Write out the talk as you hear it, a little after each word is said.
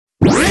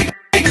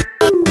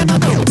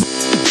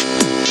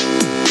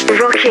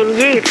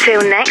leaving you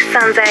till next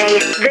Sunday.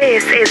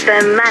 This is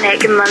the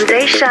Manic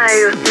Monday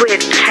Show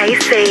with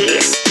Casey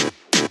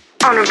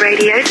on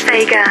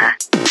RadioSEGA.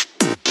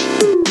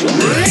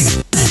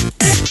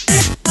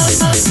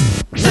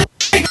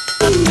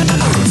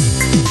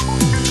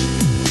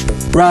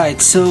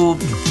 Right, so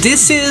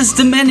this is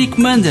the Manic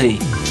Monday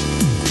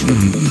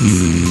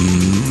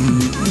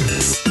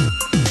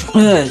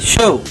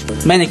show.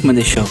 Manic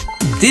Monday Show.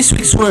 This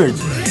week's word: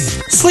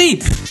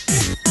 sleep.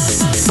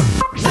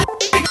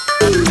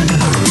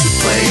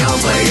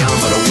 Play on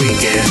for the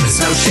weekend. There's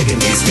no shaking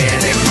these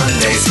Manic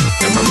Mondays.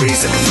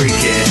 Memories and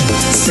freaking.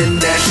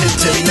 Send that shit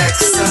to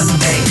next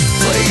Sunday.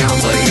 Play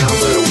on for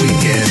the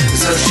weekend.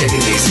 There's no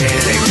shaking these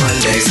Manic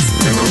Mondays.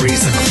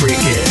 Memories and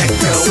freaking. And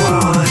go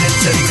on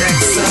into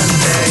next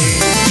Sunday.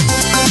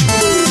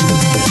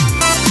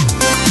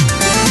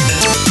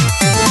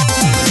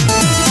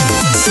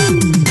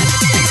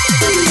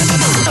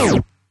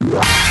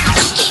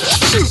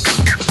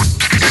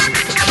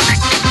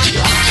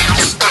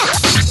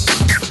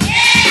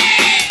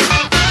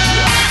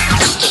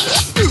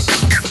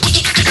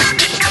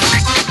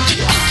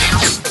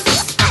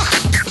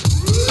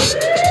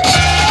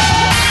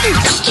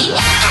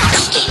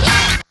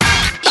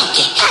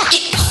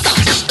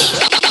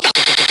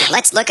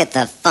 Let's look at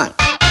the funk.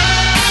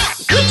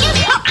 Could you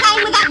stop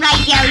playing with that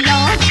radio,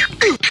 Lord?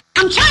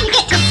 I'm trying to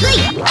get to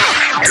sleep.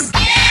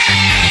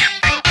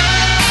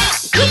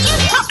 Could you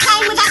stop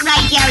playing with that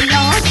radio,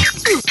 Lord?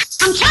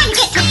 I'm trying to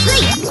get to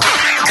sleep.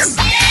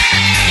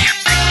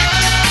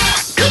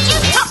 Could you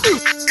stop?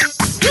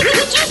 Could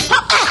you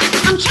stop?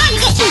 I'm trying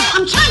to get to.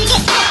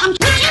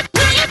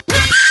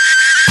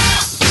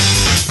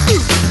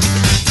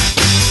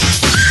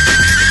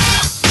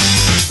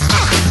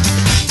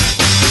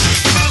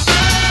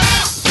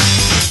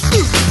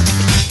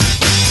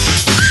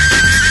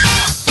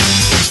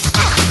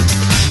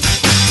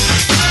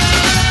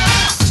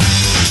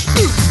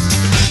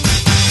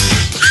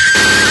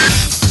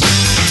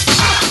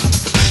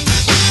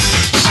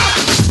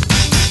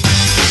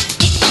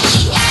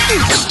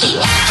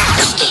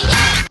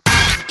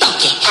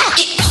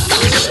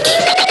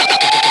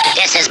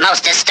 This is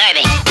most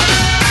disturbing.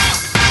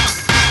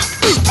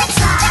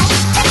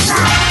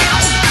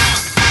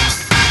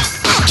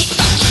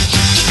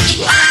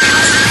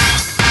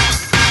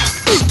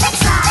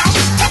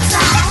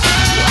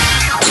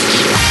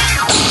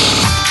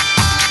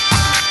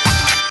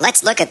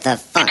 Let's look at the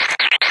funk.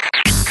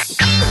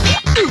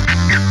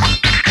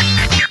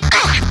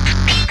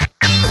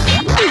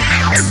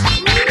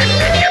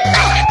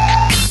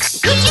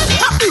 Could you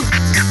stop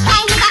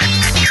playing with that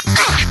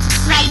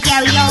radio,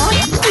 Lord?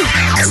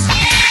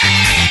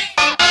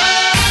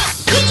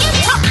 Could you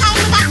stop playing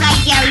with that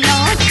radio,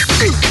 Lord?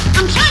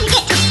 I'm trying to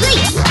get to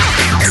sleep.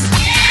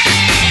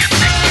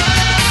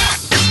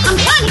 I'm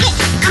trying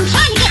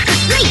to get to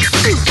sleep.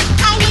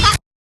 Playing with that.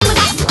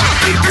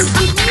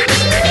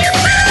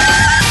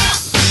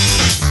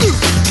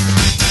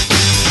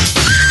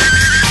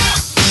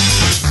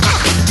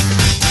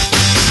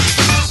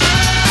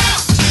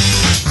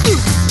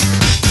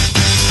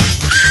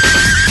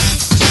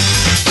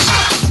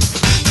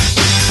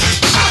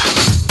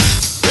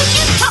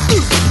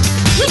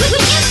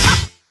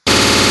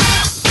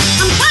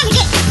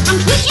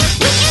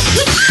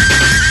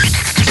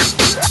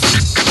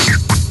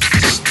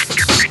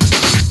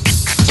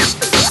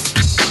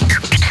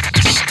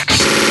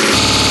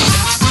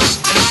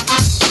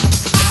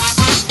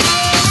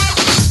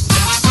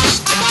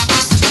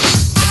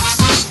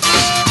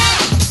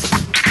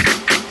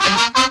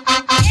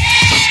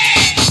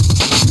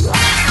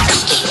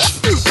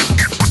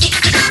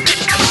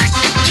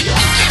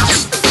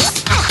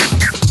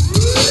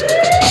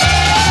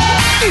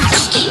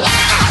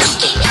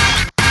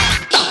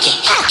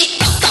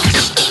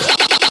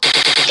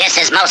 This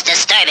is most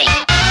disturbing.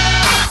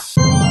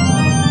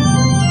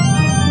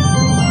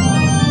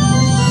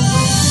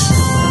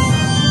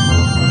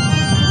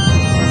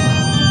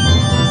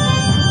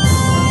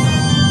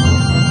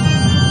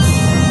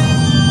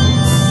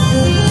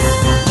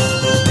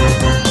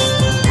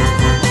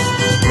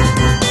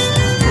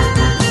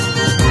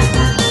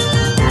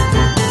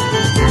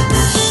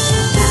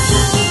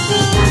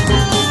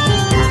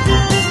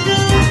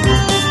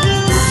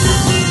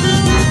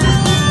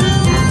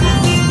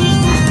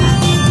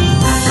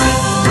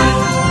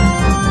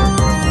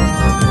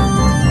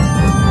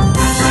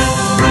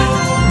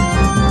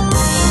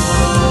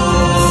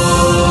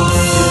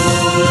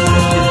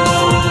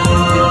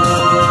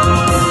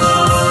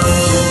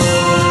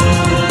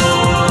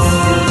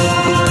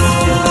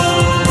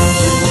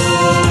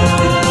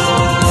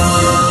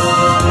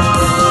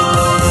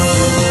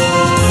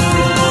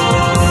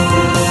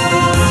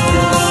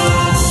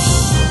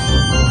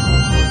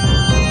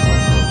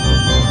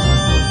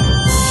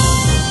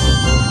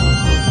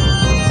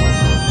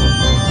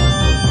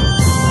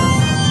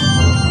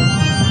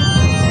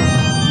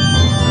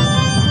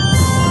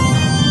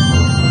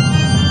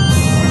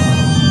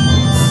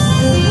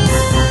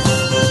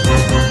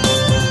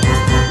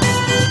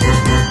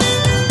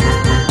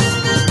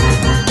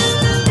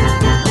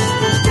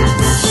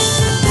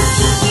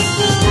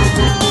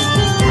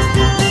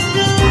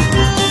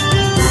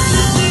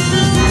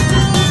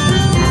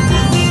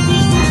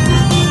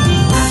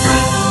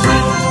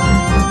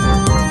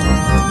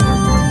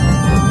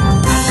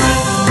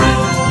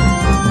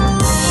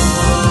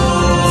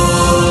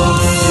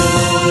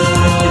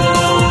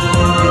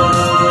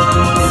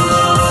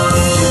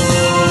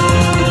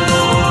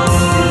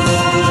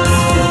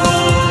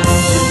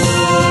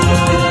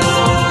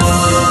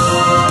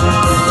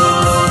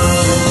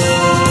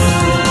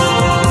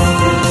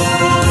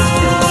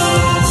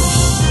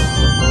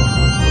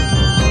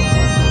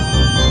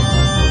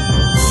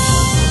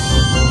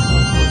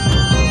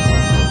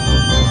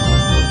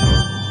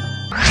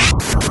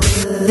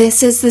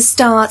 this is the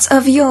start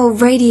of your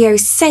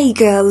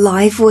RadioSEGA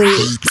live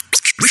week.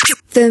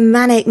 The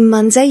Manic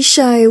Monday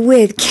Show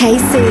with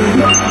Casey.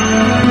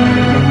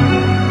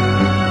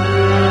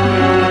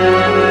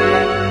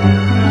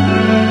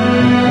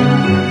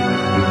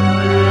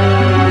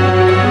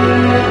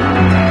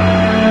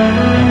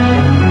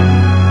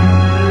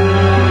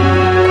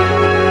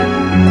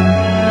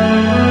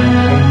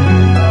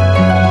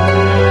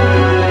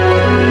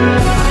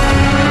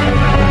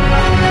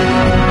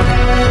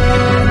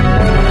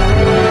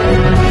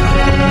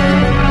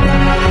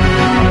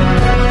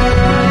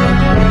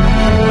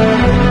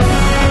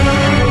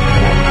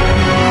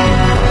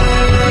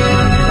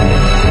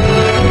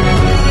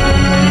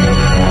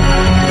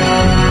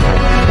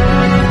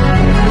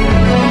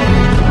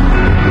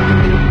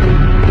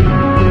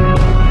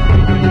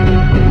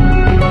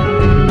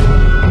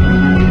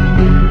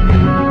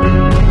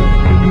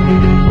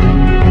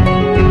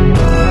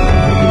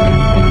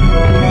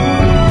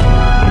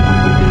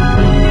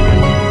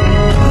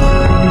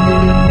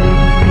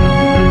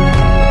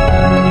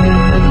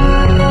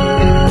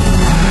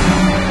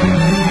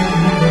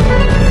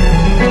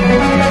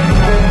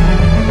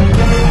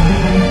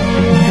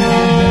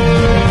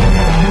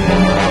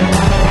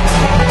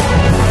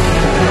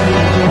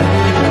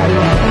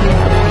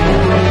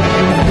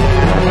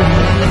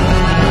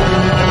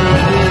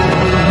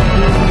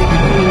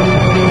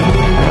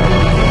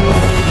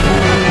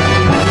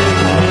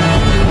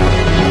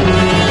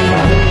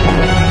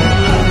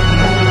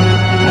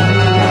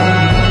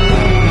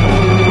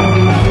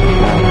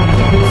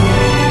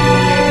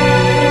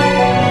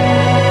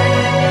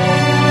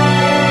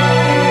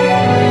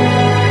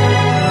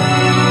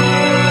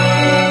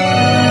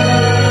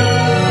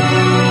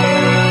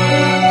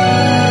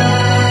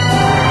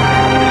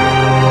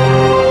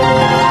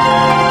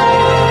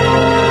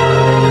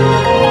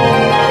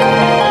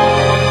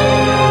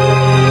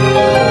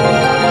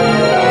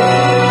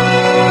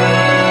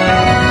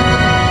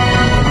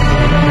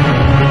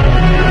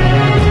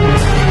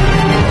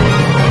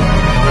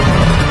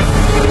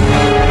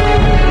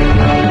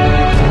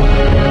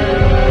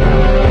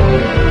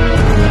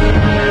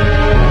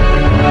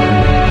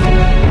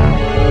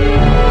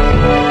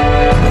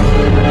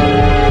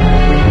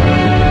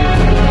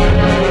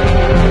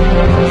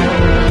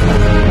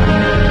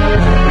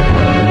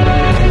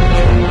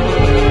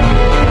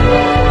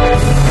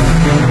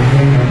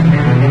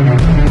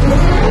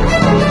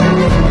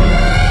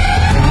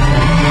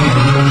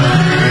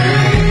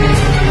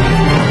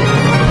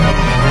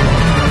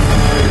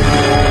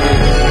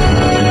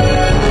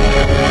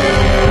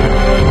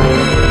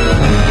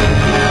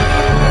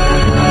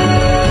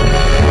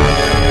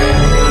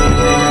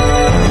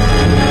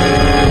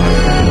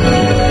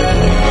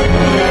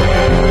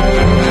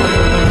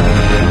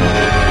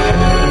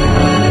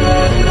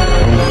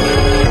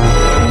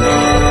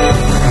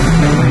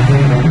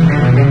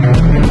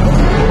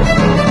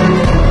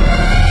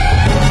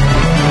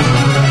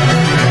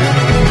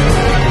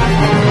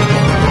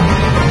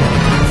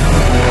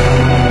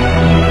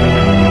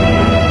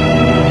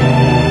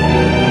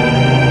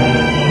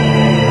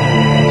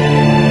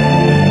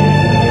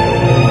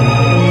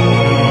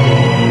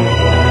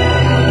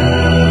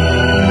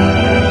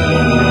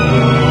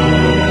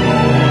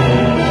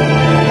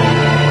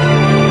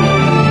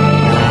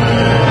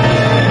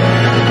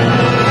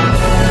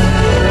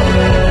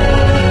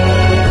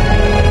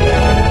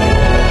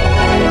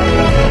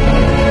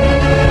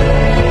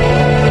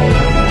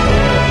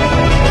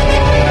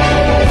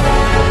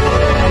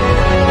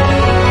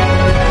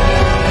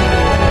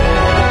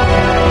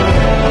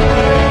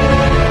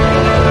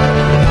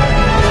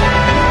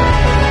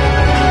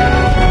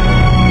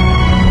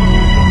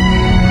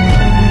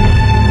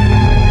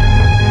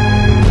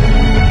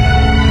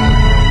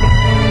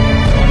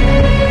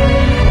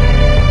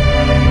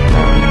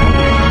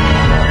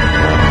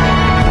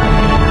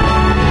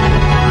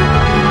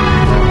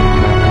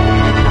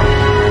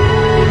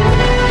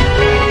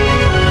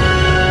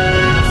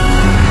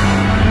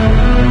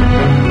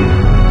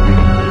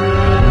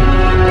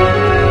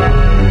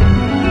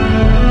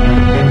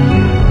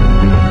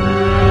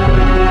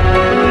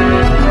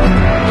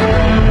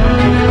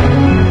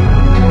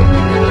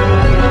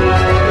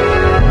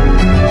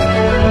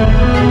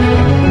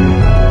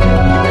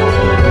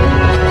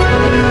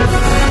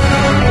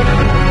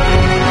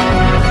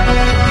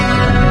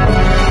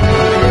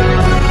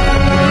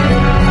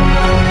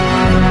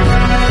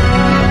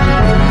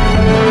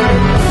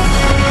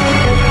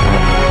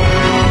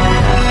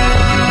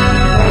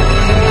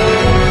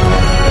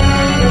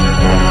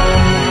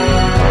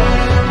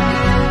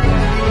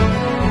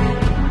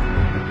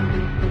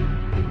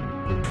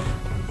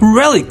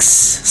 Relics,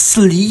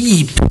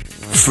 Sleep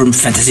from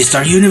Phantasy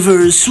Star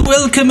Universe.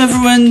 Welcome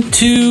everyone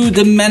to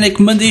the Manic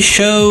Monday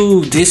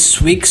Show. This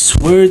week's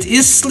word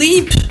is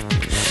sleep.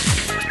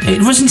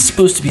 It wasn't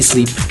supposed to be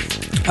sleep.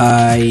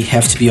 I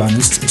have to be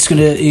honest.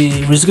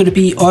 It was gonna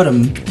be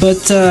autumn,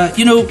 but I've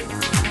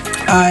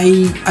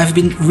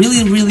been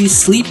really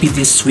sleepy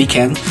this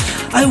weekend.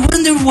 I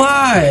wonder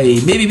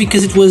why. Maybe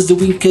because it was the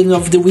weekend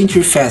of the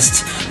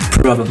WinterFest,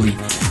 probably.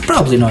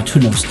 Probably not. Who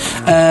knows?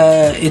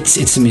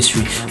 It's a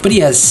mystery. But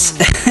yes,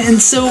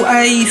 and so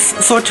I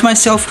thought to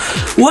myself,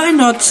 why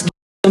not do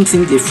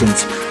something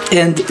different?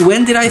 And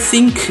when did I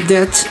think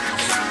that?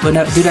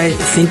 Did I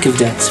think of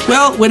that?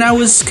 Well, when I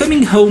was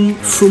coming home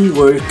from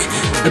work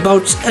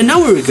about an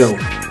hour ago,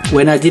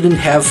 when I didn't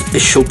have a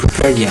show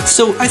prepared yet.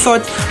 So I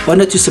thought, why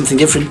not do something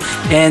different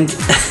and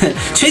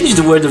change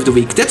the word of the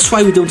week. That's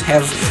why we don't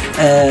have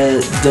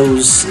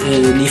those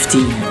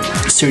nifty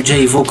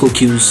Sergey vocal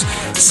cues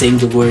saying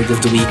the word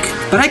of the week.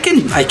 But I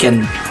can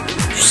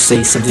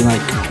say something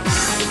like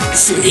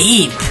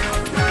sleep.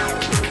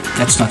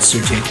 That's not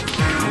Sergey.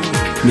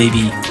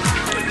 Maybe.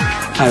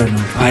 I don't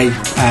know.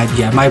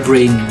 My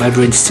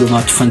brain's still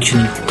not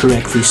functioning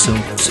correctly, so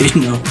you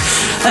know.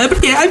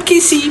 But yeah, I'm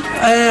Casey.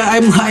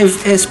 I'm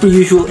live as per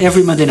usual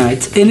every Monday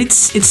night, and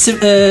it's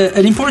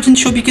an important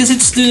show because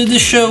it's the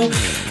show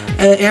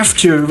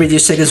after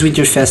RadioSEGA's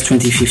WinterFest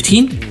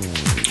 2015.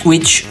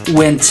 Which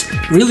went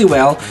really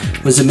well,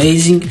 was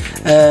amazing.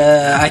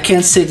 I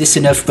can't say this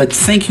enough, but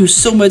thank you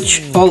so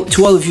much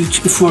to all of you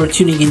for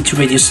tuning in to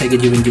Radio Sega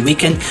during the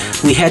weekend.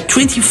 We had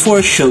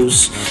 24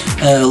 shows,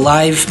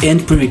 live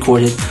and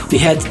pre-recorded. We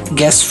had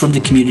guests from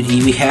the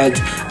community. We had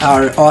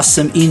our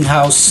awesome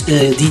in-house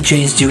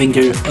DJs doing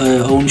their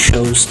own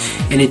shows,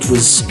 and it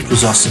was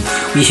awesome.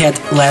 We had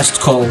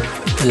last call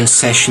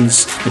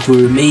sessions that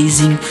were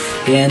amazing,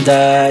 and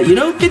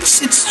it's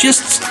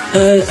just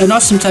an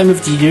awesome time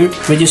of the year.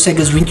 Radio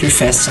Sega's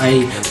WinterFest.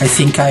 I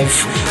think I've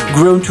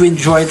grown to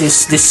enjoy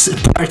this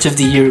part of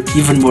the year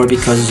even more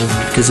because of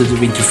the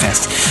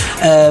WinterFest.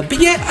 But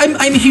yeah,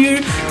 I'm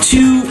here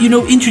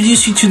to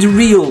introduce you to the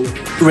real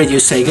Radio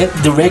Sega,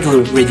 the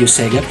regular Radio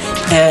Sega,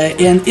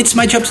 and it's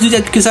my job to do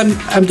that because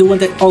I'm the one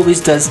that always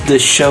does the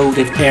show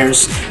that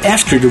airs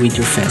after the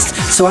WinterFest.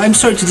 So I'm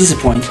sorry to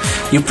disappoint.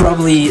 You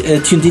probably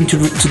tuned into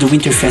the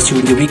WinterFest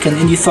during the weekend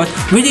and you thought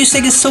Radio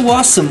Sega is so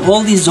awesome,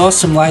 all these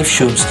awesome live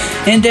shows,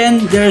 and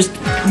then there's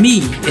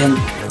me and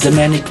the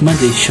Manic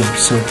Monday Show.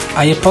 So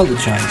I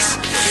apologize.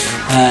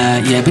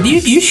 But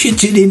you should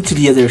tune into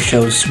the other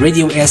shows.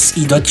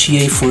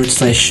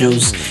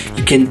 RadioSE.ga/shows.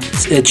 You can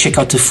check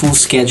out the full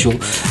schedule.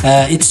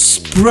 It's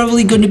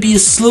probably going to be a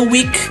slow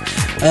week.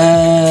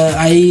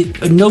 I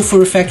know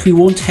for a fact we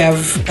won't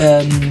have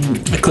a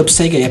Club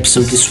Sega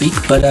episode this week,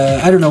 but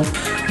I don't know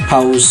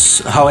how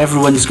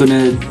everyone's going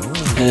to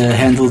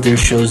handle their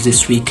shows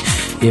this week.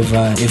 If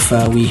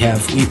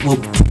we will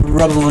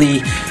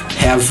probably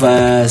have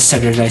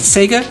Saturday Night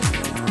Sega,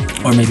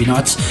 or maybe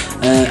not.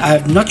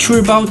 I'm not sure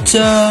about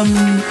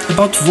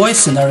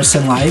Voice and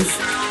RSN Live,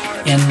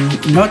 and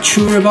not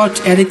sure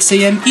about Addicts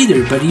AM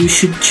either, but you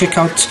should check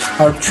out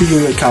our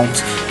Twitter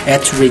account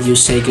at Radio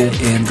Sega,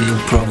 and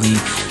you'll probably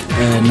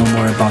know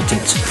more about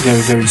it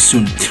very, very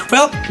soon.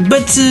 Well,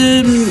 but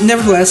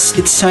nevertheless,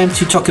 it's time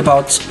to talk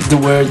about the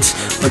word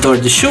or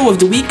the show of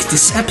the week,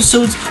 this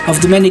episode of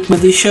the Manic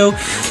Monday Show.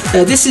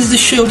 This is the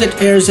show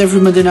that airs every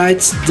Monday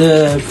night,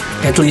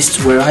 at least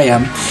where I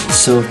am.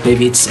 So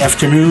maybe it's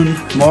afternoon,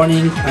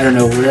 morning, I don't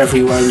know, wherever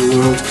you are in the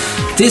world.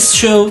 This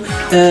show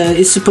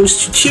is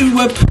supposed to cheer you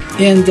up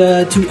and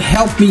to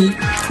help me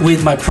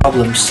with my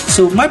problems.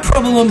 So my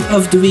problem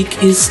of the week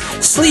is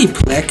sleep,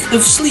 lack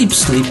of sleep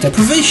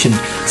deprivation.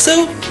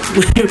 So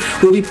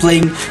we'll be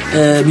playing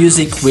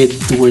music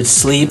with the word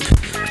sleep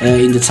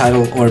in the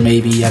title, or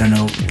maybe, I don't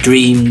know,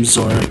 dreams,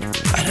 or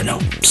I don't know,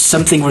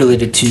 something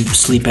related to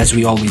sleep, as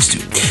we always do.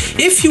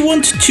 If you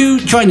want to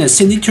join us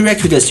and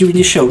interact with us during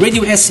the show,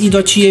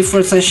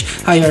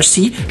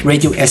 RadioSE.ga/IRC,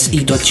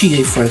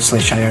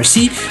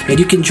 RadioSE.ga/IRC, and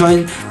you can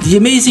join the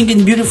amazing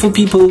and beautiful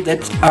people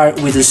that are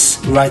with us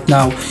right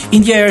now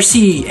in the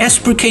IRC: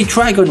 Esper K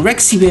Trigon,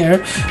 Rexy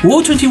Bear,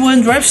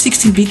 Wo21, Drive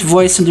 16-bit,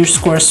 Voice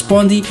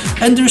 _Spondy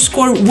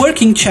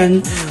 _Working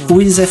Chan, who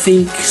is, I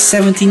think,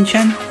 17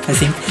 Chan,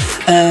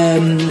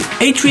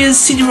 Atrias,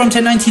 CD-ROM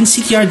 1019,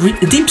 CTR,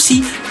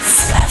 Dipsy,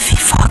 Fluffy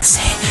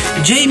Foxy,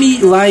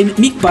 Jamie, Lime,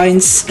 Mick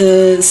Bynes,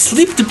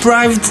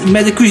 sleep-deprived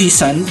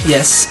Metakuji-san,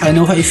 yes, I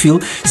know how you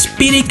feel,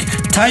 Spirik,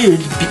 Tired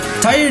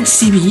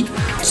CB,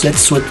 so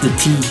that's what the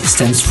T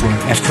stands for,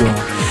 after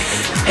all.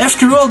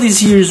 After all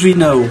these years, we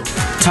know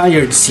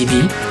Tired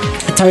CB,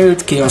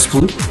 Tired Chaos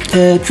Blue,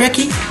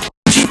 Trekkie,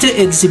 Cheetah,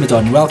 and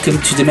Zimidon. Welcome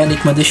to the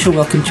Manic Monday Show,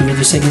 welcome to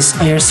Radio Sega's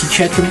IRC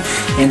chatroom,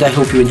 and I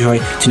hope you enjoy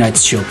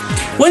tonight's show.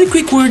 One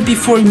quick word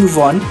before we move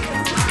on.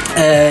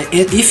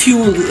 If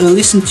you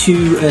listened to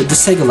the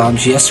Sega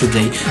Lounge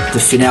yesterday, the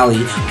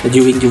finale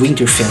during the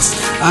WinterFest,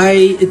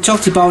 I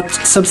talked about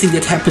something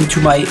that happened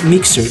to my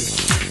mixer.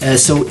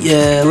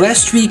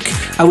 Last week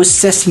I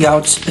was testing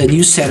out a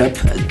new setup,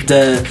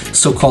 the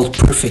so-called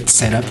perfect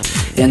setup,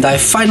 and I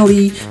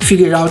finally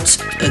figured out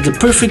the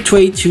perfect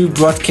way to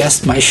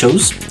broadcast my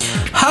shows.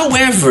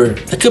 However,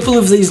 a couple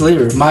of days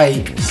later,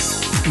 my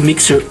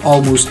mixer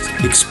almost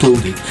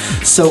exploded.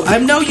 So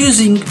I'm now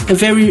using a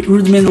very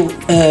rudimental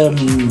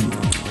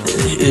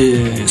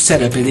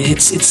setup, and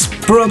it's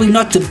probably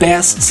not the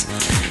best.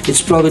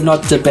 It's probably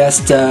not the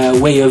best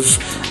way of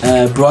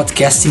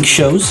broadcasting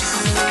shows.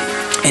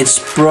 It's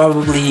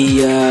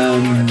probably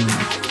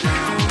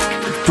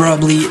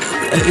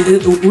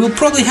we'll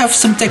probably have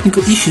some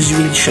technical issues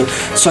during the show,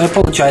 so I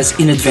apologize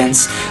in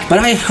advance. But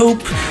I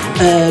hope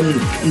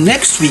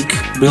next week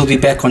we'll be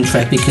back on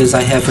track, because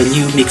I have a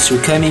new mixer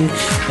coming.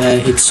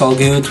 It's all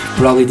good.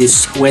 Probably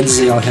this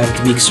Wednesday I'll have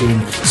the mixer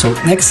in. So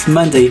next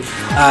Monday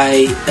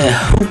I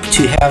hope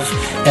to have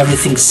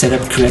everything set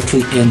up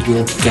correctly, and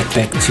we'll get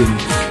back to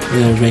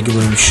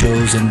regular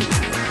shows. And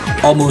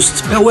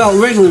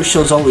regular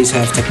shows always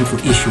have technical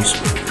issues,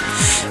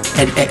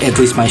 at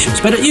least my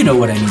shows, but you know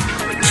what I mean.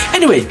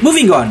 Anyway,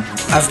 moving on.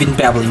 I've been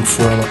babbling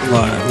for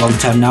a long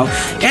time now.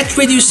 At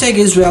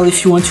RadioSEGA as well,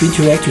 if you want to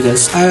interact with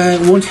us, I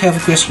won't have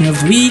a question of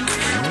the week.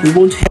 We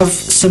won't have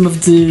some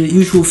of the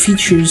usual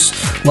features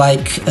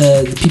like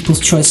the People's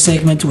Choice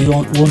segment. We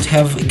won't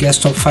have a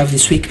guest top 5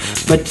 this week.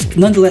 But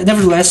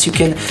nevertheless, you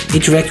can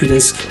interact with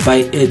us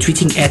by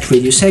tweeting at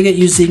RadioSEGA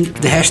using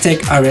the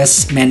hashtag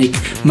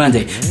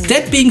 #RSManicMonday.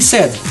 That being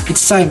said,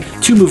 it's time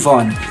to move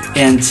on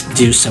and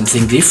do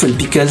something different,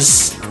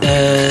 because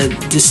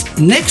this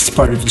next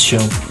part of the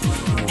show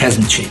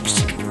hasn't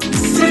changed.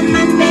 Say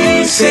my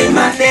name, say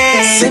my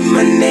name, say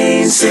my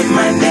name, say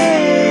my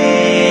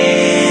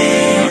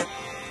name.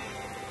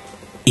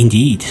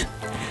 Indeed.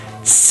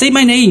 Say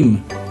my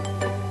name.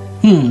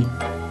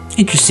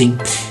 Interesting.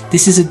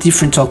 This is a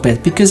different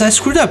talkpad because I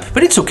screwed up,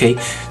 but it's okay.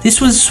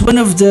 This was one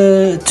of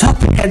the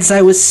talkpads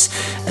I was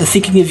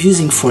thinking of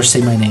using for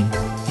Say My Name,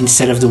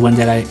 instead of the one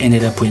that I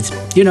ended up with.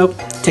 You know,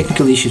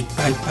 technical issues.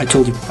 I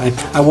told you.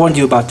 I warned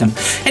you about them.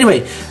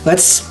 Anyway,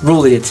 let's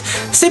roll with it.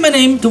 Say My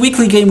Name, the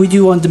weekly game we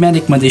do on the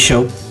Manic Monday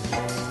Show.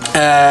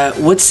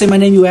 What's Say My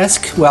Name, you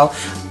ask? Well,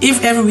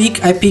 every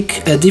week I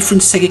pick a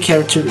different Sega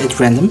character at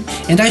random,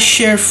 and I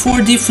share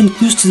 4 different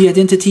clues to the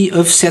identity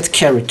of said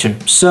character.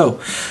 So,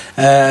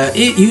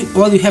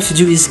 all you have to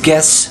do is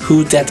guess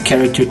who that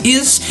character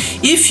is.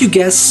 If you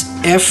guess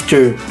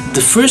after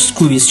the first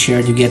clue is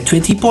shared, you get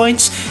 20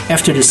 points.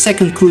 After the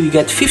second clue, you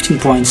get 15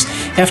 points.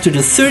 After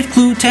the third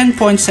clue, 10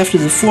 points. After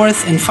the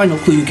fourth and final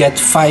clue, you get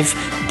 5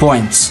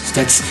 points.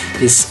 That's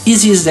as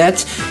easy as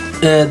that.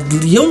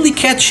 The only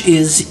catch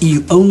is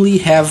you only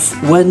have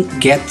one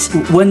guess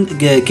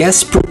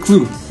per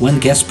clue. One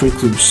guess per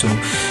clue. So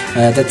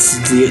that's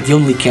the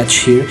only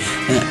catch here.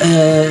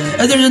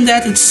 Other than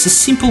that, it's a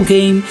simple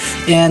game,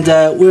 and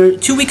we're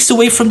 2 weeks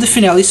away from the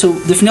finale. So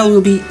the finale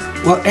will be,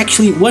 well,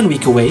 actually 1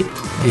 week away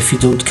if you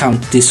don't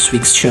count this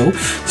week's show.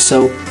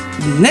 So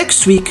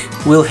next week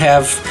we'll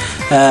have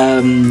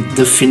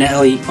the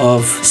finale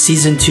of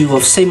season 2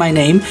 of Say My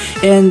Name,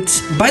 and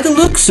by the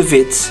looks of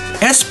it,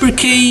 Asper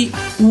K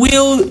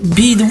will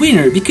be the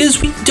winner,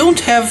 because we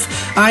don't have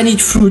I Need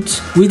Fruit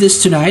with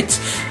us tonight.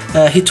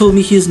 He told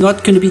me he's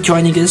not going to be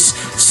joining us,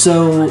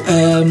 so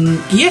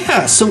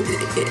so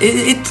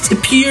it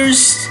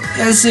appears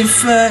as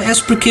if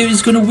Asper K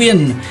is going to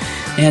win,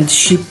 and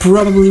she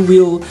probably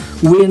will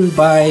win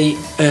by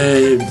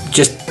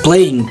just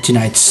playing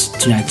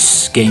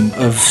tonight's game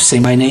of Say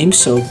My Name.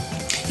 So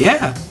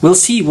yeah, we'll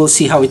see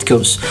how it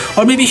goes.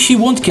 Or maybe she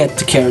won't get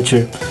the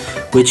character,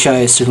 which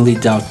I certainly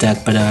doubt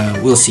that, but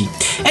we'll see.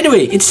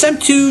 Anyway, it's time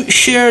to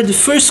share the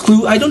first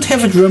clue. I don't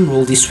have a drum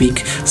roll this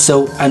week,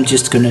 so I'm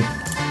just gonna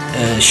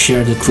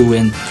share the clue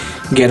and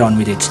get on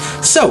with it.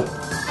 So,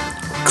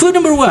 clue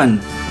number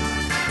 1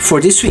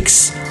 for this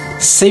week's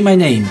Say My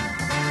Name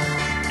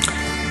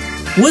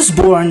was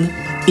born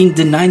in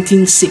the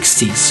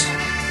 1960s.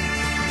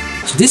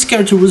 So this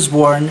character was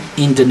born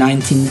in the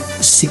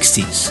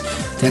 1960s.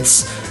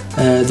 That's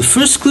the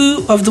first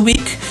clue of the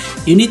week.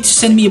 You need to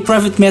send me a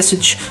private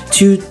message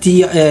to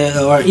the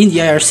or in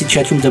the IRC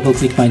chat room. Double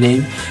click my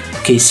name,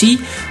 KC,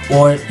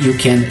 or you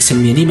can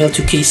send me an email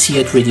to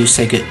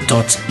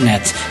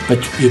kc@radiosega.net. But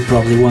you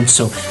probably won't.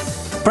 So,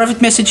 private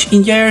message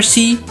in the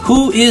IRC.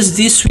 Who is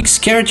this week's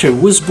character?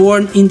 Was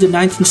born in the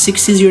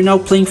 1960s. You're now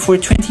playing for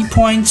 20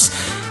 points.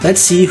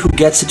 Let's see who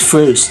gets it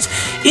first.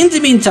 In the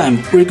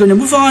meantime, we're going to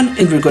move on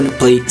and we're going to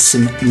play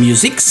some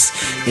musics.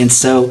 And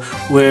so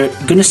we're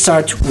going to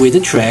start with a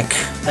track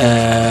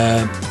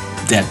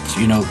that,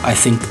 I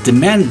think the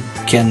man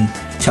can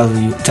tell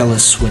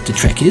us what the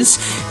track is.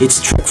 It's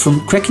a track from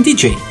Kraken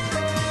DJ.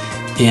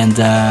 And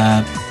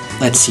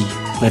let's see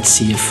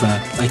if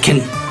I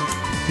can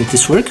make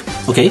this work.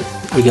 Okay,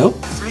 here we go.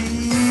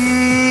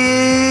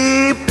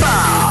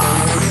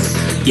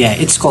 Yeah,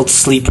 it's called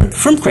Sleeper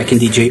from Kraken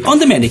DJ on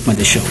the Manic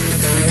Monday Show.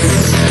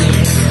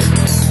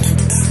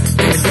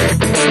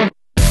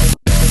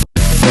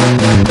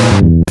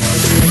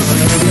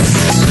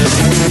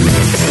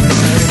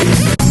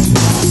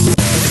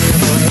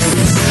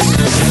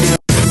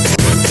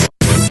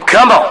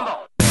 Come on!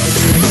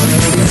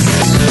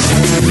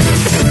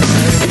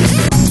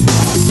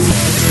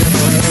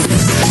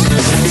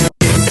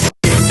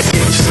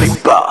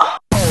 Sleeper.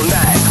 All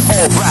night,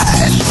 all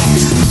right.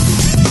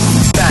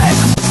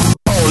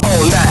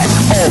 All night,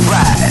 all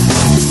right.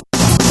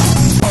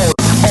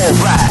 All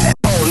right,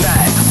 all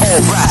night,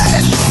 all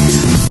right.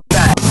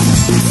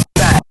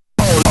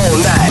 All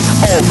night,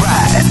 all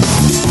right.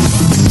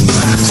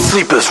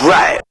 Sleeper's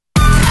right.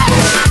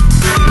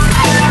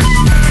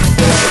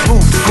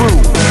 Move,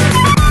 groove.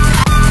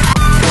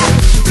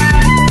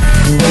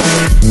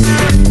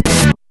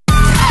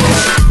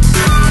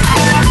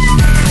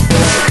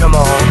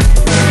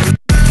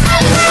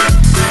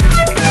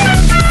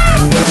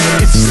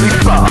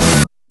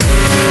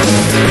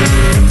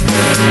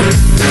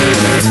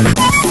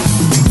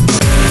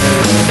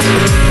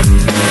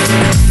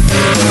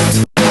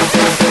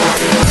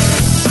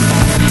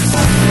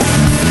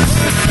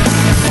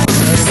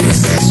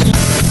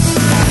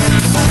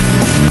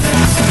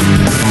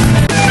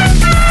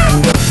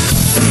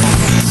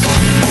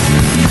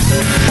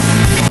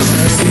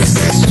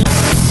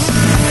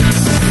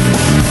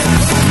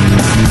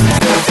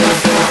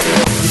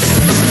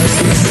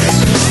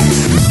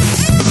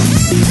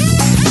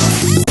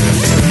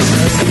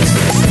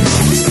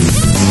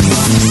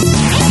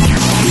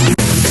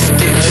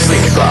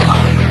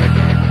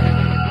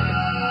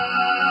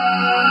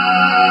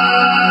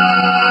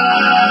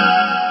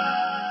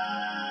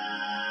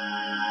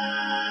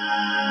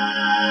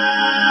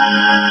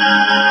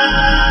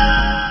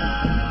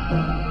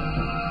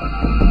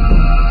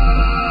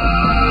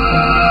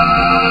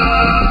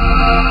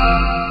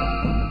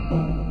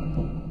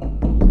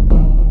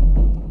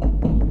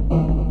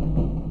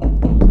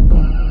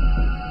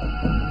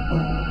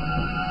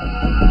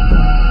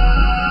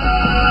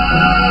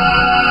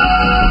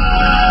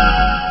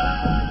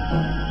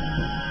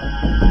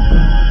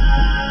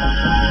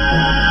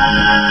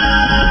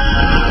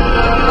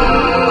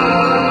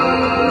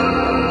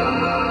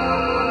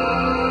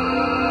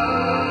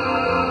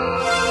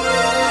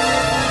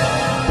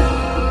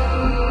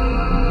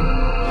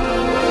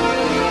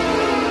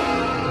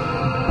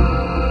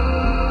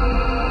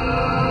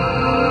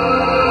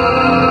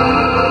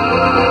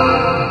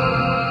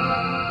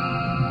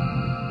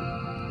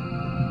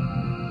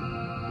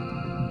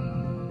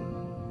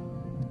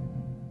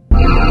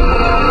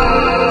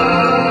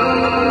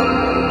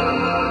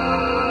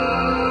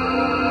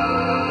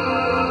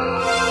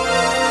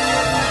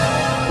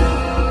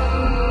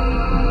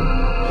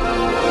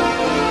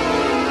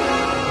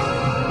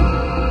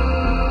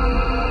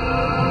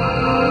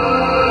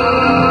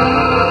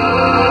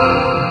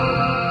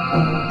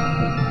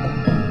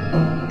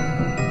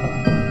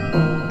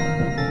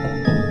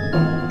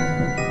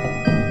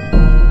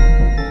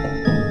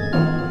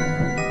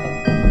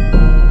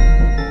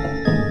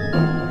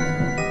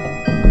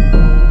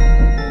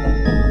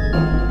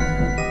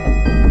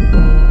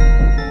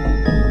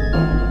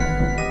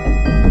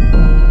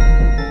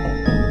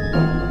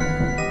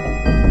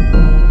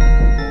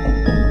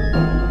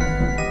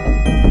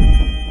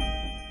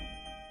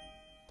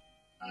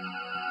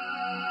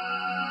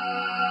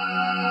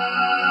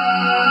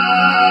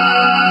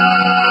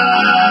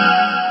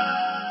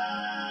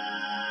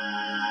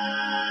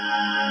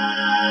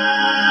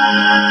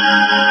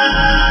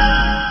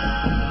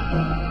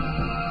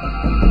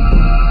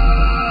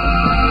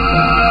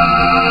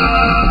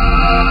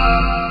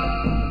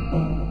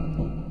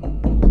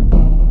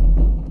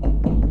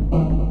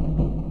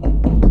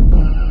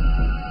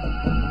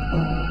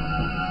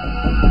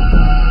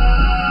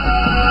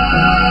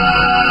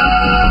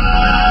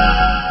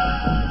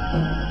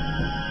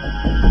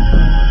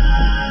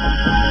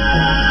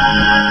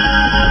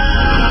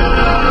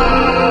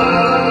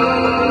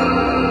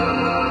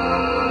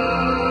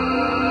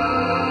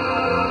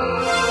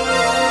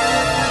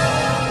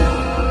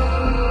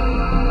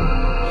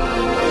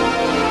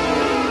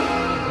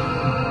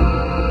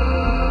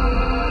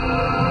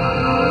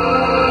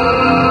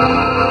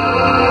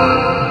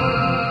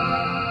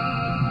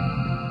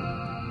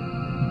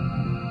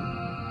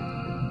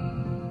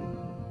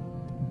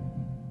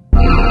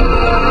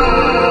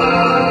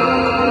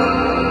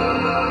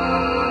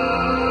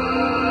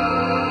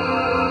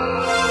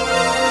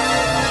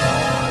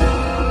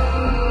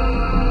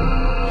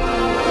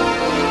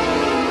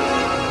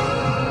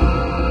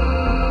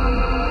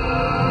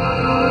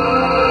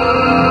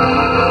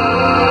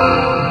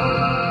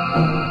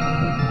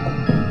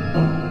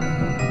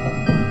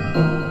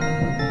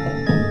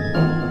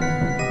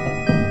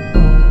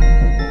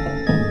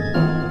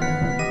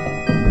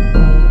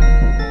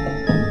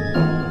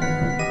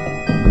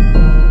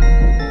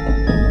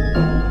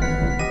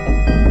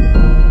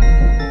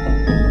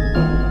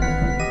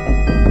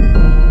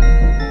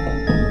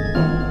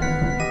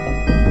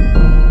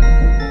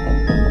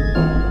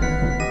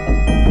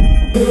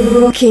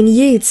 Rocking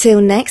you till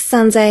next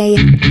Sunday.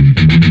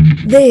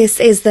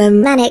 This is the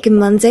Manic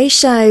Monday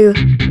Show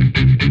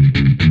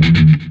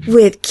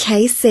with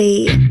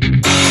Casey.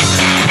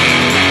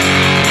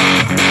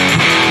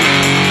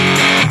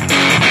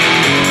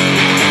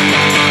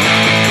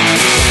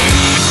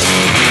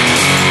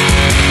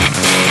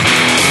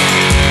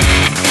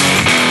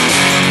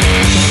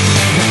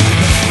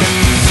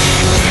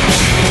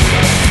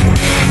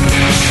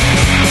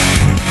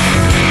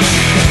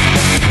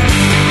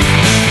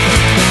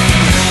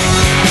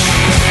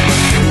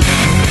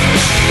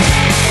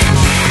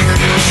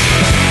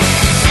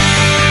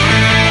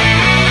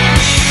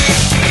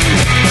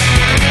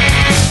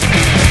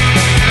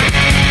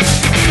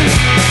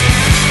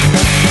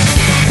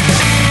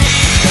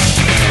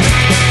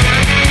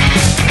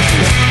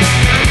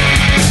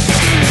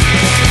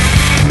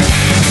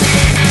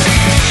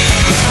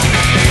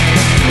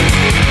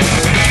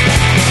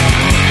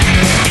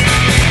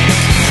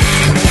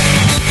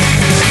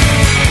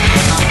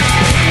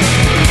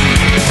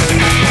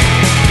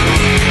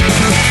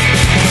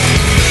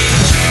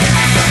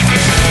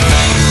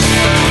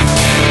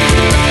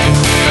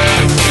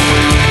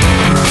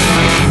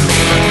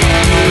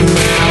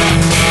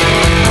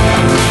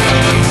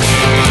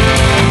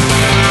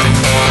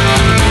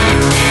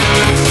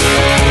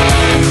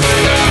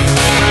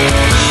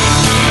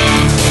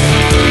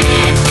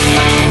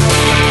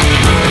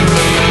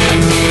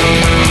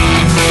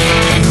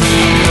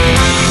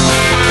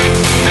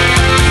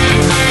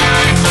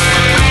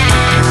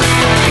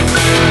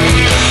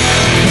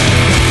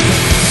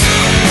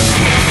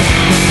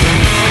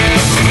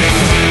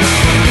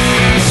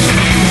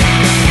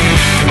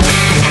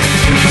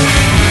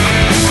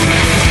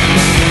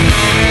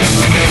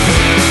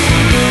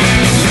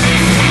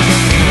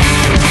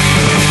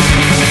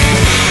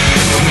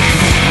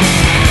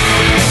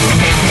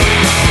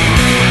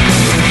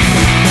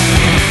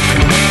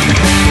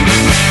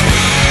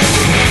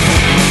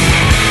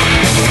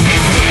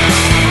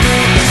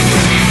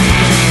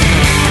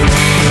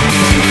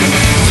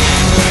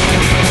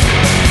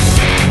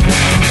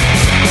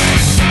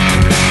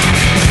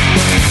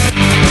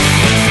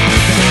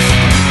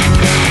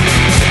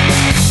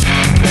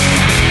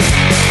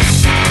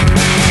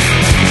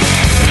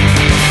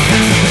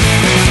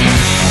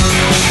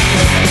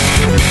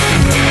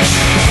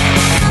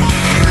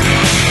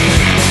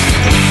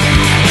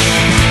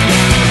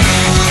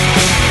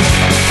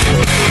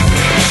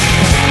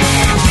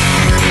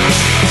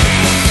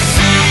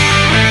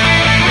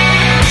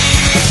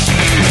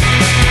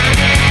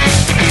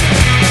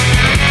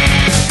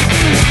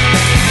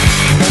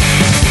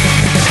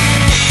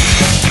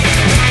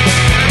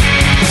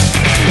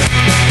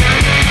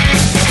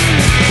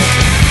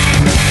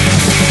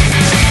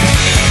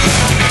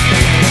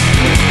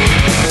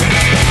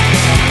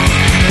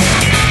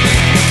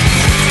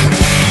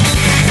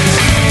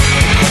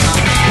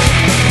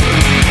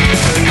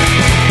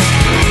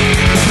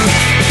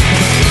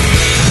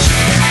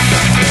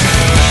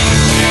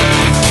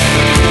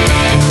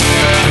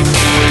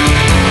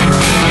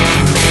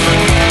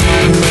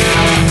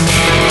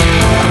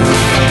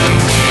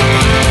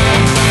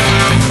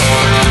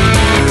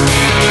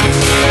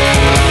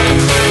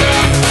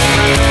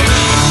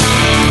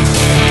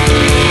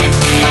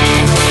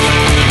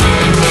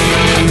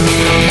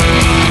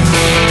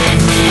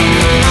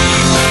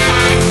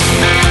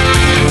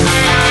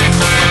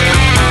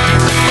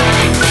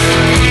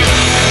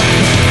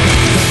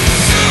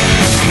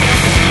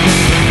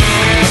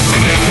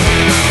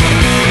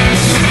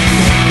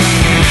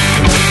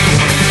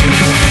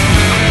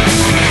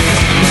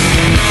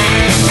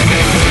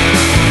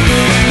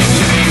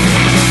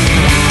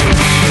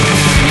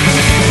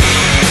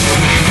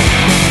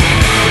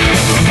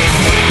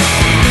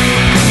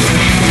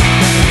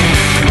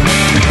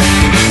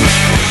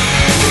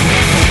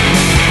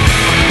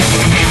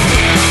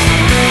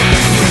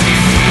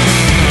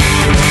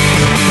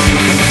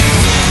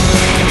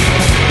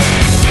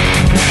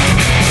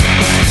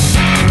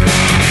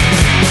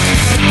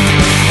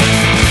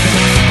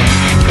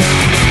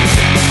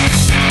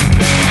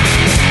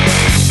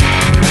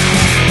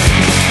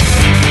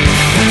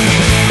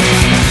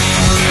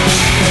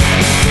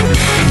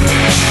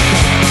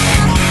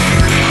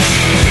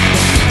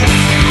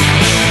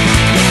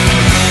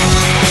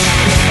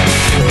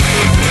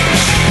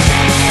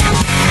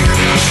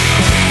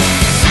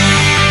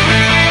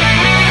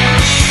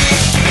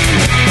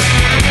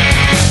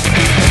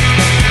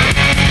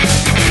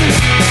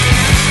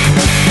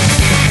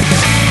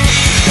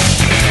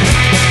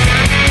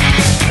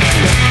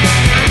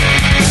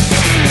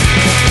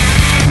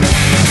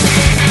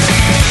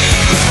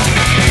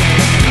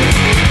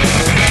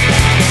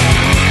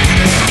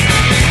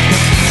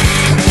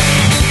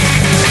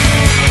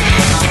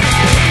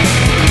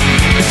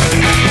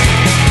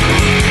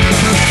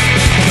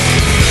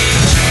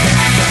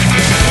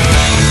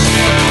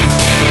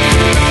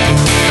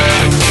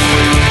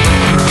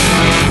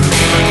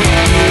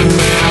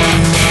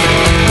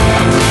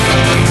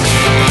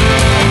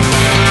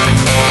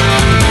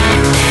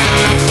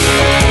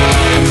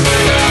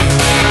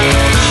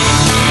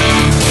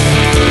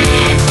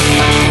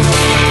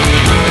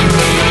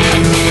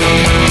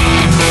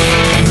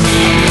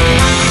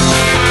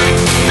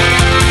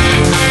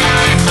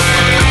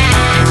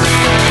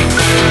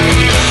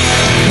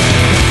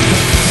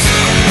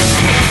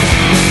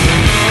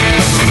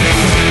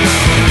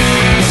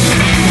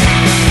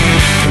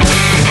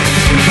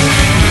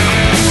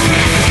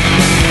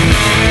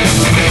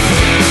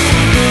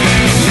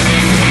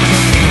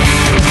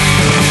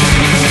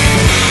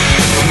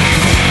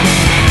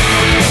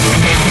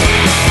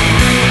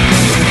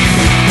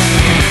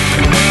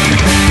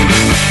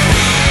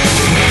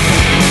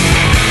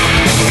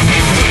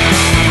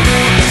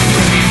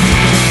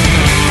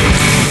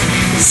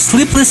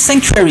 Sleepless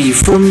Sanctuary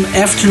from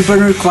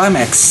Afterburner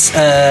Climax.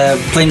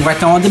 Playing right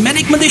now on the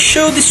Manic Monday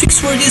Show. This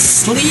week's word is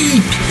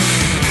sleep,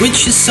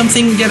 which is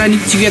something that I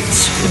need to get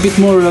a bit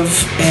more of,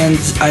 and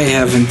I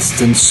haven't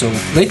done so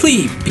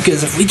lately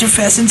because of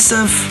WinterFest and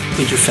stuff.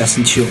 WinterFest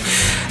and chill.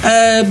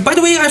 By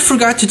the way, I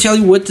forgot to tell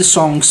you what the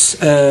songs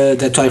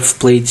that I've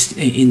played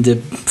in the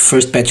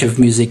first batch of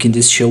music in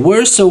this show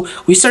were. So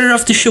we started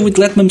off the show with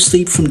Let Mum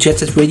Sleep from Jet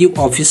Set Radio,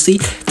 obviously.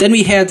 Then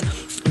we had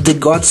The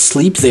Gods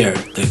Sleep There.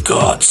 The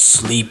Gods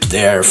Sleep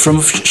There from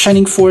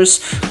Shining Force,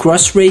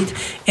 Cross Raid,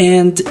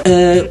 and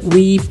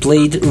we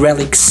played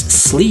Relic's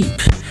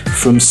Sleep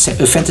from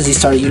Phantasy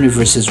Star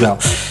Universe as well.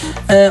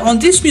 On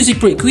this music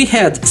break, we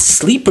had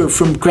Sleeper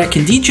from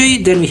Kraken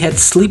DJ, then we had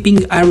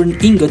Sleeping Iron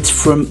Ingot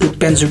from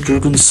Panzer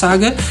Dragoon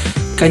Saga,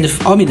 kind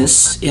of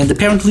ominous, and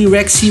apparently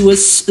Rexy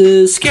was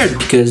scared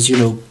because, you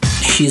know,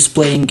 she's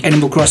playing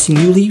Animal Crossing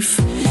New Leaf.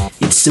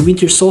 It's the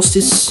winter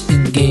solstice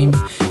in the game,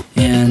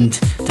 and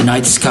the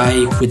night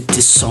sky with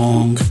this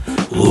song.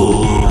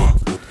 Oh,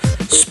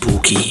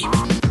 spooky.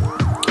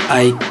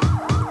 I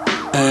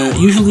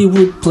usually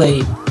would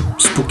play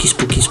spooky,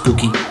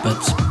 but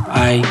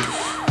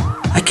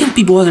I can't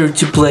be bothered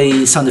to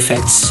play sound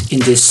effects in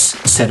this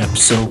setup,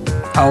 so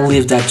I'll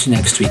leave that to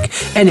next week.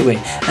 Anyway,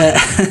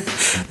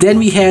 then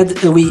we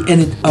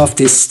ended off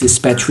this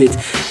patch with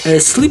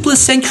Sleepless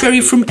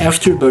Sanctuary from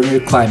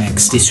Afterburner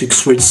Climax. This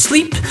week's word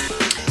sleep.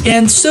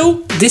 And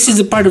so this is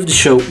the part of the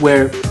show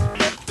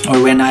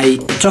when I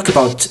talk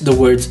about the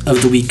word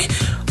of the week,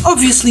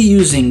 obviously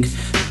using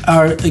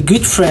our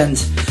good friend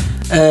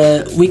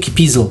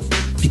Wikipedia,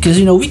 because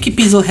you know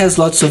Wikipedia has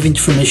lots of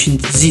information,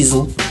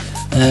 Zizzle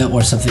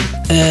or something,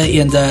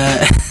 and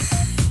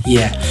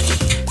yeah.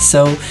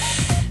 So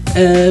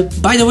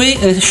by the way,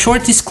 a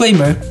short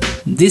disclaimer: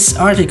 this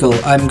article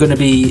I'm gonna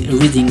be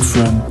reading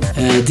from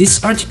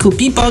this article,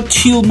 peep out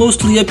chill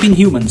mostly up in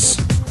humans.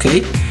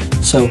 Okay,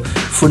 so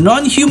for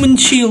non-human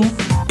chill,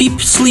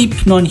 peep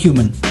sleep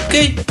non-human.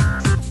 Okay,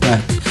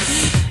 right.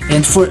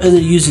 And for other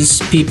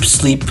uses, peep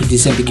sleep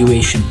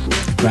disambiguation.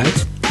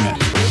 Right.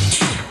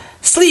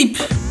 Sleep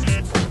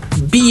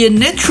be a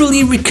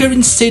naturally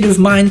recurrent state of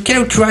mind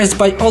characterized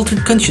by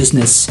altered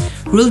consciousness,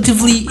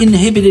 relatively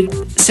inhibited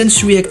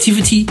sensory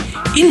activity,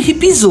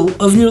 inhibition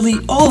of nearly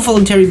all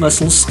voluntary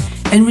muscles,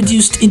 and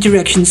reduced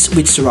interactions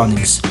with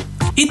surroundings.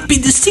 It be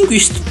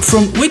distinguished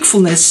from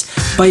wakefulness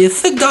by a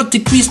thugged out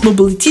decreased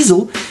mobility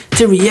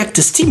to react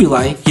to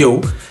stimuli,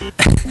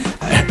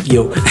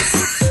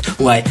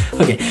 why?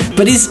 Okay,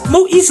 but is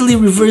more easily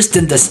reversed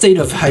than the state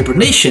of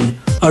hibernation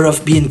or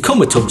of being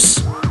comatose.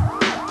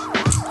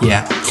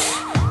 Yeah.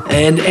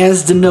 And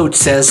as the note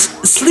says,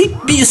 sleep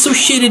be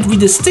associated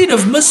with a state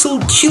of muscle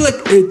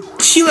chillaxation.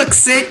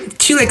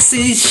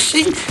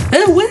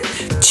 What?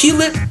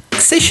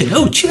 Chillaxation.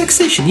 Oh,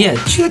 chillaxation. Yeah,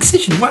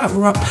 chillaxation.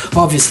 Wow.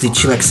 Obviously,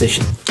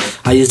 chillaxation.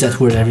 I use that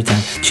word every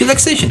time.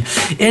 Chillaxation.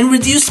 And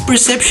reduced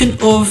perception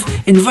of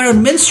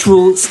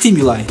environmental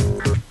stimuli.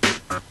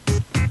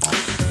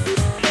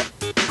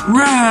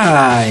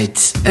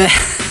 Right.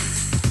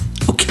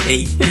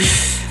 Okay.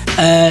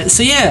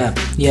 So yeah.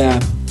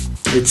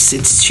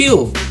 It's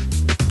chill.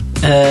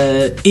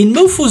 In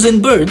mofos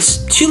and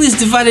birds, chill is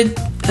divided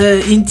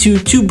into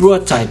two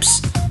broad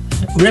types: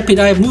 rapid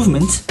eye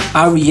movement,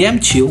 REM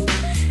chill,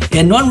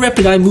 and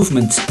non-rapid eye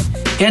movement,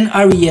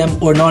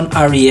 NREM or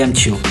non-REM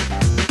chill.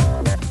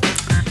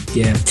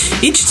 Yeah.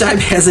 Each type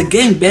has a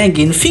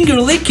gang-banging,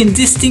 finger-licking,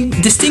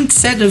 distinct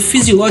set of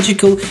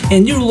physiological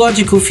and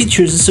neurological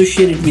features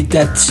associated with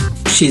that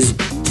schism.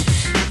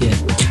 Yeah.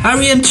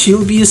 REM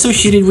chill be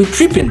associated with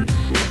tripping,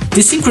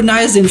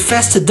 desynchronized and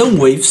fast dome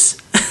waves.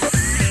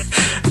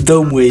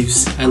 Dome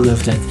waves, I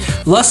love that.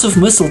 Loss of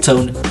muscle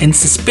tone and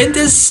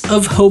suspenders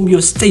of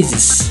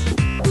homeostasis.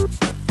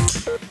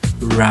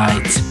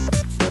 Right.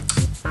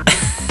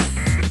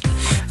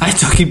 I'm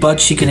talking about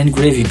chicken and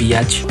gravy,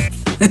 biatch.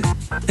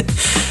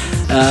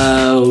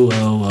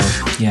 Oh,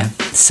 yeah.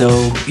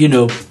 So, you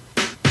know,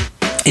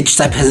 each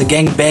type has a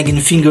gang-banging,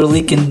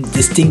 finger-licking,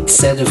 distinct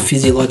set of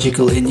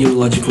physiological and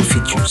neurological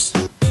features.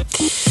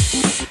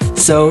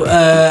 So,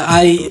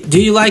 do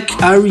you like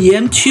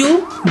REM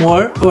chill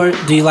more, or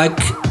do you like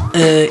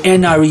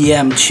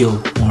NREM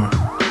chill more,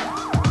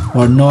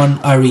 or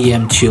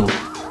non-REM chill?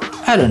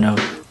 I don't know.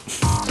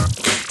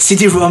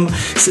 CD-ROM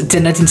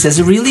 1019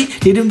 says, really?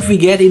 Didn't we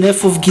get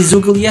enough of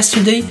Gizoogle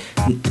yesterday?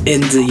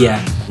 And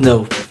yeah,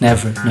 no,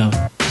 never, no.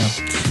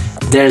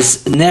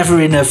 There's never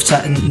enough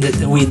time.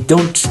 We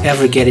don't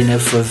ever get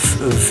enough of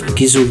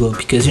Gizoogle,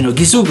 because, you know,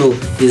 Gizoogle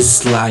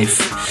is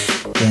life.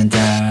 And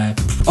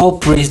all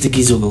praise the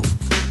Gizoogle.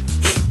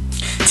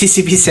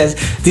 TCB says,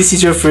 this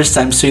is your first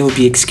time, so you'll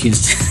be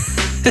excused.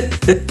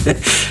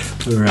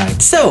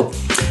 Right. So,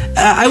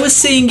 I was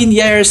saying in the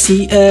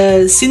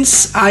IRC,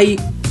 since I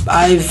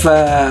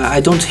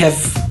don't have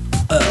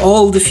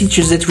all the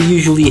features that we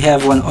usually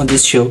have on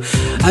this show,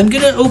 I'm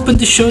gonna open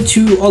the show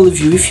to all of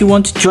you. If you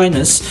want to join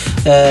us,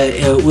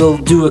 we'll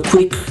do a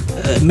quick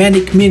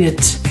Manic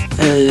Minute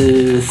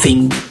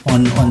thing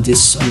on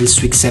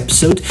this week's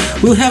episode.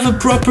 We'll have a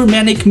proper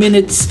Manic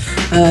Minute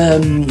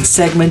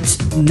segment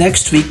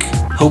next week,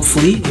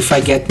 hopefully, if I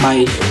get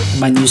my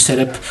new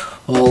setup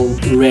all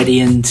ready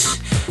and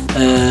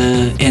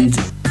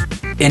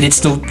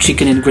it's no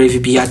chicken and gravy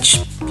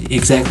biatch,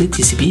 exactly,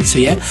 TCP. So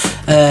yeah,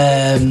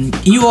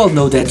 you all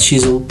know that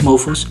shizzle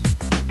mofos.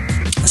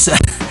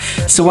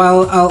 So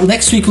I'll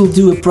next week we'll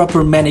do a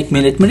proper Manic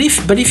Minute. But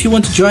if you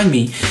want to join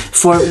me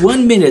for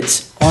 1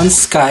 minute on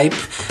Skype,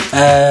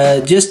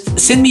 just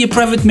send me a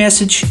private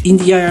message in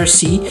the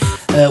IRC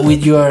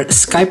with your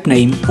Skype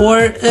name,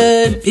 or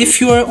if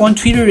you're on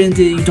Twitter and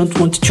you don't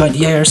want to join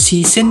the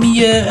IRC, send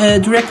me a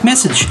direct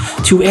message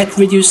to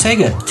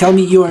 @RadioSEGA. Tell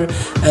me your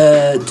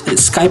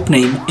Skype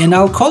name and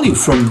I'll call you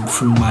from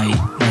my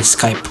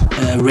Skype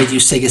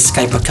RadioSEGA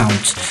Skype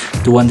account,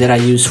 the one that I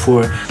use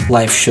for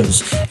live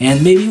shows,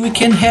 and maybe we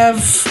can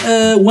have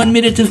 1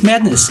 minute of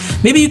madness.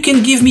 Maybe you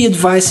can give me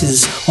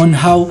advices on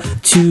how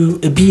to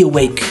be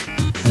awake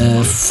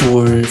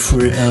for a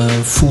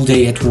full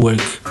day at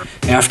work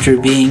after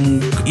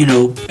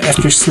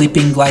after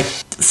sleeping like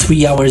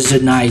 3 hours a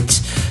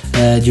night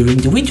during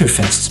the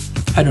WinterFest.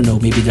 I don't know,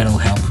 maybe that'll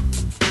help.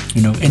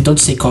 And don't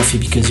say coffee,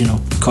 because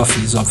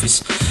coffee is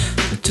obvious.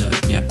 But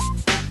yeah,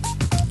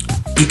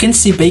 you can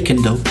say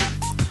bacon though.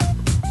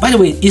 By the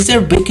way, is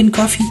there bacon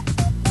coffee?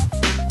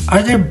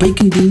 Are there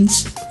bacon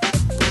beans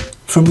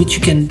from which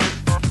you can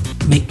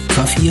make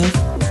coffee of?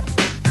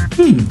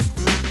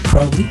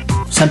 Probably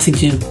something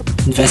to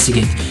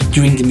investigate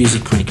during the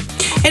music break.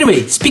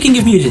 Anyway, speaking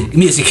of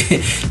music,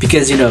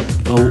 because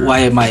why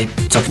am I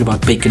talking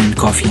about bacon and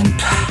coffee? And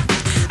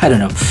I don't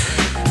know.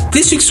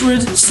 This week's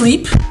word,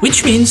 sleep,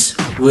 which means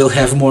we'll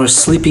have more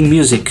sleeping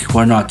music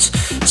or not.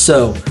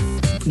 So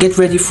get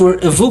ready for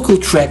a vocal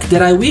track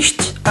that I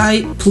wished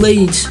I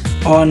played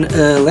on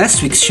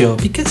last week's show,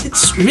 because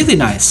it's really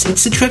nice.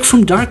 It's a track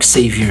from Dark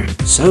Savior.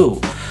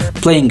 So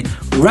playing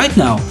right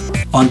now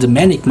on the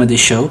Manic Monday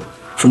Show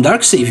from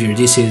Dark Savior,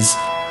 this is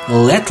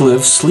Let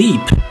Love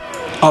Sleep.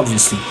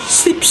 Obviously,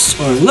 sleeps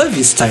or love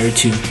is tired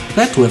too.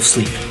 Let love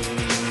sleep.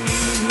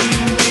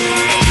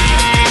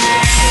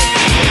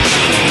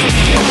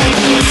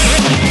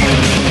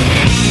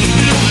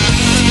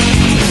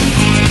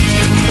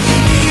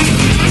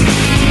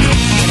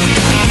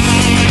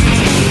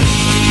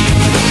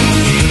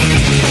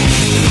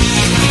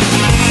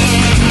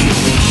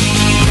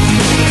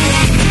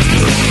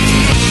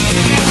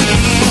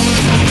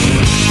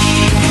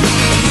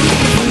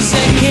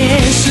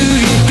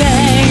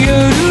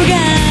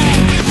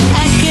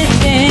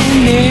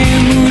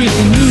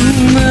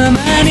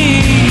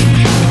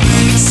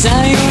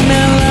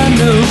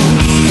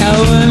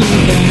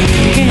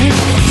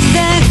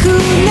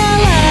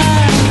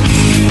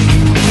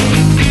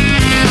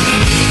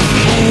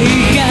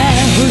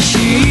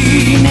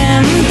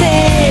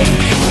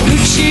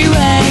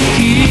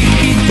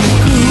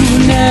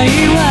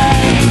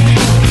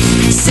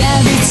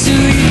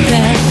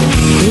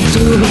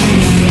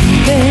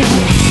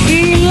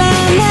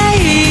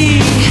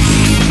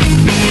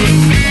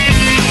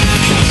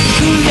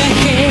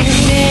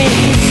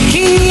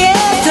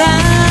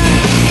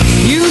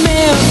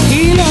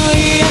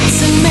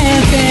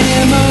 Let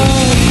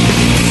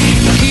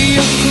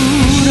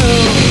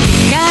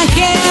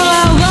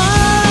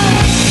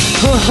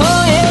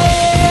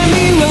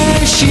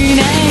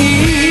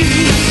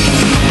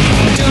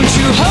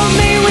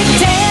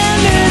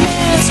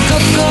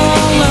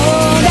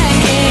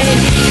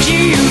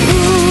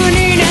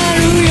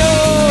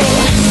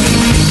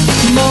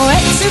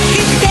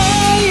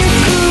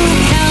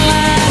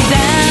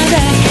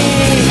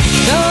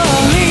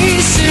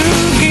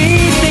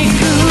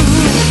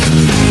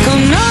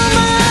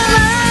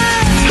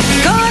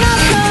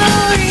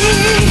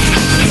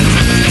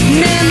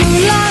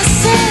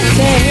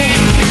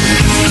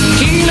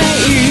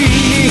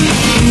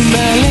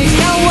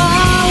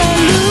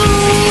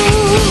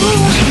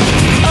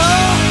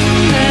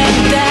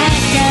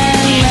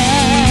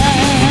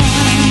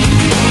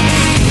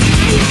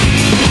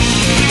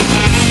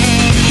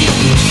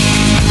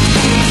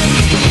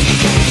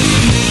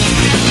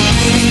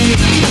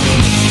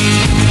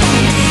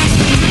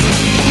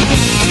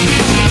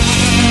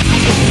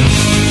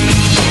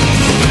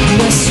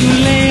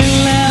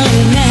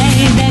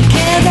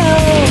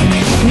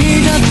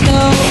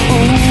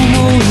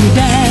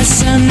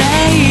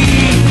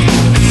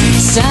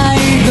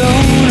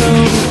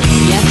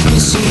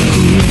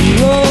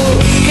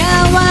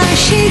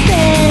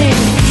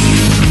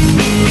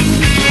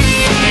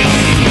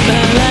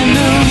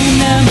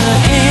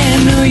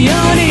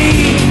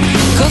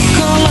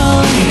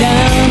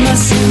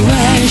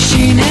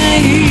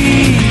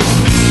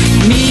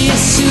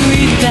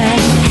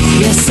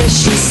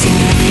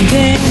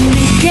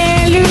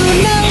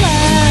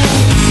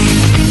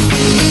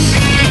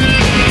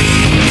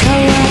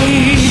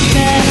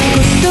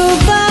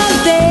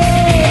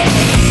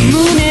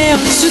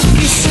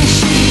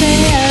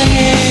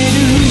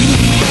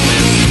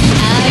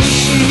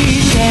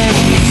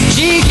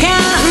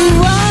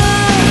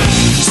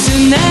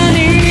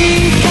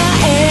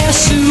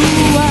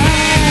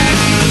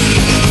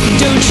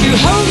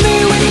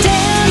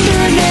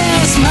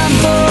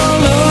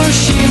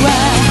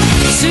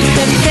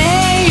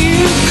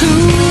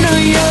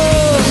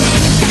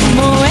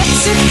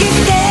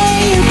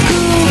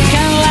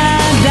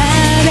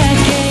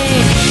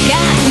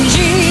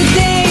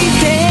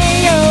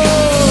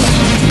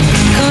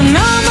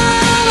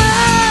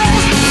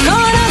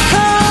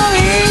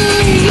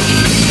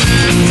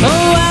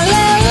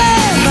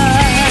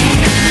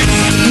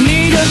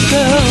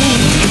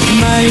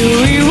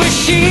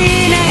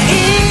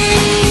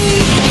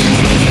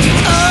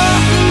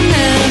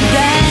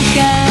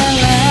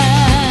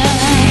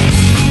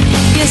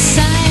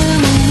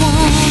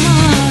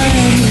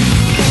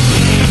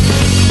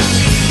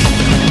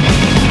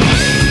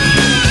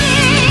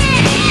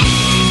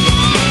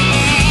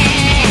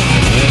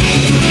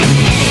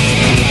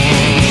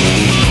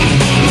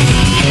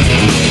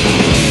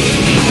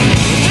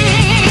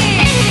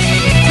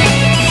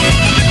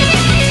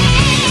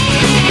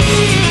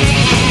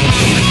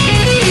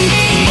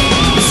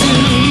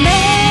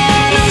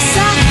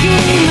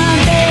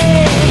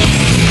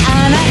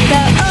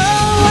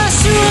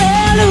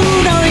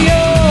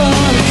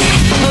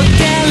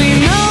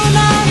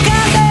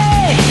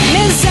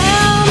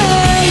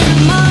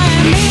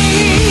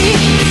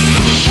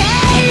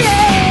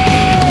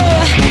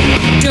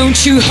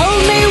You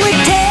hold me with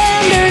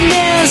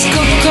tenderness 心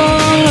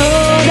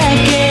だ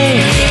け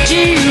自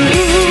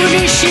由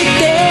にし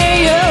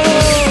てよ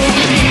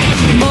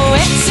燃え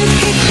尽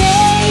きて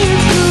ゆ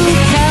く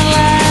体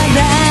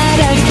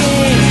だけ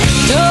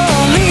通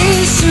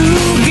り過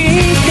ぎ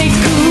てく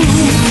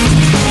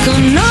こ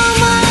のまま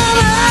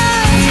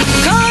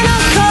この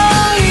恋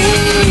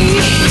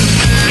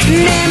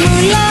眠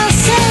ら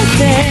せ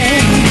て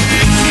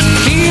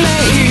綺麗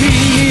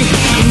に生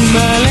ま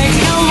れ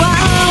変わ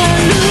る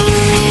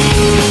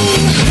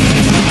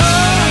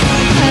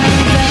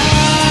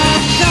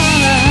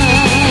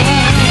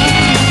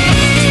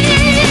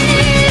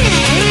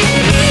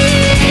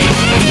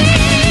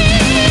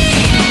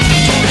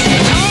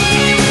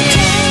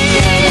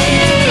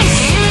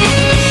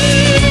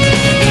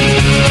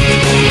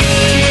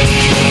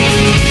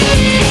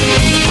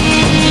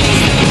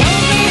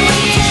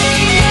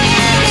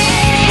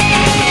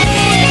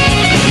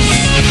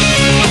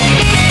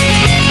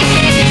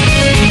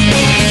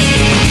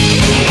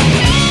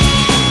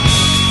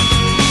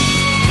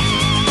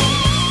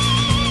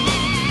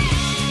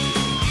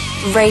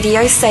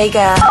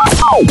RadioSEGA,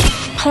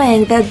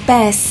 playing the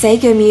best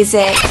Sega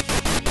music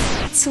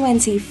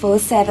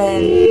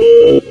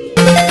 24/7.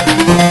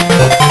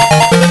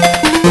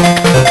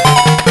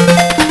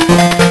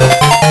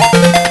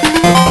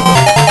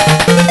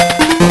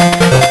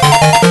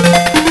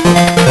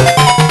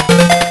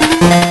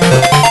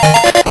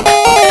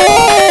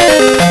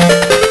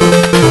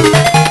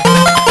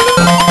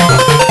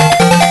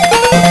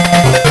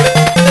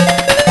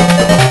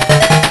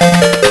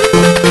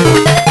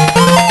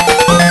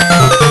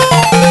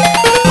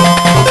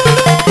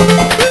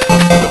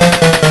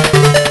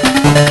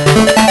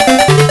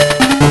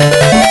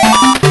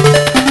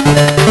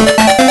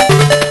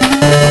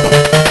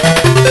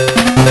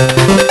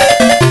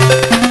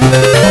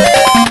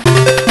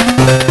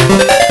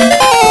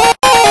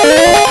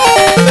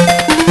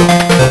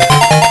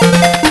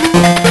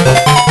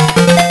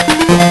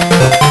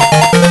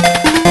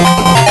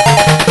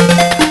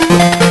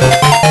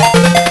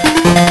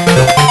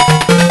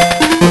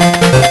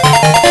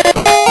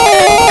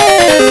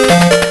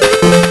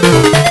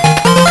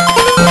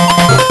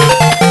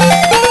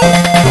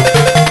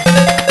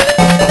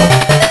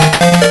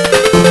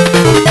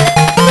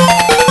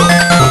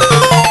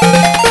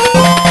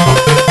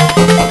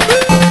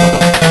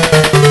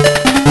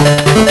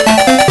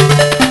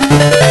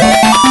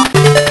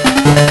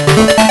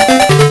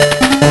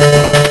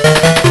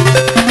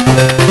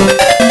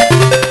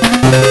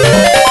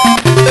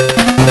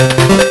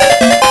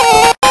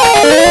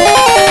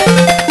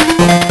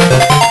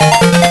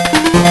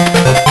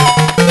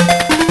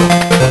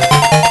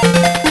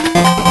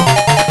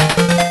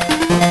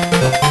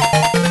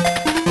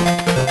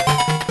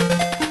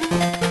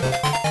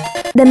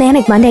 The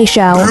Manic Monday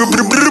Show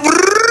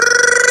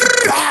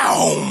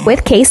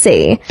with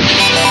Casey.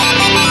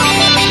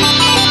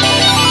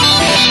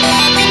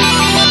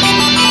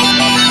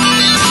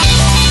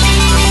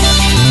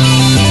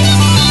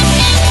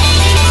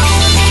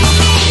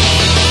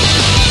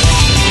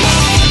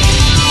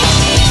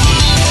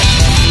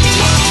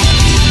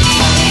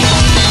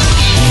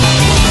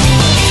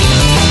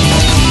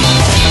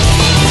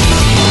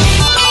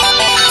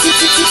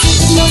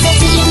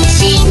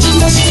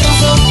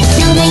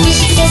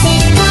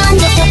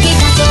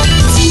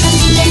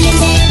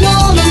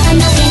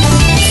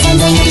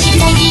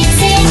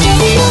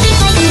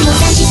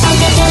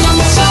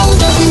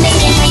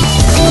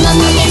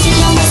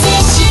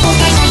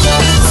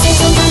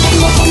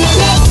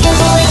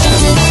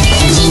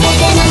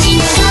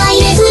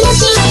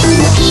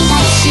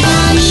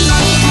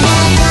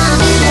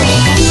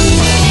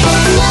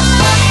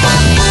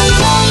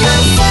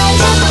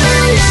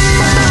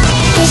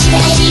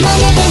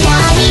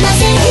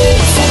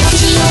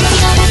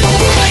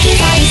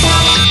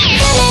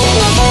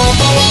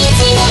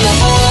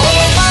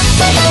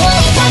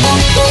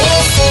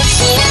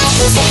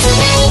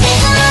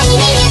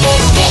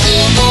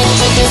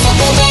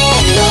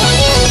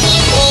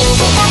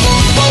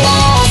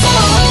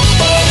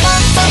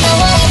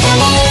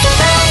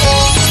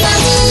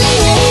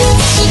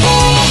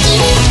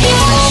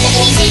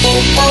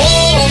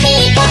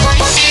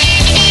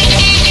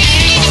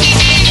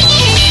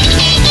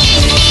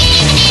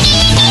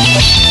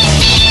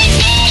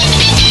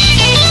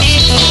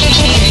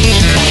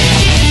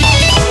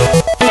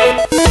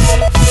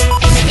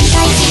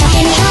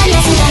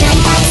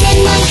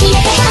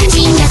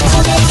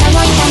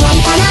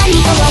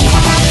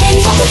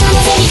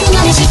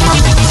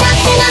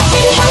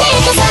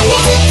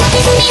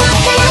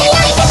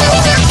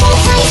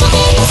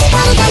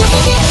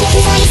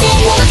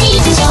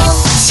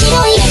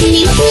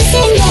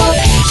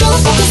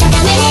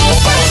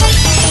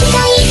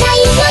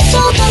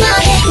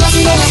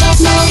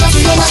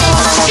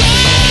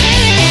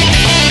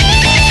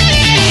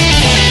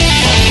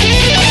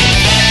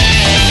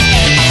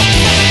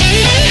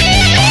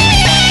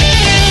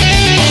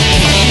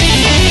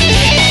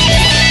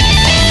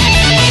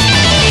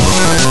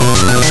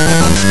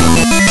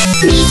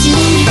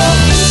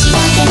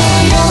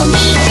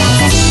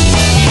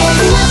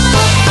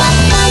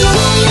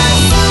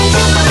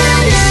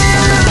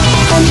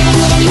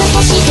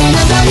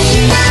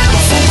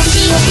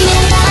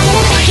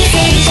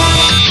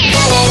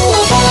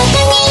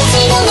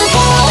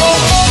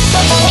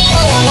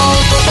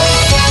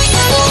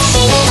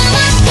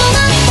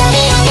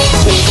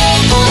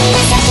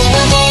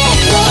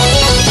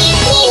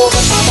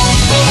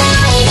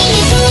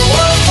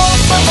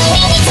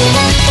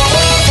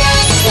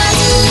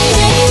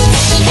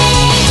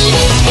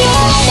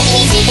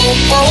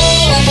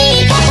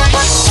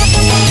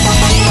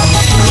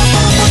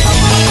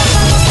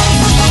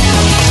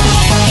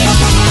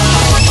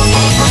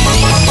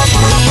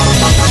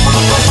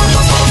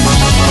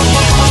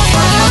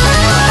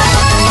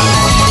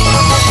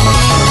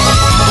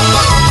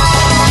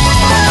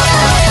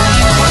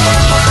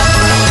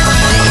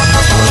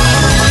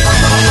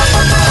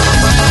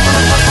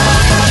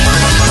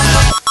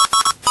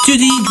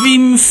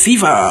 Dream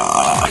Fever,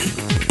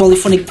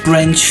 polyphonic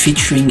branch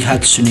featuring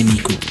Hatsune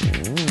Miku.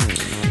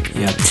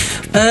 Yeah.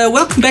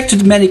 Welcome back to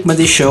the Manic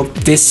Monday Show.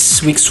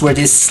 This week's word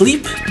is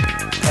sleep,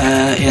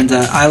 and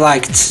I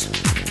liked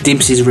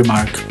Dempsey's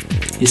remark.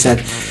 He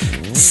said,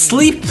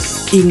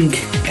 sleeping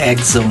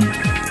egg zone.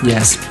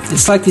 Yes,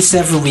 it's like this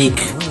every week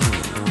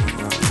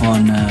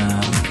on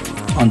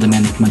the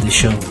Manic Monday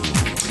Show.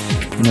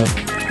 You know,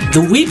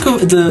 the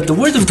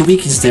word of the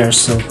week is there,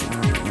 so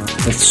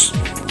that's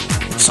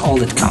all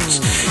that counts.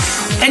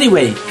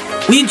 Anyway,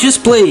 we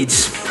just played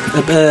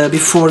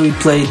before we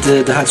played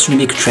the Hatsune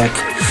Miku track.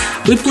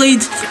 We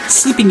played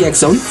Sleeping Egg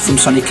Zone from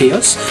Sonic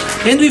Chaos,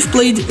 and we've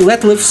played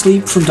Let Love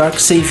Sleep from Dark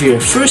Savior.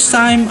 First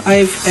time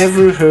I've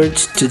ever heard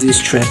to this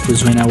track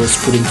was when I was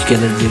putting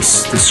together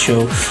this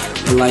show,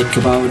 like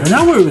about an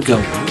hour ago.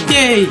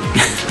 Yay!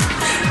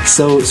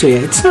 So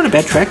yeah, it's not a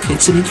bad track.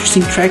 It's an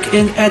interesting track,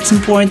 and at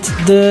some point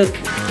the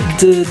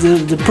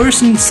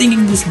person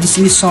singing this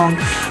song,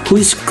 who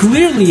is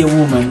clearly a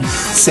woman,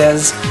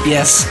 says,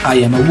 "Yes, I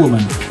am a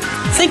woman."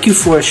 Thank you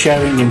for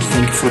sharing and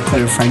thank you for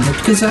clarifying that,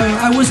 because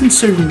I wasn't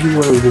certain you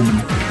were a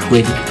woman,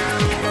 lady.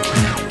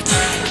 Yeah.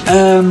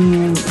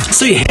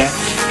 So yeah,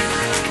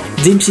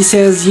 Dempsey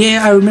says,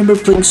 "Yeah, I remember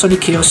playing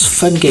Sonic Chaos,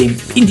 fun game."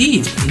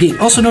 Indeed.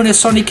 Also known as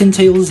Sonic and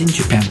Tails in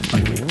Japan, by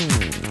the way.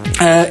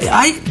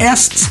 I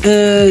asked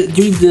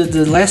during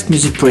the last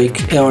music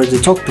break, or the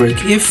talk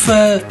break, if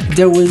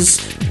there was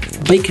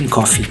bacon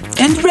coffee,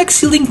 and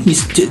Rexy linked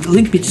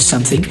me to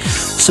something.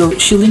 So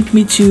she linked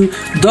me to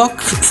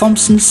Doc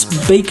Thompson's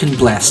Bacon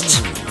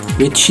Blast,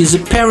 which is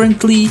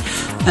apparently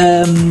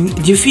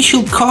the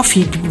official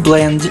coffee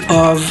blend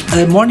of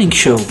a morning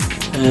show,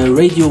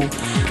 radio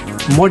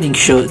morning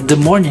show, The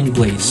Morning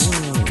Blaze,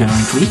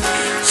 apparently.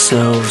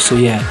 So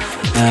yeah.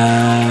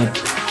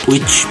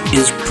 Which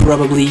is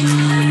probably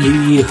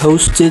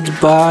hosted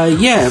by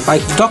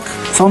Doc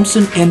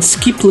Thompson and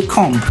Skip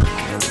Lecombe,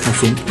 I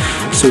think.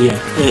 So yeah,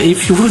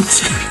 if you want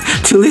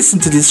to listen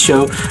to this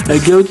show,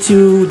 go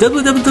to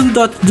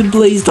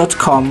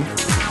www.theblaze.com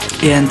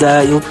and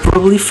you'll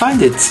probably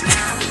find it.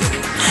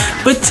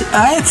 But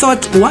I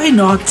thought, why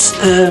not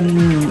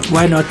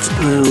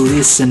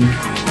listen?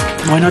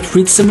 Why not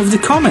read some of the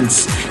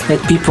comments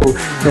that people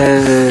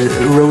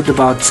wrote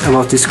about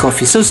this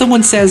coffee? So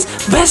someone says,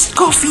 "Best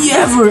coffee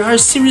ever! I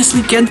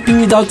seriously can't be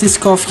without this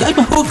coffee.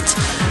 I'm hooked.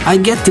 I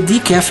get the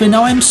decaf and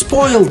now I'm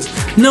spoiled.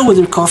 No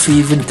other coffee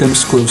even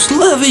comes close.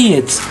 Loving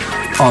it."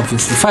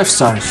 Obviously, 5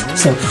 stars.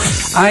 So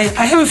I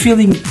have a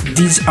feeling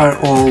these are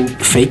all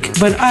fake,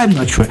 but I'm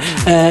not sure.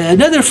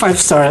 Another 5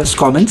 stars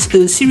comment,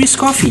 Serious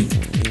Coffee.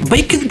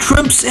 Bacon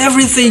trumps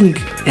everything,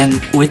 and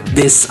with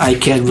this I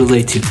can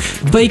relate to.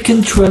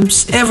 Bacon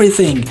trumps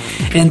everything,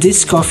 and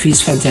this coffee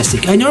is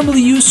fantastic. I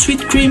normally use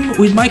sweet cream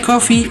with my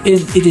coffee,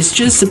 and it is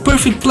just a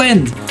perfect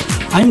blend.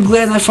 I'm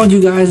glad I found you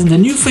guys in the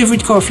new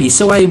favorite coffee,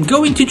 so I am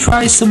going to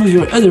try some of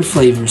your other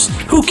flavors.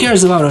 Who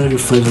cares about other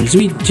flavors?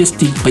 We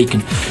just eat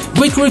bacon.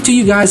 Great work to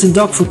you guys and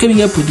Doc for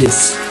coming up with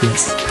this.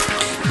 Yes.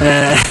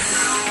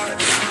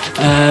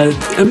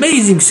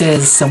 Amazing,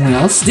 says someone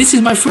else. This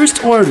is my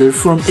first order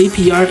from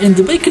APR and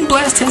the Bacon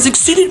Blast has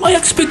exceeded my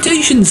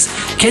expectations.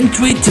 Can't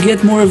wait to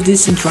get more of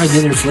this and try the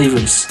other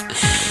flavors.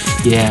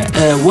 Yeah,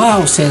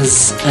 wow,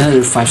 says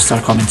another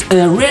 5-star comment.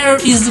 Rare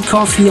is the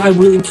coffee I'm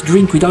willing to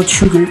drink without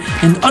sugar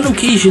and on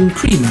occasion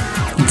cream.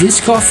 This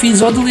coffee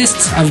is on the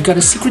list. I've got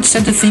a Secret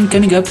Santa thing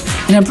coming up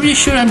and I'm pretty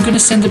sure I'm gonna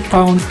send a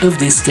pound of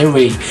this their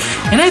way.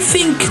 And I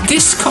think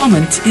this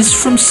comment is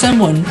from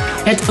someone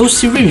at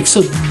OC Remix,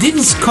 so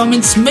these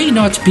comments may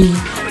not be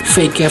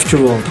fake after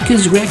all,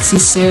 because Rexy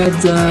said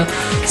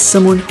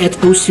someone at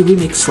OC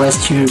Remix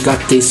last year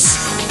got this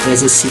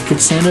as a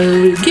Secret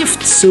Santa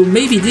gift, so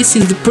maybe this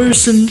is the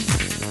person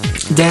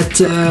that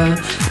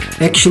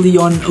actually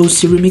on OC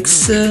Remix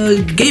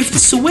gave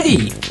this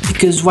away,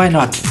 because why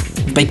not?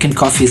 Bacon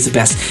coffee is the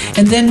best.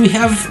 And then we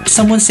have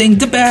someone saying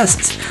the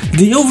best,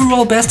 the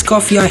overall best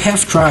coffee I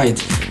have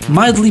tried,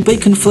 mildly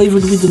bacon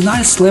flavored with a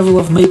nice level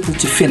of maple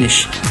to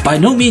finish. By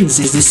no means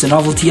is this a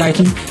novelty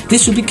item,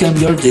 this will become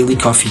your daily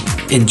coffee.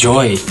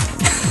 Enjoy.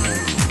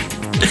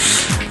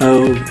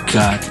 Oh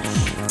god.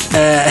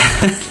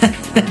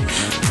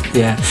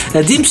 Yeah,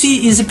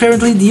 Dempsey is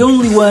apparently the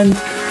only one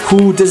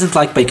who doesn't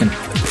like bacon.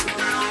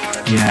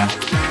 Yeah.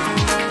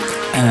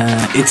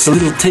 It's a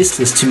little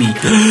tasteless to me.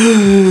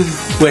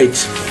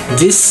 Wait,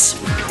 this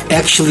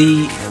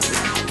actually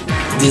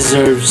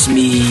deserves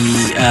me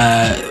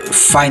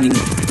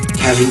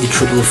having the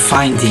trouble of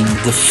finding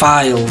the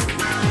file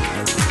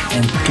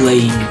and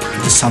playing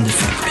the sound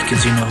effect,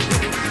 because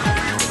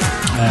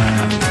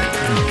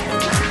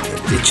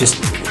it just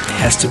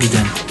has to be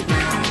done.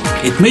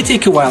 It may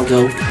take a while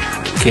though.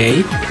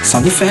 Okay,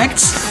 sound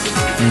effects,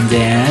 and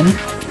then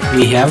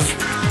we have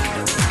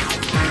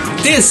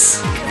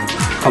this.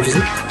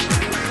 Obviously,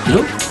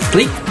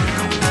 play.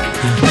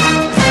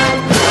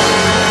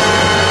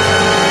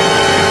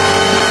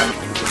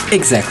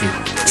 Exactly.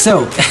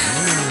 So,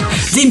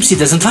 Dempsey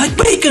doesn't like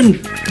bacon.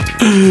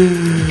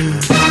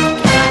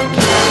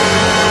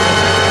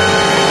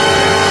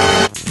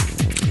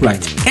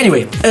 Right.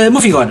 Anyway,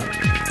 moving on.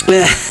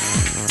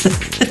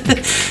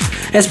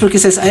 Asperger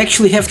says, I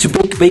actually have to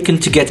bake bacon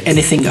to get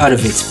anything out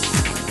of it.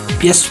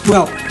 Yes,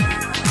 well,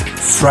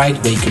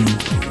 fried bacon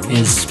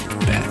is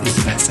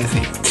the best, I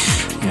think.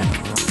 Yeah.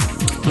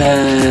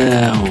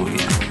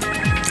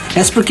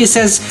 Asperger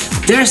says,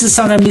 there's the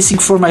sound I'm missing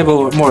for my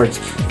board. Board.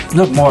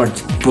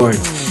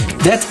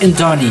 That and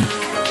Donnie.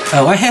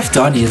 Oh, I have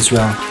Donnie as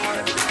well.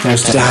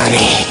 There's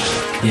Donnie.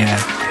 Yeah.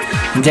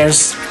 And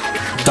there's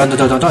Don.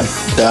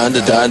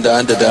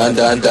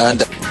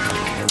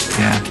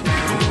 Yeah.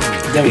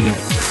 There we go.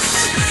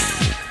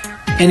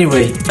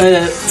 Anyway,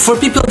 for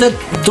people that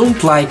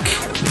don't like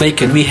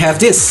bacon, we have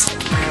this.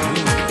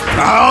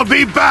 I'll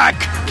be back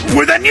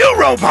with a new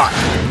robot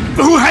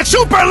who has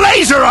super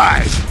laser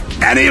eyes,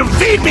 and he'll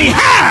feed me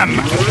ham.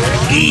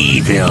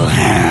 Evil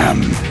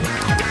ham.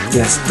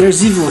 Yes,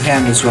 there's evil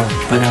ham as well,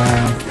 but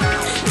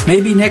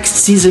maybe next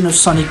season of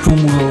Sonic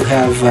Boom will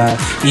have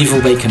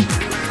evil bacon.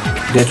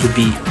 That would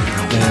be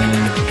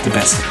the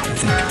best, I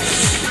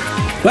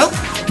think. Well,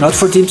 not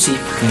for Dempsey,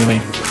 anyway.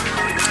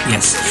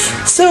 Yes.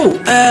 So,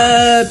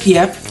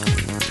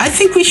 I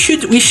think we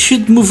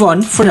should move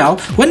on for now.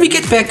 When we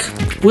get back,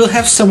 we'll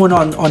have someone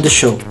on the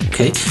show.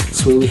 Okay,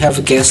 so we have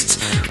a guest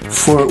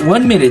for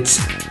 1 minute,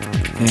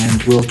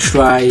 and we'll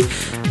try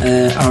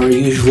our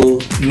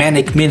usual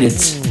Manic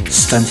Minute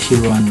stunt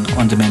here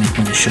on the Manic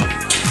Monday Show.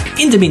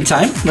 In the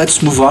meantime,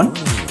 let's move on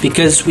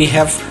because we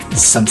have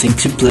something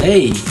to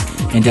play,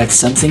 and that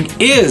something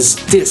is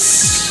this.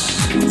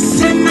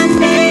 Say my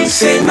name,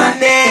 say my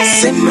name,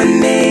 say my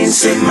name,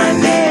 say my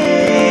name.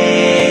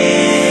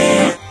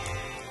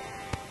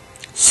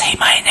 Say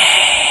my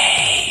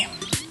name.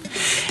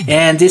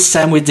 And this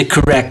time with the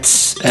correct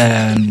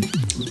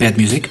bad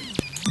music,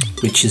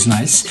 which is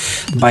nice,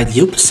 by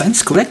the Open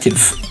Science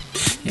Collective.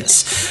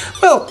 Yes.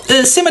 Well,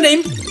 say my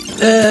name.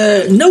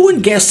 No one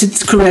guessed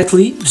it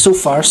correctly so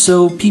far,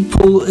 so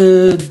people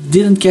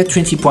didn't get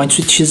 20 points,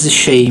 which is a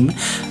shame.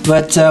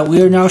 But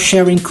we are now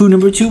sharing clue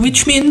number 2,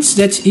 which means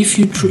that if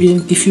you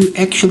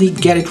actually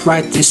get it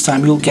right this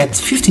time, you'll get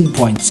 15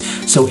 points.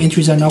 So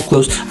entries are now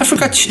closed. I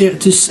forgot to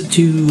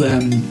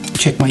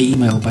check my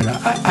email, but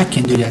I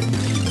can do that.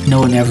 No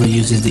one ever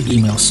uses the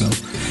email,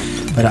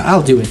 but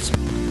I'll do it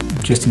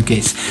just in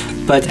case.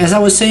 But as I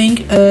was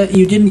saying,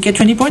 you didn't get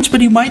 20 points,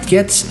 but you might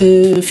get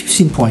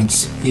 15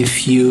 points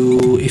if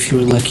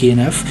you're lucky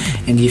enough,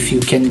 and if you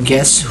can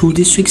guess who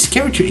this week's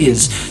character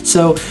is.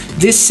 So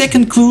this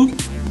second clue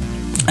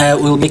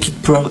will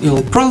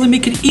probably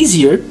make it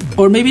easier,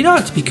 or maybe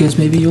not, because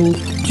maybe you'll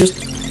just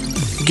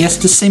guess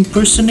the same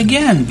person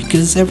again,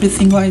 because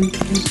everything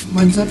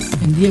lines up,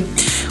 and yeah,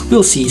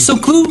 we'll see. So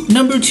clue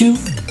number 2,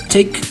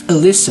 take a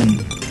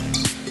listen.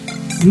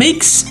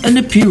 Makes an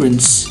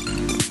appearance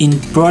in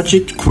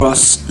Project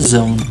Cross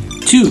Zone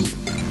 2.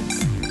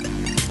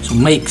 So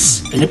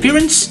makes an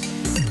appearance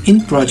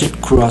in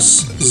Project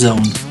Cross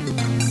Zone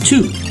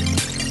 2.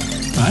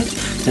 Right?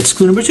 That's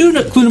clue number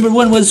 2. Clue number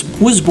 1 was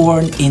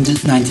born in the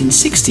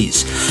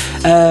 1960s.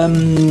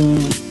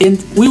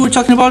 And we were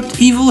talking about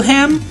evil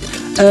ham.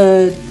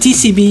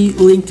 TCB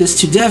linked us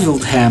to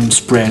deviled ham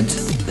spread.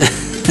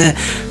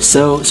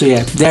 so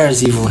yeah,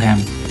 there's evil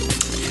ham.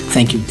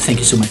 Thank you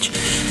so much.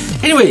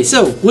 Anyway,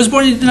 so, was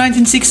born in the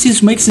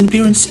 1960s, makes an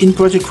appearance in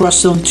Project Cross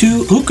Zone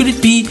 2. Who could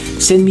it be?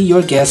 Send me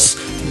your guess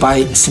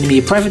by sending me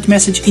a private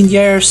message in the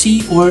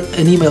IRC or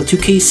an email to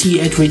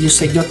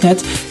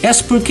kc@radioseg.net.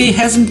 Asper K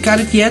hasn't got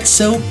it yet,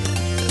 so,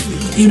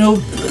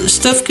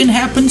 stuff can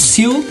happen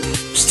still.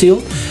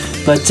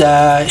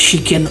 But she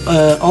can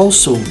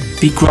also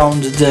be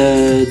crowned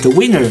the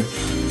winner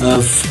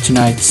of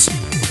tonight's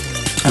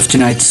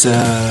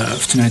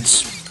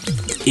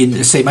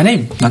in Say My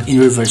Name, not in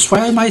reverse.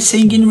 Why am I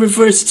saying in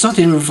reverse? It's not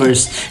in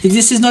reverse.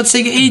 This is not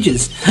Sega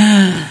Ages.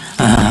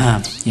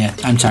 Yeah,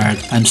 I'm tired.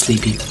 I'm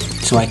sleepy.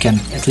 So I can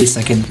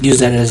use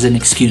that as an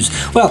excuse.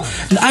 Well,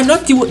 I'm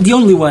not the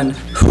only one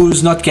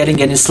who's not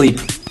getting any sleep.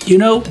 You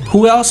know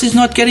who else is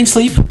not getting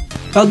sleep?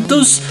 Well,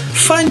 those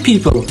fine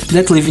people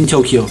that live in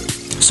Tokyo.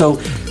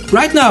 So,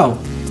 right now,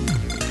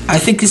 I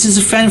think this is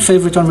a fan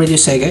favorite on Radio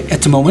Sega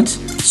at the moment.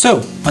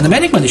 So, on the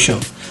Manic Monday Show,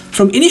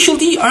 from Initial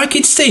D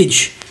Arcade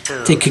Stage,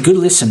 take a good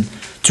listen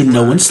to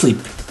No One Sleep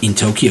in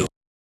Tokyo.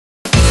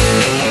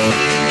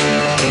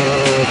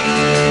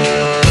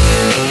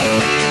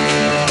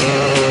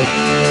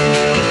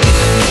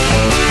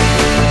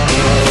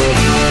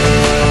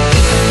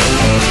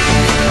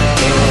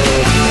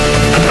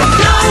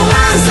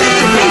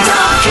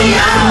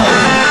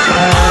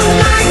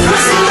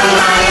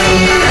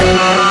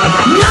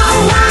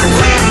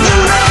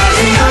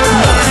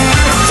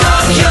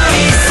 Tokyo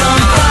is on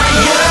fire.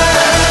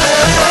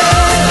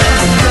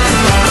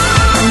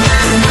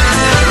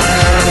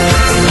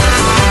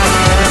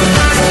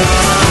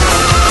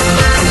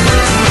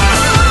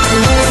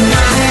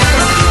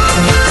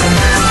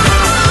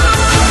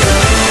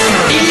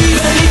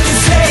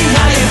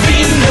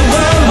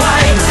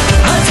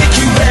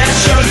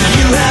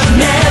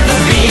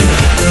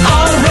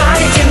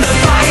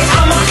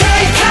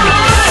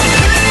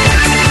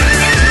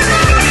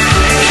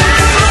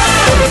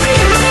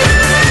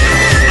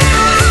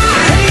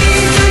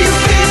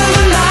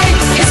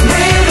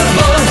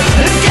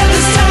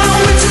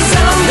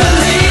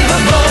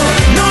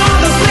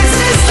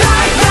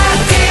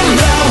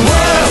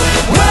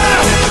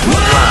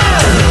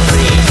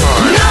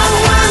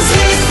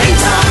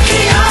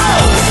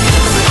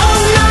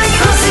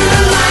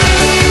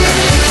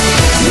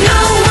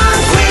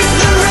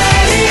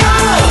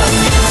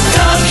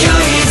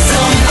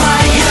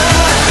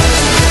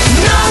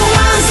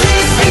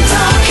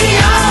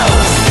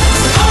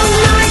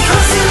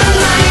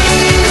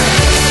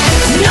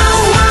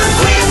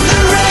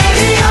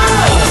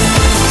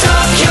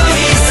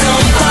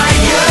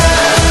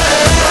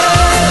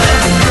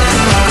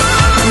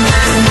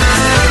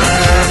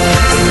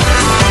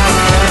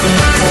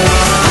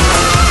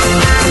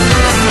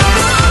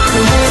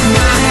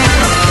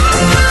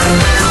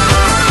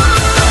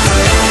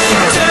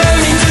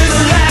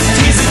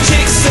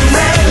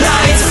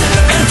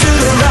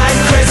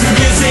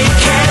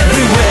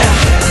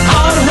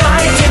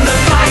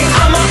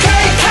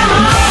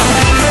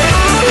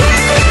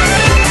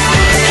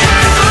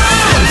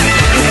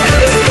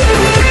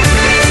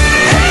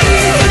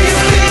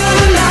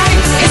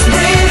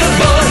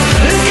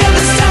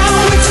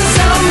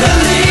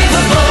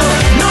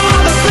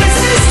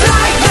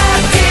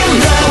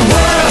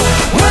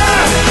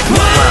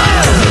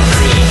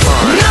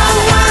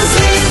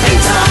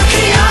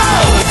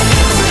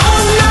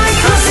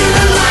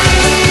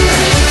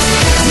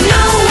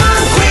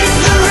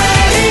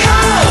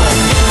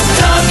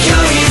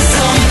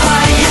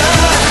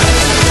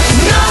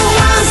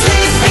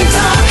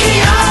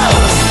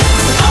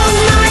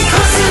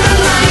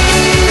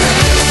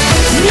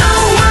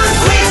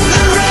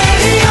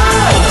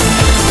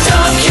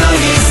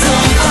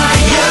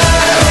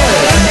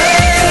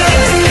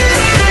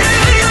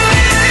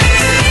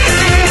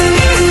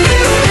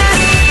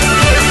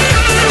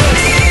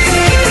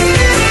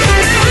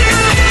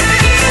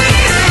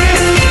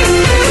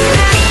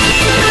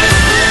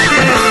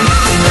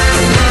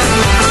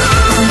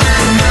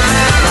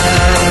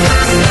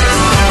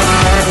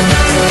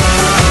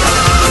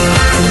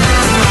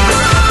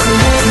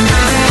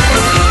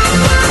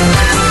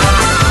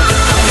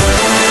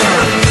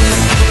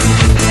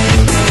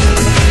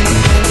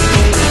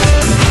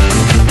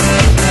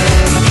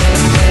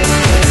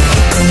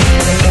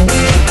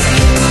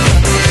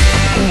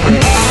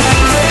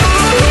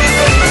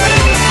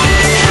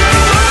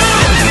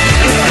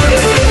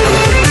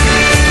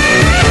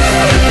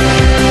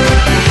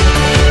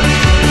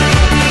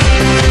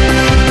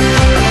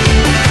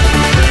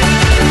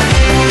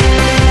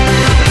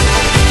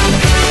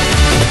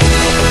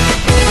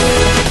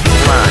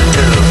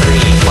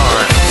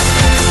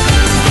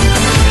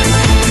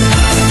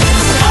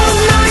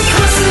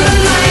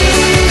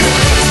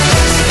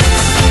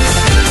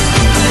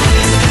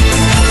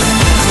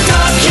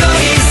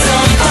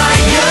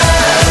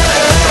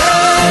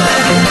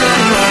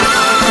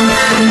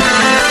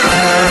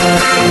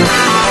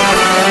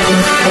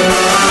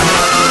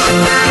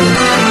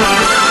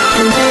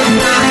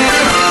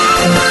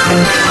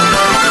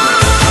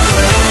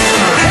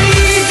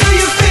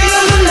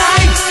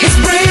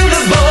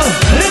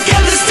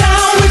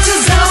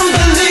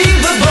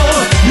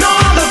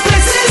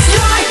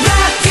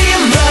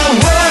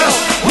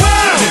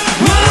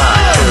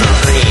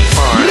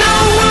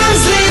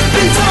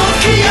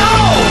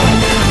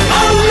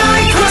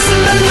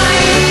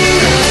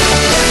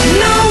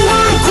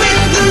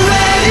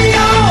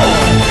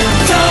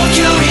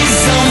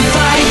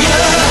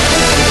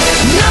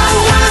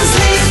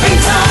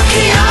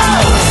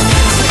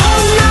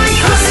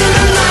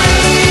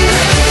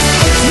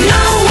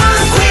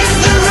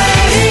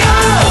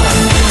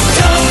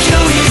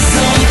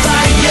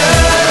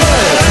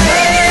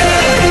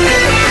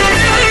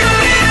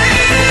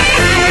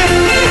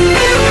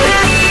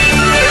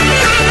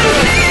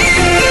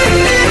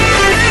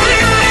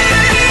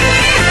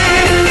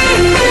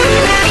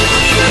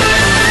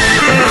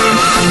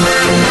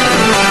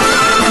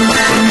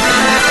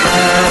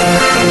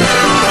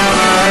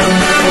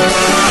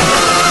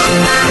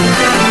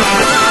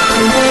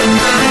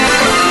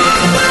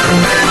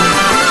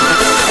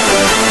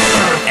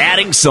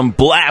 Adding some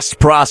blast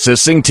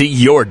processing to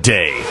your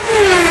day.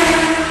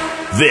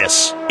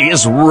 This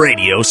is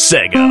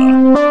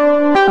RadioSEGA.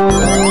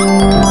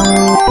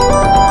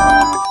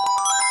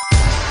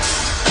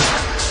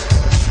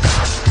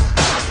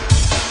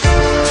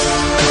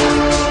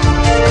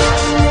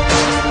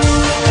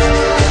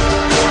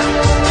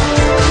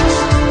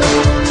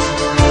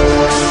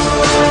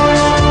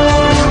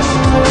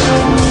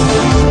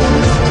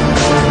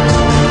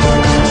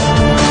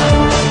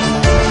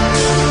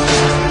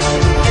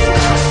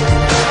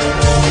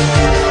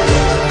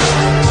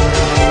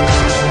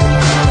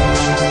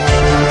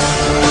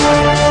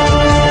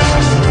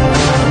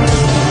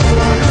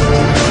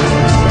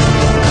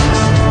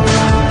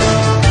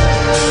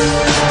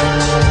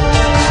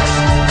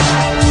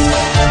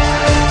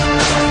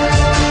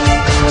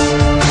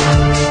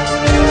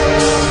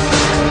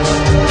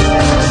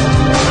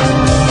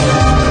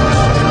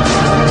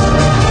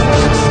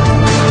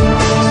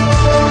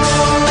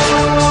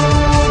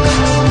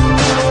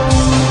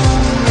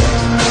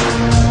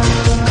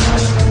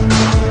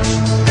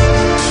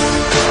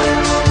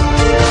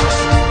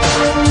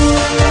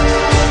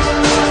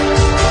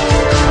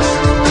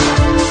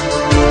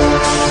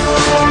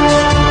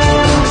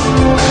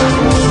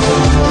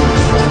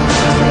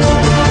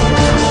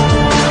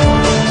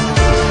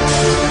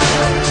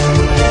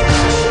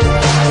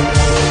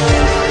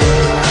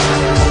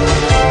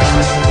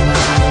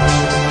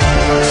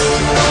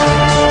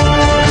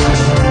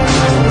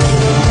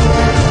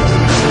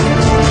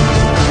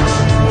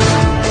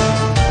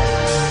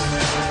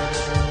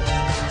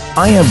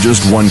 I have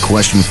just one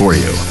question for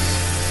you.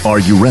 Are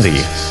you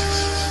ready?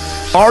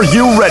 Are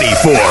you ready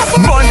for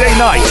Monday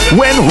night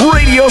when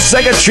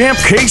RadioSEGA champ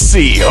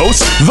KC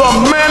hosts the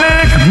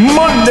Manic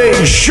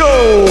Monday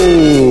Show?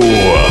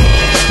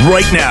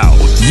 Right now,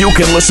 you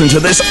can listen to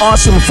this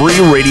awesome free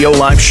radio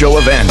live show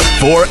event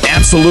for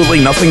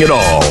absolutely nothing at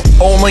all,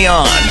 only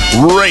on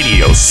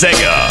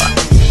RadioSEGA.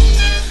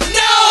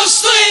 No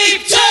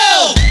sleep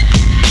till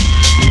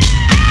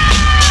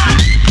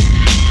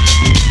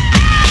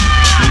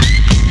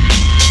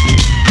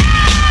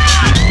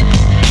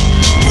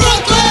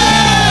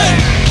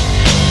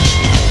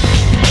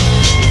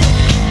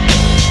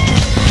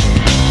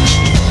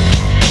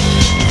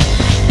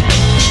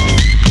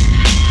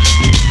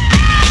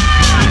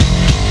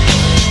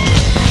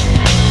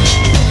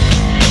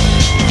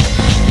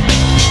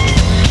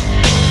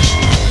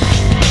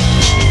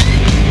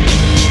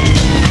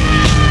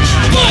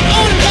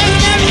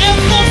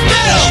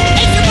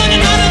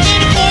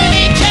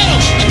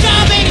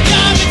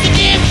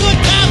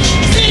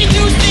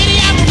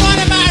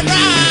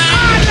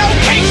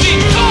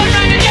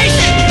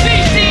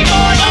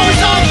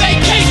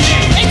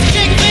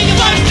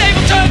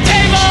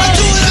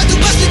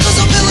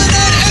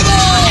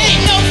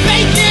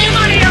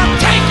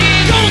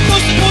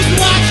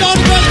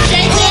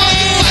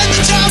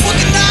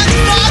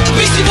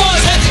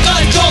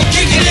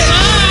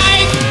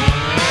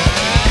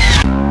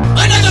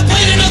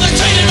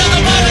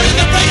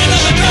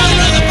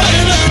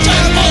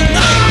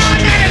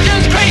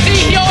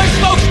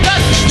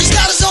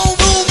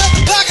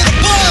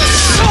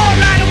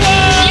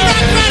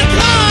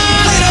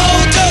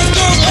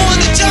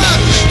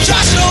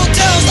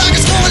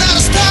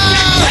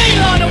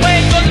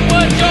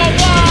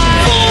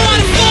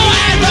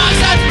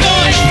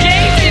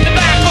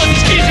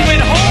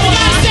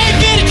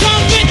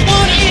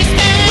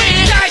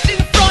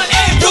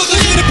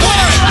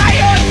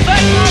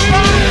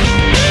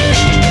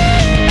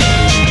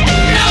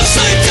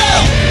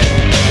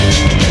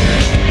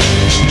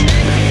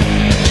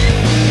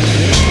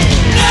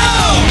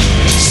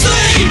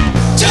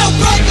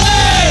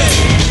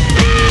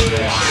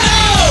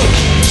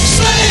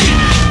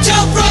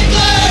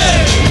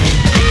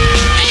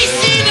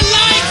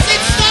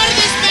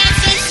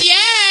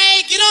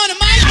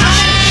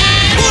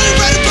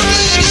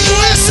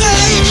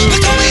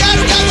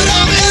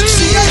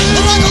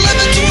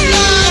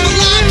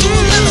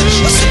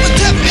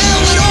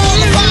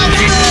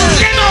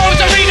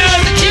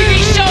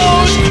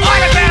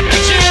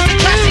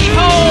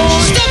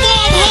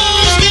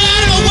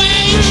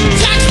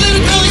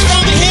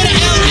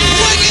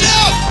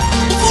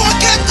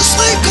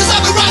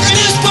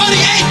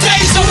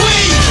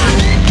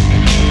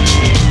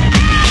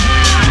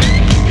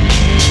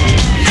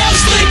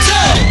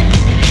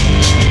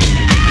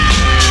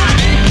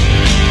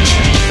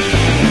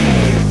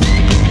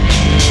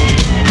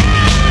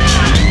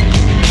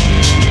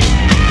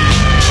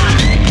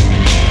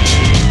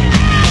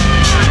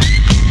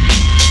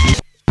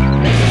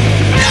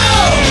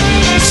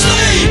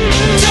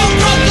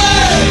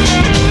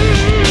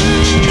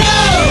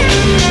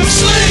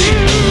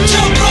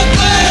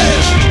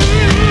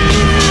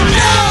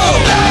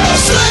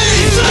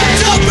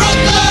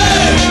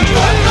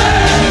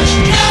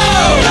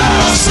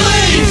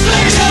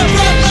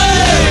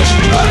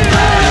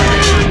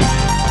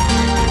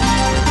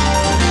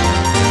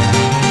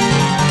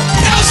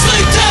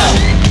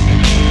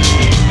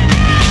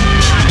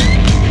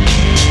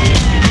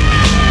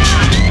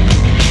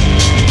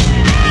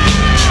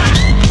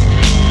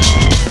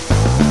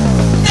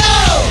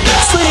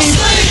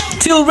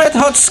Till Red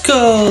Hot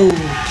Skull.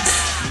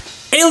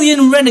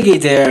 Alien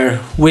Renegade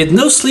there with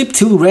No Sleep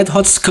Till Red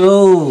Hot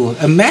Skull,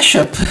 a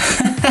mashup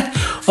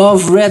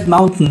of Red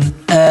Mountain.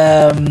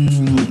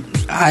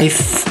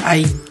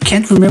 I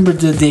can't remember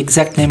the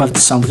exact name of the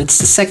song, but it's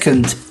the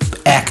second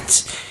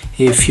act,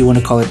 if you want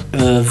to call it,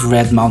 of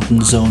Red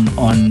Mountain Zone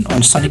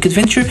on Sonic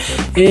Adventure,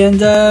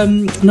 and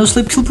No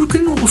Sleep Till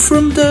Brooklyn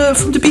from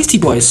the Beastie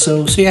Boys.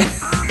 So yeah.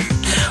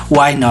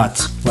 Why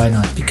not?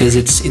 Because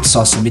it's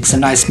awesome. It's a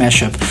nice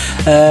mashup.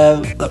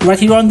 Right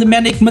here on the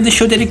Manic Monday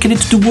Show, dedicated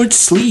to the word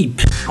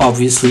sleep,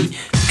 obviously,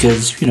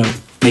 because,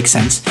 makes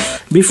sense.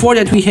 Before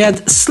that, we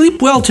had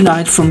Sleep Well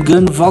Tonight from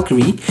Gun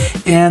Valkyrie,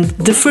 and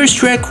the first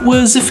track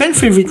was a fan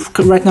favorite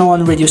right now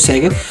on Radio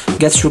Sega,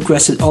 gets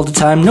requested all the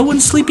time. No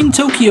One Sleep in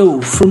Tokyo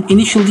from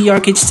Initial D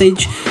Arcade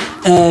Stage,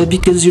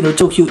 because,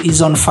 Tokyo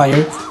is on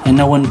fire, and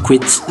no one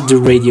quit the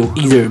radio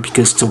either,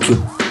 because Tokyo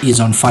is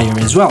on fire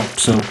as well.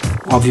 So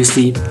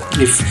obviously,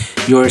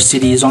 if your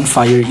city is on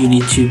fire, you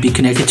need to be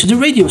connected to the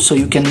radio so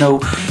you can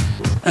know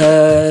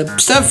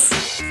stuff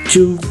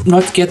to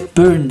not get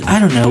burned. I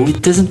don't know,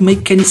 it doesn't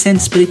make any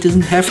sense, but it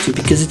doesn't have to,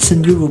 because it's a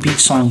Eurobeat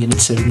song and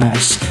it's a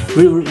nice,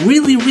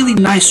 really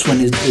nice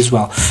one as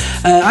well.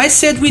 I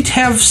said we'd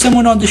have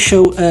someone on the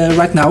show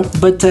right now,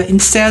 but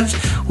instead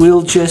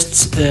we'll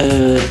just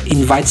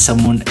invite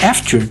someone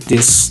after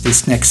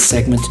this next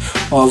segment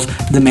of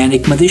the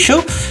Manic Monday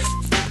Show,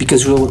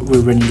 because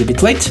we're running a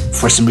bit late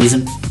for some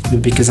reason,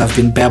 because I've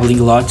been babbling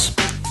a lot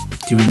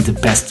during the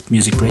past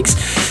music breaks.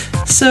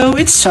 So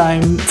it's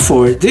time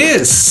for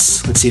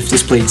this. Let's see if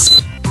this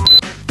plays.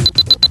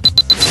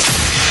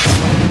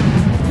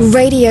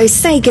 Radio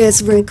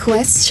Sega's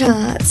Request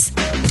Chart.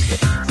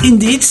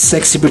 Indeed,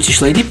 sexy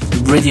British lady,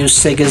 Radio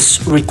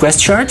Sega's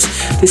Request Chart.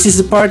 This is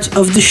the part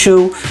of the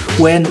show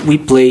when we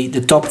play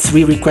the top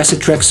 3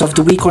 requested tracks of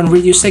the week on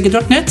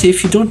RadioSEGA.net.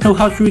 If you don't know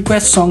how to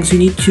request songs, you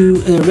need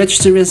to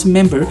register as a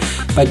member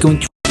by going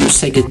to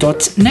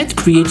RadioSEGA.net,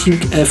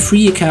 creating a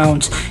free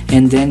account,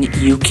 and then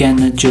you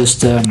can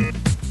just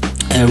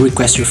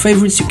request your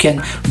favorites. You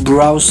can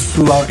browse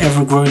through our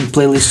ever-growing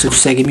playlist of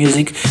Sega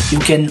music. You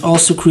can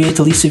also create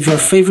a list of your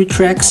favorite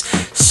tracks,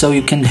 so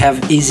you can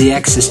have easy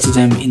access to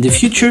them in the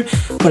future,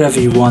 whatever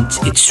you want.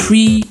 It's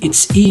free,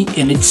 it's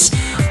and it's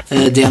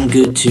damn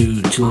good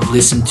to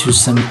listen to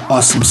some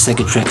awesome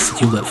Sega tracks that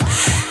you love.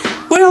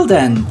 Well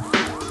then,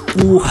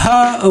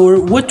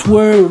 which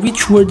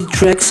were the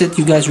tracks that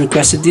you guys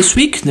requested this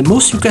week? The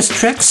most requested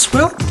tracks?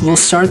 Well, we'll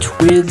start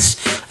with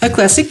a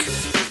classic,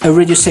 a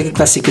Radio Sega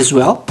classic as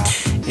well,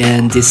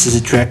 and this is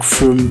a track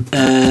from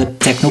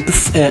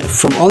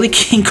from Ollie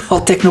King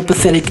called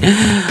Technopathetic.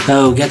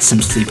 Oh, get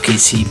some sleep,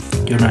 Casey.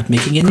 You're not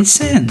making any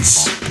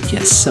sense. But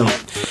yes, so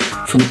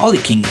from Ollie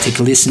King, take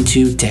a listen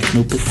to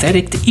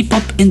Technopathetic, the hip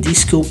hop and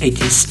disco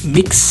 80s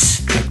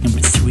mix, track number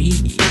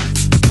 3.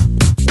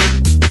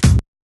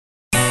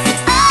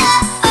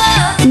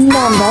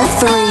 Number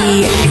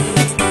 3.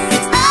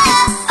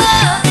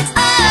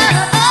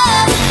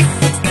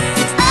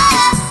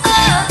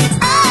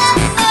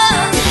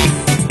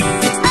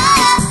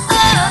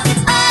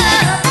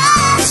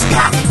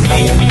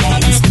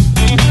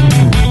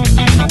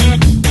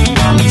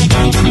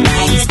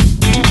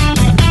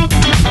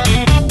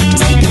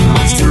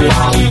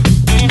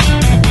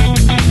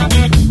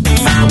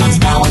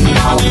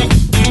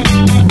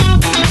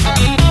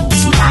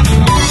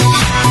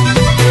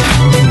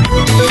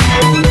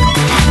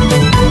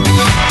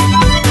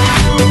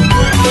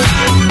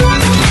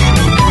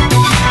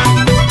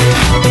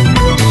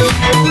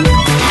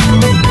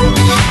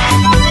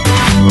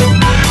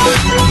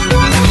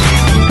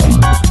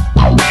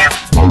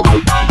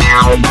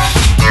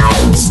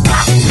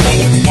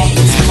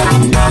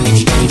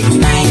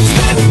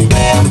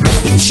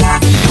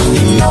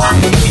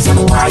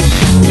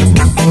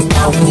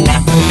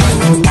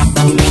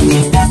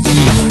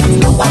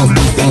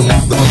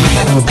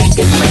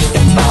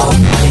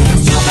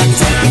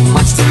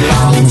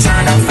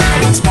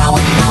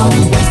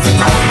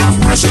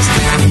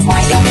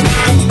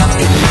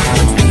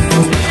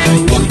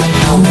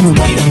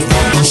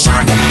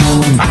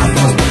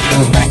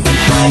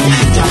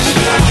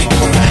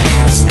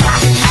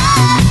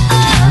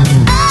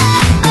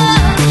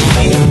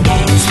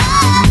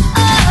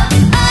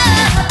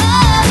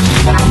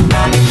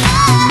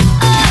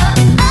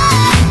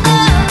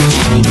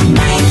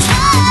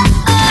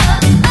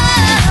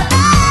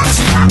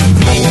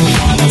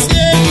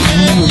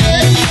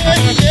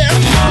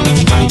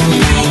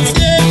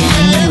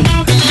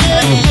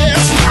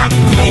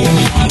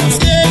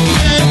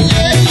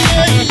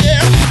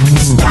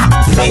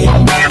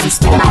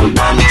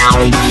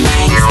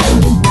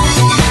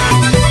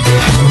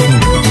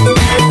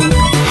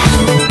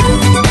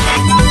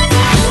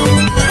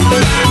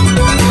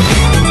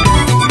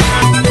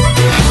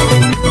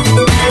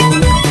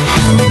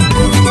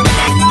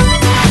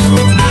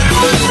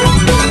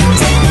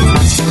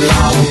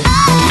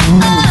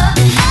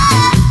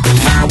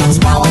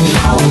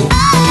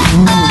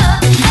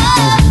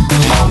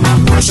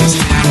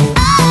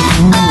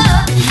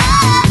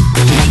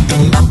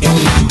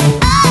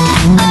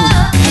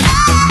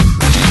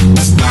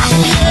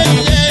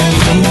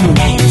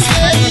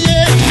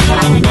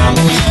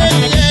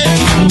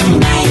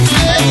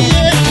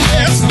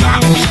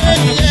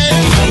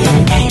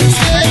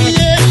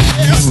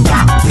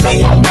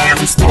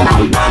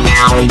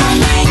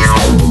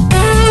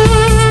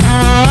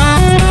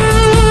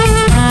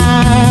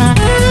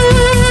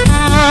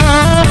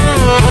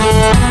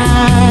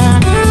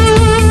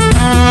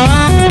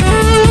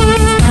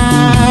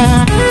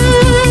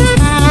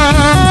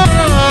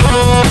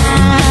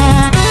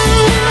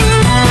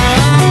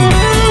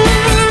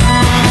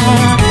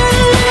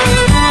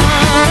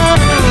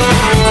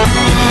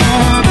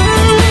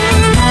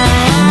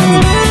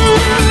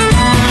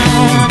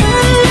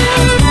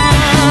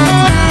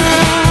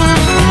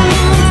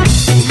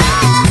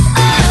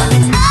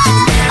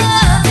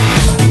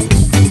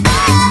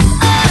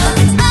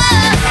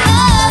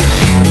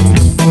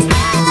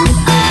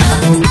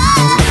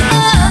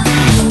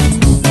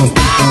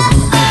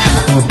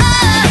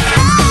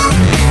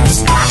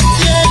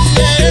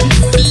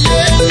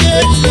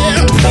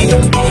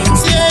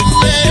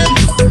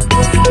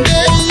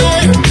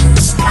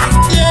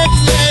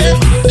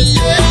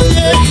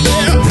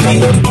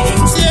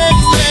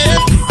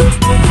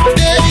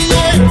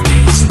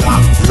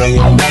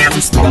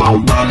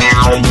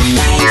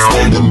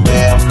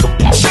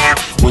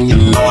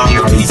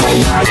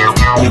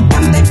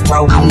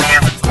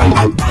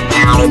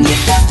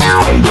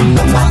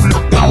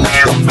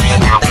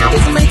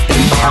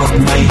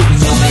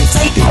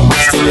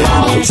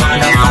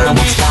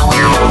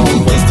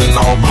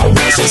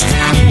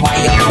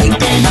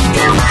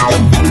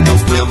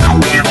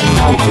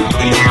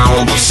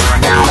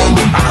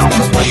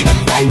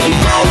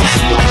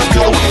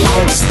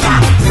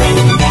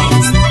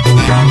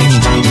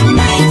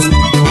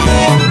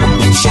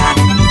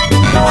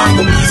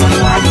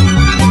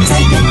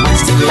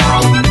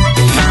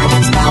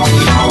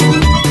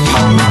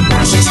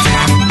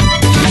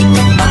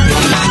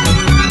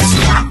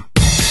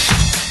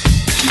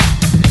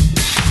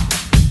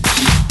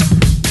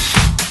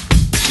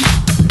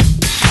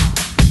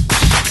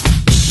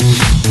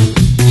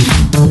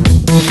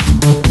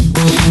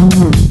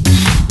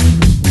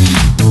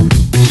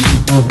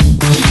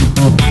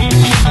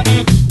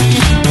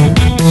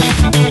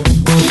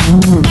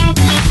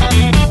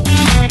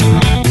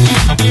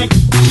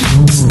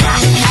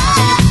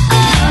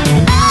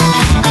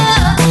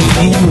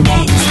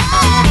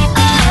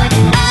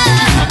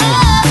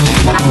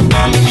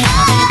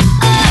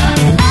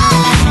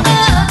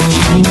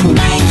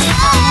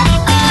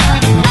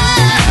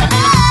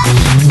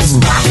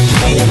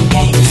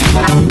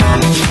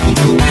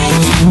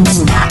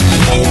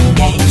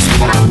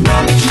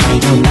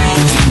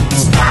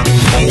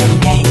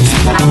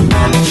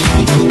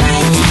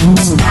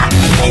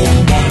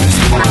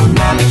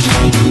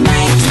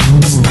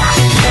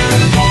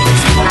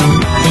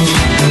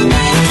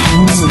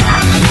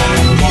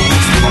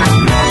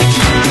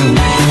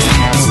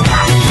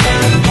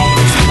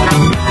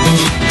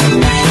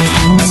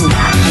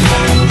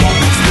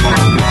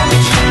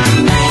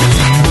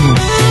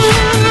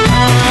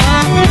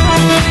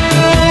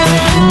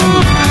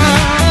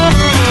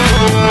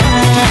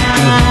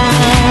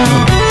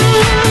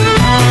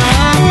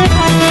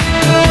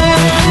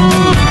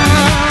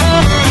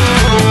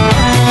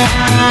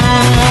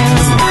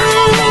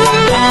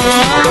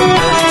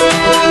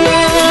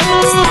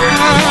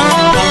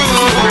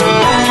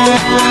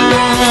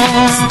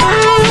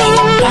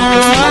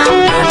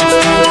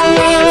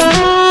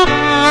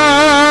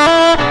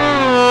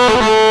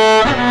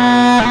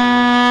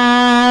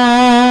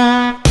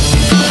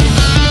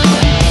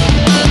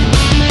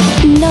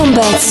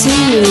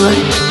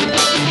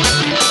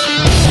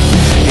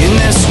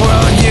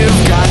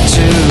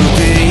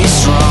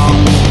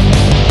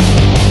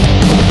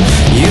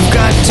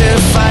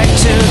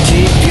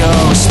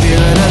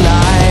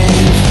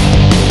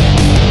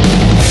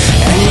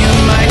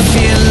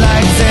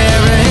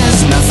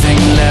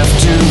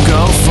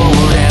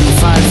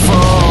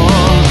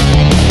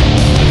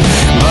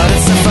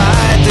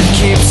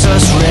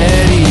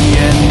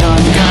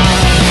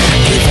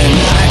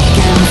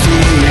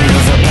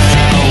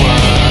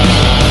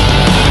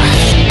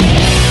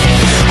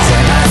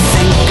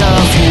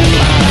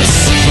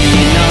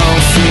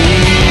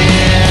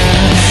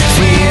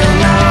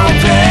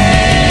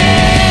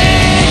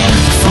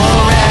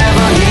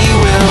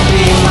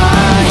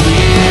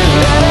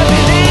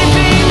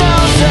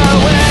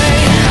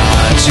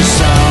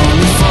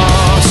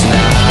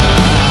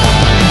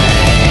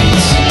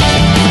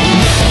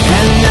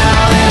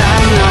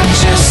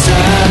 Just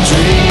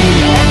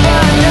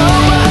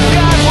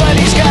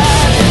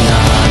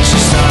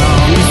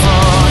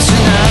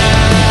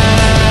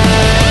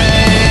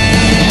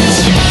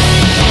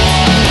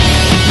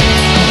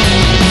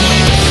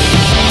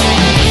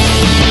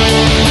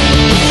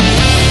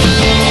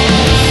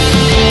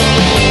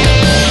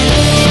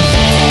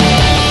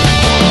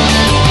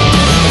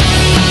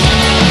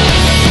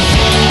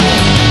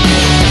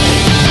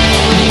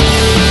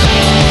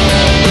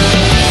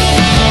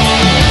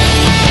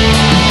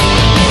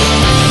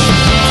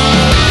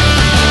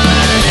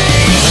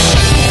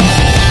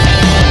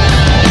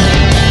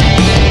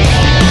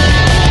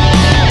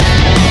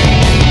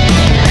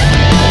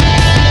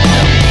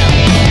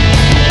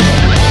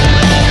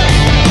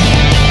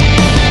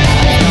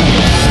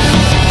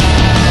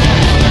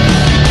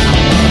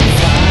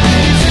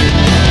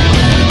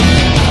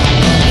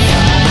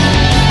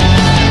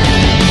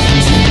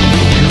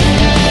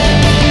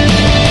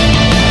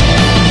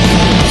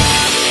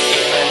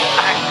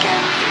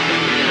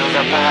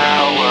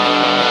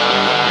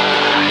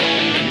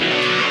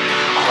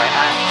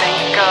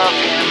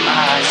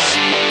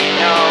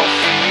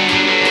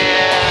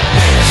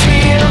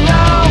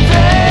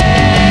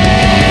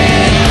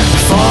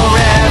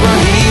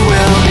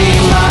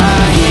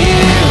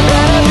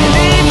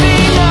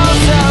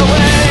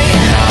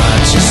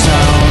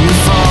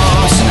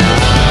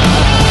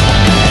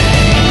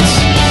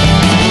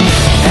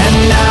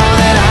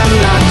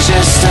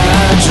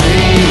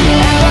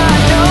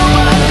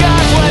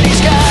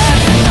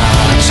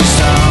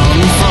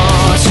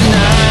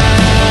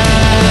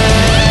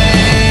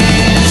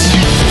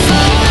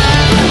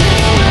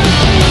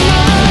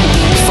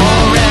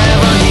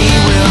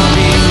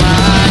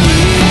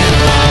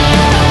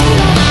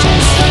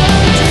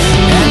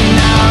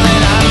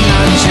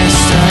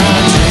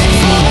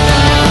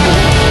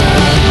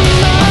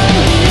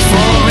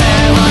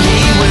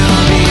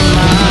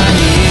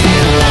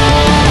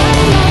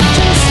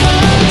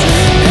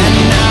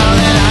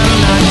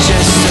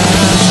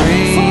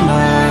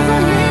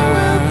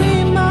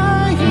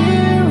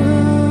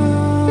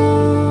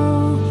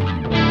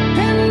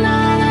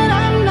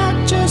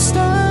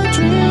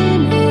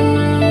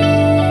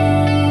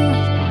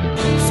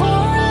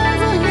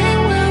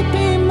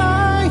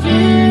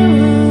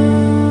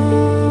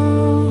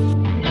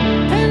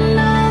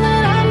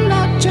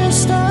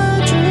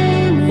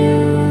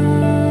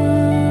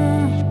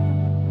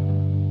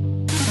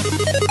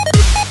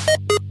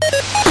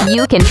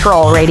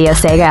Control Radio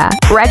Sega.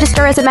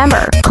 Register as a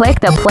member. Click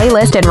the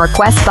playlist and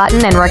request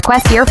button and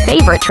request your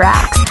favorite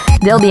tracks.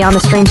 They'll be on the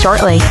stream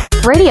shortly.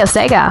 Radio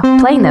Sega,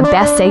 playing the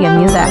best Sega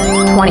music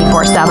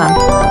 24/7.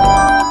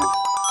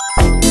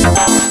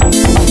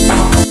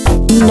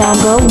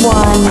 Number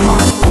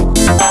 1.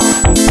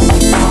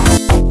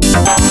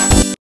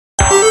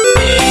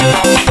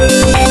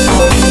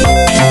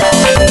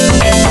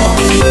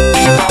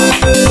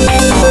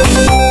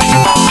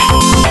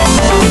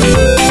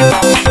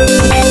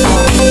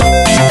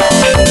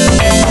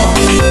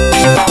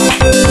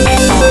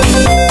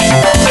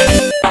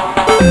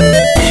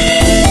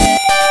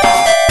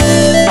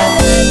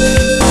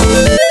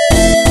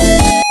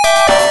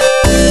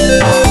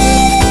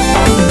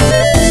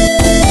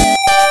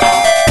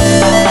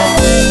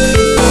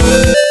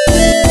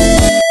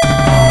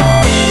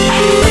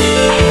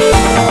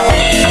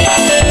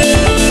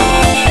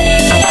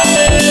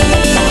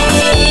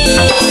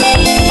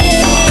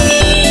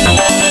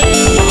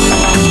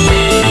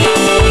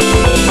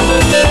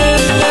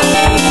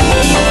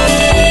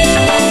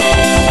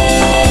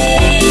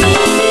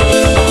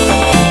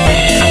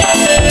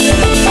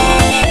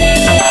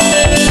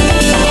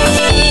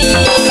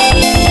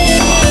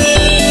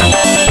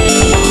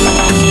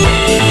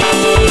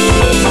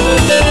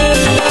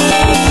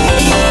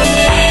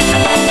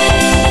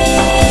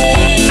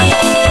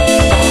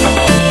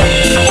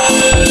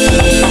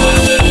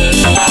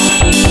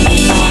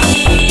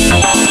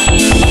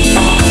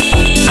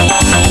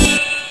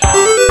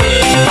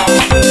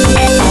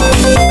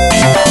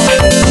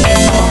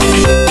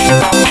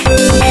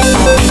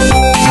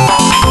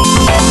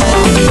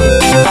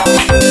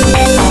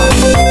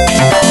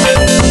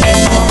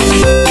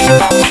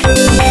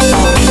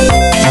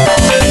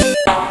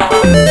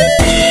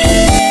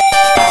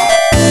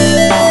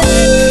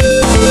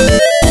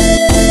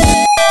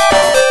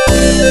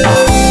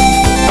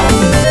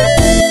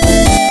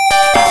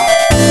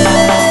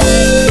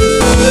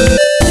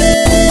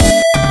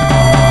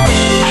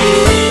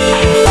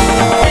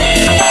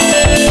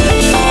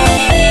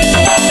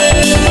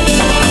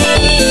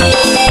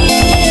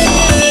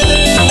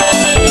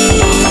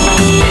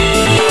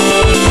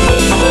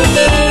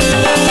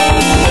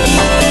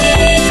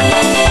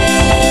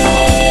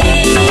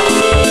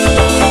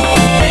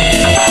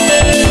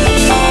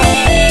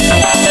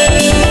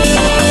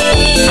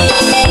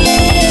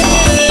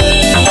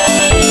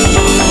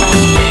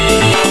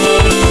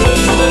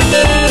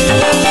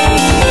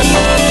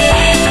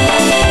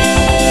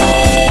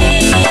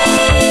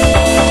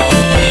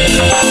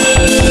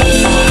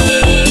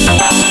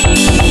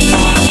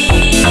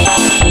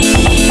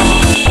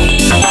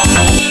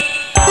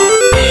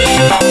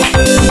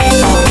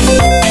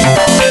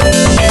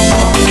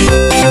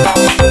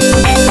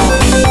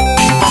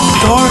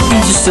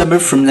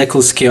 From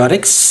Nicholas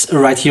Chaotix,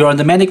 right here on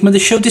the Manic Monday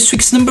Show. This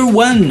week's number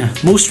 1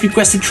 most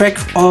requested track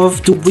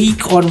of the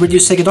week on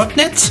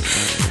RadioSEGA.net.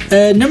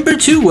 Number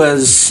 2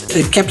 was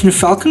Captain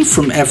Falcon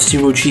from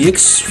F-Zero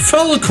GX,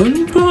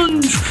 Falcon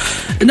Punch.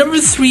 Number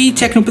 3,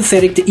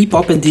 Technopathetic, the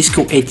hip-hop and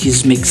disco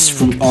 80s mix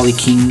from Ollie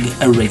King,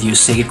 a Radio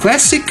Sega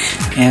classic.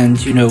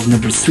 And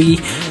number 3,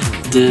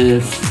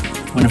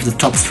 one of the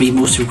top 3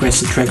 most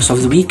requested tracks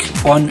of the week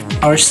on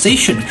our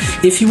station.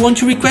 If you want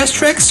to request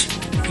tracks,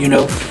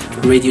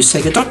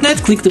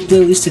 RadioSEGA.net, click the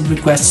playlist and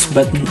requests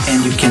button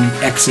and you can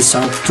access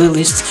our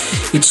playlist.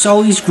 It's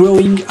always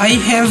growing. I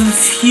have a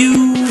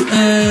few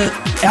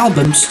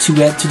albums to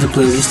add to the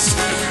playlist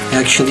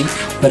actually,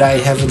 but I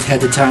haven't had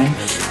the time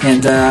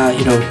and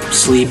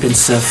sleep and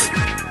stuff.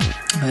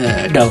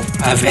 No,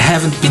 I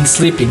haven't been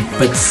sleeping,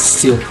 but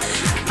still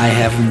I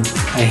haven't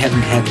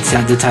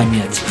had the time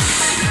yet.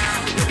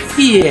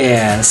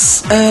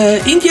 Yes,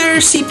 in the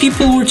IRC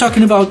people were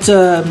talking about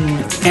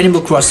Animal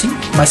Crossing,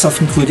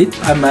 myself included.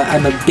 I'm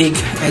a big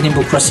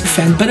Animal Crossing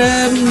fan, but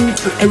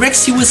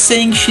Rexy was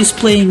saying she's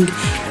playing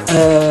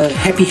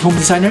Happy Home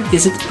Designer,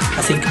 is it?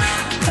 I think,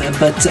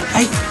 but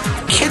I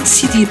can't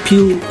see the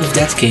appeal of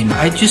that game.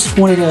 I just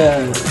wanted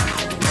a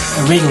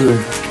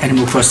regular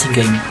Animal Crossing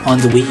game on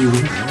the Wii U.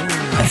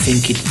 I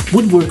think it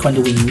would work on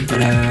the Wii U,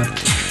 but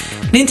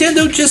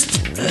Nintendo just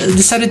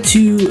decided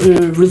to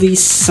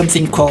release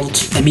something called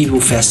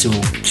Amiibo Festival,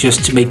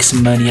 just to make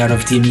some money out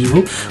of the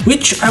Amiibo,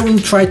 which I will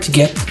try to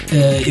get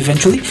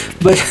eventually,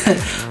 but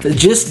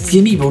just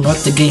the Amiibo, not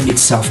the game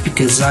itself,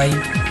 because I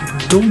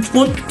don't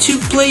want to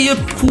play a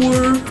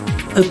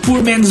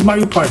poor man's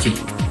Mario Party,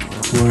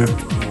 or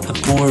a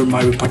poor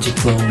Mario Party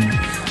clone.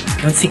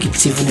 I don't think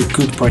it's even a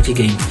good party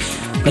game,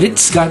 but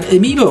it's got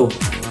Amiibo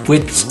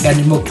with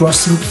Animal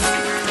Crossing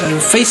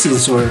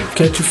faces or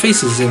character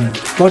faces and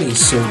bodies,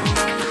 so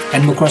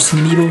Animal Crossing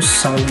Amiibo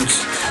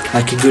sounds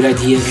like a good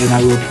idea, and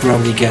I will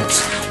probably get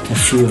a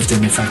few of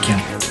them if I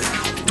can,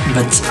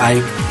 but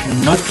I'm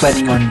not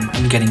planning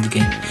on getting the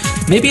game.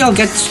 Maybe I'll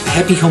get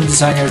Happy Home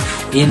Designer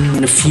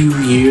in a few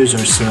years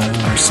or so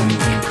or something,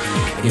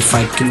 if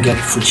I can get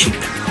it for cheap.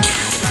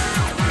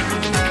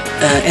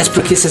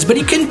 Esprake says, but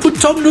you can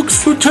put Tom Nook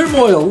through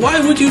turmoil.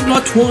 Why would you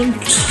not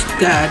want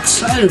that?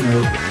 I don't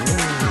know.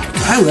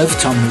 I love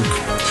Tom Nook.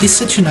 He's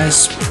such a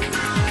nice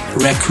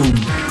raccoon.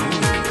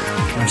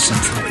 or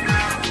something.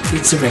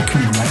 It's a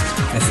raccoon, right?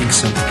 I think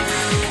so.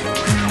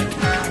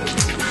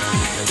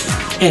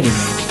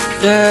 Anyway,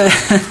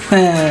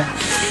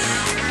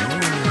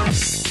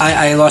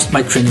 I lost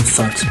my train of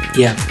thought.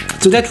 Yeah.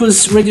 So that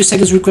was Radio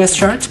Sega's request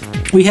chart.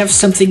 We have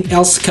something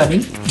else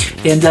coming,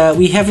 and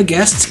we have a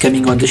guest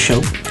coming on the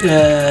show.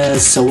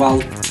 So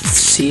I'll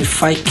see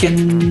if I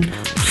can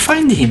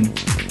find him.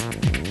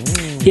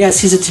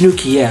 Yes, he's a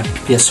Tanuki. Yeah.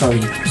 Sorry.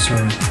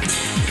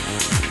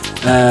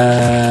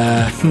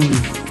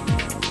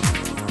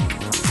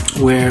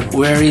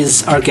 Where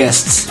is our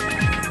guest?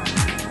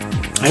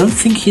 I don't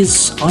think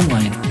he's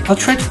online. I'll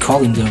try to call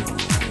him though.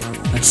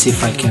 Let's see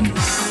if I can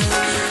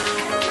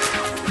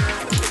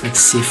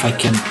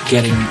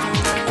get him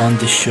on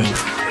the show.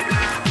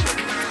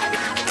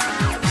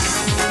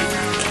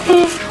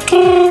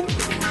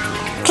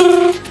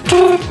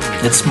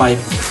 That's my...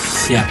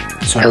 yeah,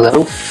 sorry.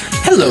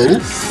 Hello.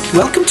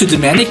 Welcome to the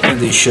Manic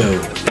Monday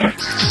Show.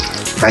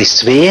 Nice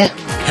to be here.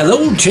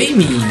 Hello,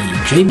 Jamie.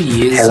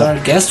 Jamie is our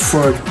guest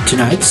for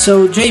tonight.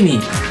 So, Jamie,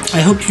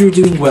 I hope you're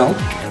doing well.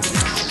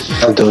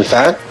 I'm doing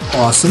fine.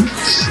 Awesome.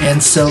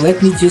 And so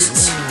let me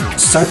just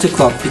start the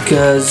clock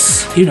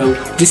because,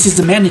 this is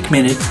the Manic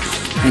Minute,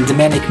 and the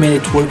Manic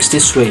Minute works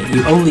this way.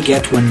 You only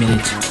get 1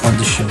 minute on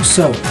the show.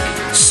 So,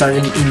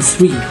 starting in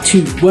 3,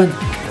 2, 1.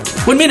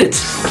 1 minute!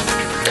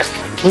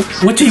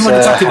 What do you want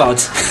to talk about?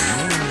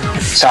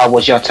 So how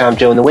was your time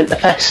during the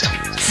WinterFest?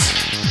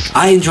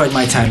 I enjoyed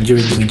my time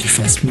during the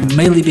WinterFest,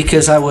 mainly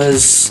because I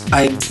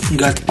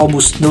got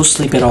almost no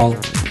sleep at all,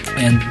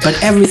 but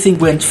everything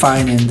went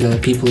fine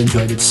and people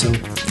enjoyed it. So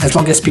as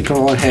long as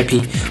people are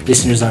happy,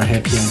 listeners are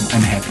happy,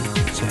 I'm happy.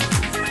 So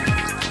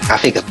I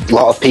think a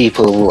lot of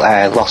people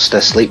lost their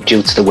sleep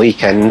due to the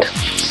weekend.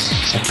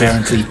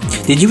 Apparently.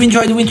 Did you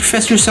enjoy the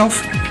WinterFest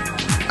yourself?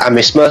 I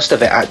missed most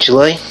of it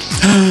actually.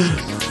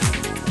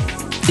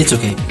 It's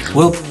okay.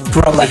 We'll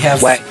probably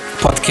have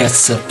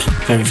podcasts up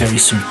very, very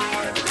soon.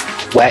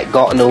 Wet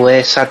got in the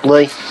way,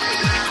 sadly.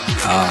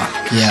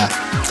 Yeah.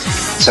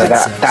 So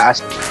that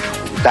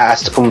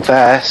has to come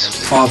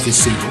first.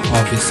 Obviously.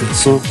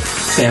 So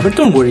yeah, but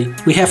don't worry,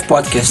 we have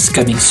podcasts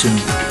coming soon.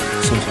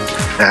 So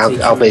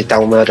I'll be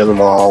downloading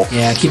them all.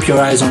 Yeah, keep your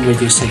eyes on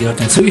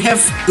RadioSEGA.net. So you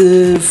have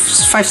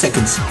 5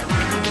 seconds.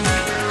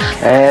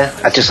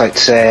 I'd just like to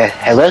say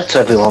hello to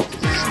everyone.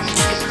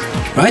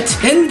 Right,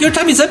 and your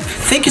time is up.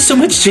 Thank you so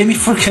much, Jamie,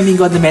 for coming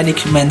on the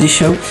Manic Monday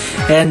Show.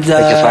 And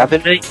thank you for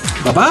having me.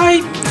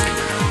 Bye-bye.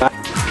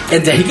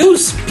 And there he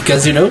goes,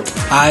 because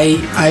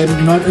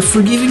I'm not a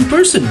forgiving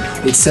person.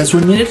 It says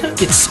 1 minute.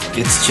 It's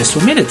just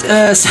 1 minute.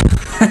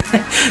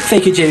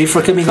 Thank you, Jamie,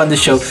 for coming on the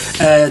show.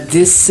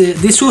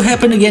 This will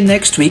happen again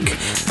next week.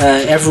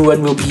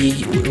 Everyone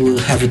will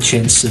have a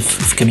chance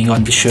of coming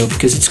on the show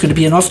because it's going to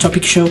be an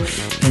off-topic show,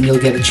 and you'll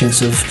get a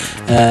chance of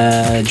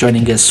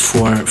joining us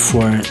for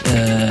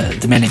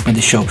the Manic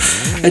Monday Show.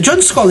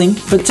 John's calling,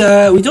 but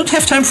we don't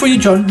have time for you,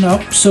 John, now.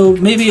 So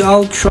maybe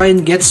I'll try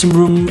and get some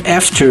room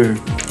after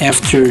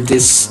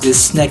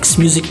this next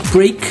music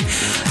break.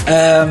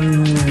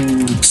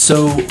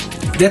 So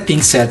that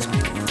being said,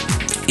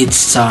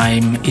 it's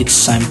time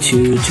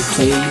to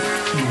play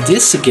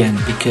this again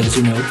because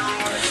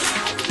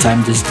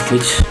time doesn't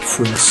wait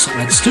for us. So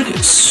let's do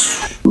this.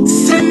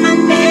 Say my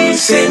name,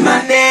 say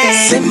my name,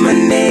 say my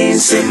name,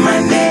 say my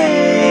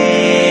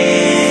name.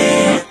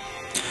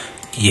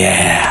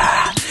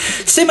 Yeah,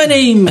 Say My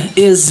Name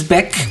is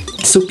back.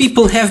 So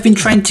people have been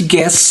trying to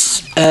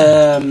guess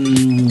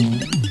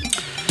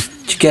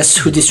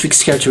who this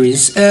week's character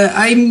is.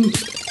 I'm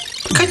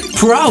kind of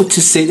proud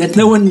to say that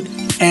no one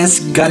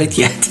has got it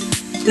yet.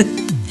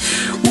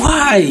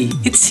 Why?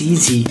 It's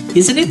easy,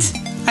 isn't it?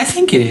 I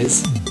think it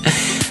is.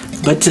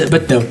 But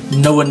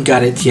no one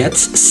got it yet.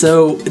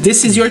 So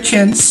this is your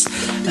chance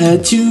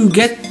to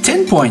get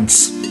 10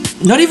 points.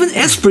 Not even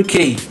S per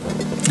K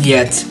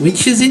yet,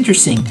 which is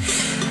interesting.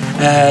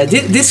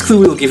 This clue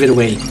will give it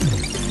away,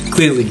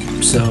 clearly,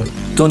 so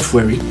don't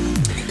worry.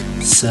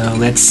 So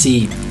let's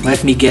see.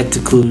 Let me get the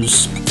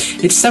clues.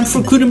 It's time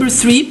for clue number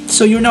 3.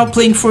 So you're now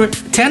playing for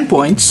 10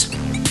 points,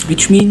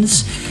 which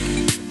means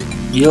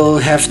you'll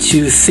have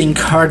to think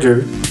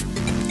harder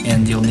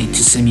and you'll need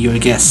to send me your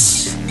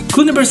guess.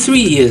 Clue number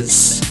 3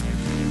 is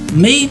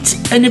made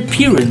an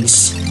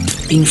appearance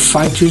in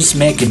Fighters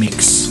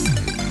Megamix.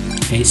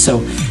 Okay,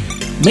 so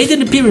made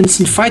an appearance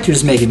in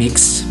Fighters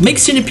Megamix,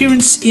 makes an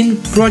appearance in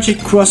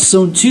Project Cross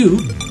Zone 2,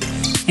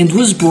 and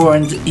was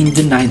born in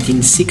the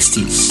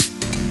 1960s.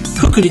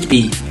 Who could it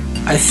be?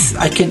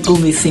 I can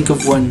only think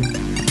of one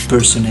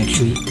person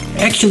actually.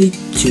 Actually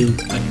 2,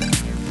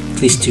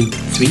 at least 2,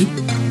 3?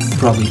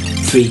 Probably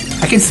 3.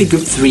 I can think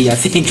of 3, I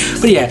think.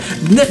 But yeah,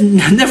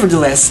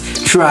 nevertheless,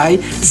 try.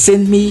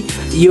 Send me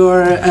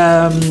your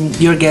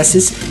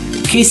guesses.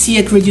 Casey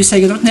at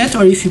RadioSEGA.net,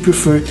 or if you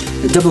prefer,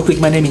 double click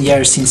my name in the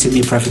IRC and send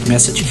me a private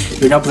message.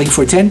 You're now playing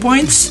for 10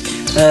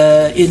 points,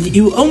 and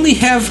you only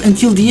have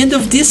until the end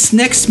of this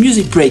next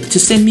music break to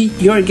send me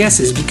your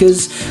guesses,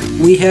 because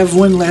we have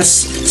one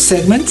last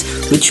segment,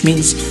 which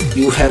means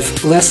you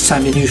have less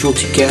time than usual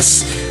to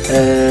guess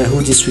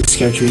who this week's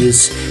character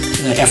is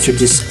after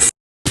this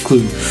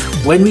clue.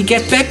 When we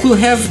get back, we'll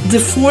have the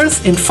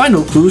fourth and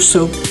final clue,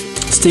 so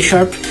stay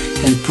sharp,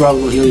 and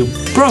probably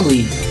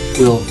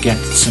will get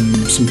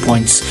some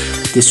points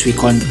this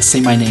week on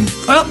Say My Name.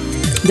 Well,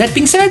 that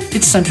being said,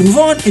 it's time to move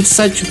on. It's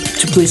time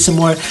to play some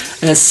more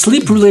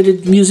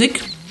sleep-related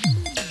music,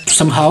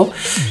 somehow.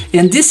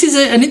 And this is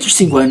an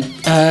interesting one.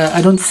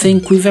 I don't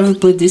think we've ever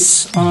played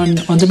this on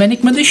the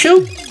Manic Monday Show,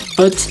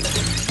 but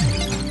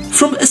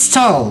from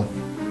Astal,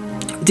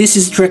 this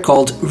is a track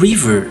called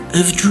River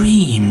of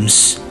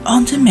Dreams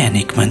on the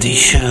Manic Monday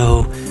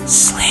Show,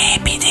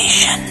 Sleep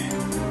Edition.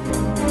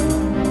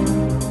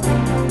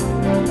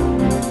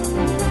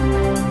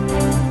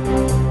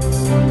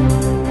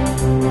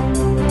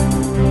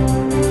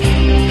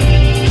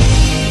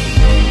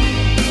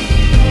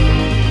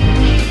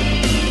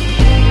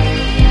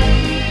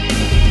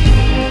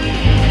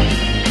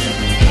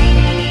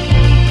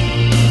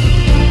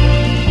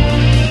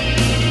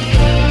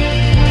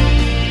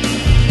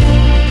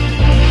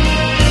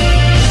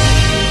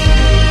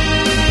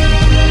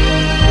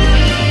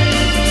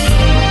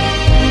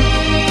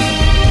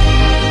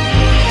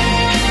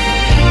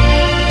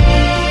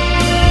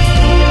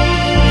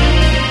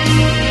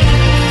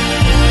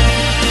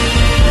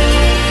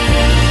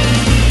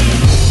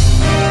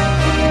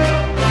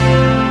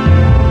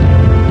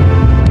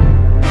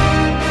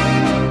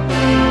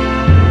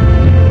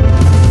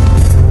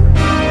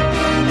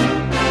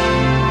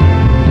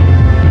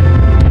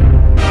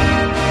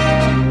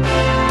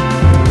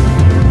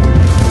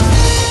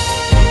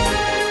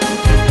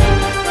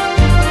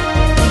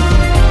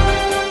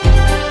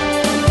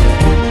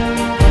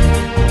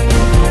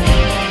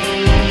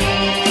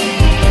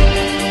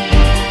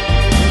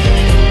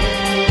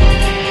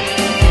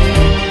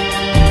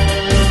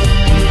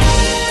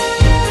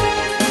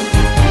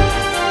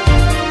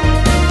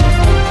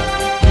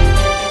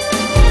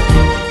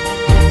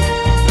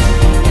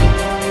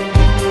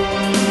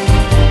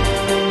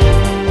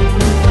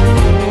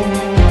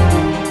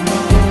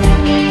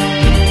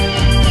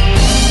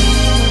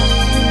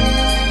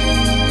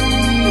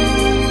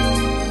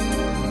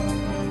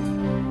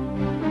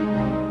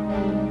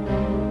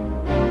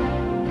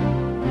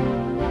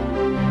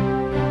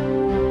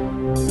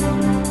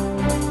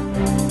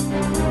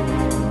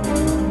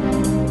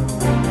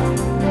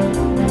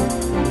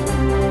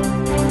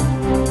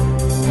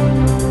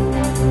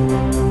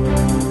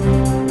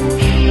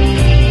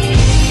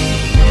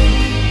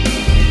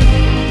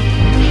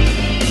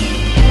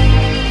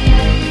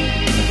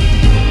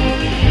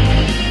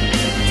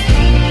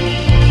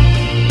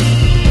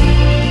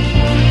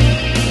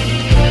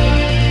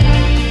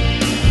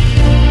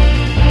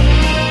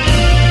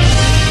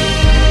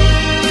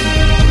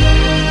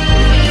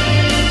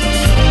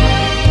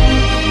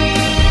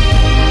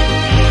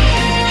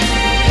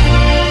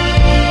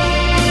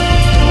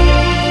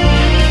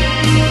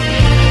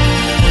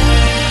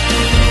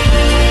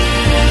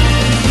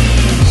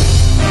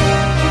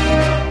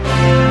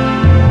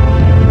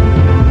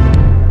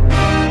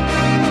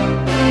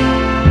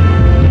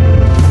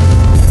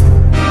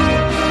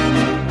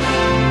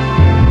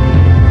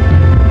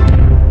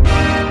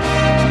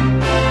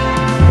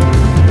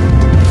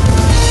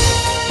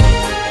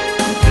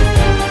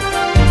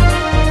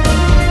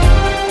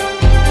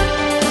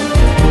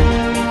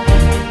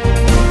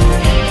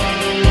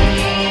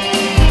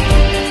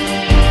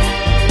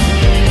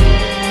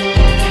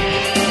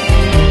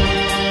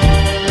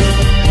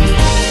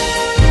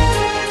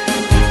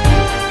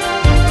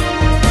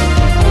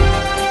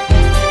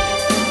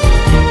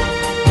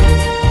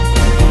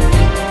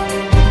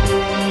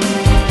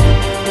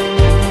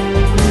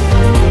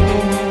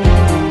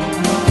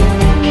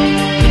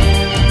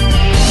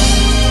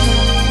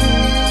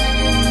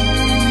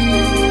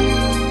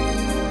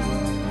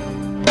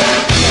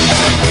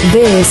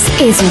 This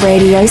is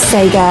Radio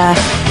Sega,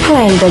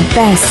 playing the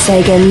best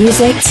Sega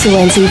music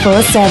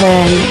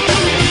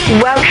 24/7.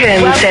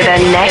 Welcome to the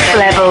next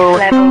level.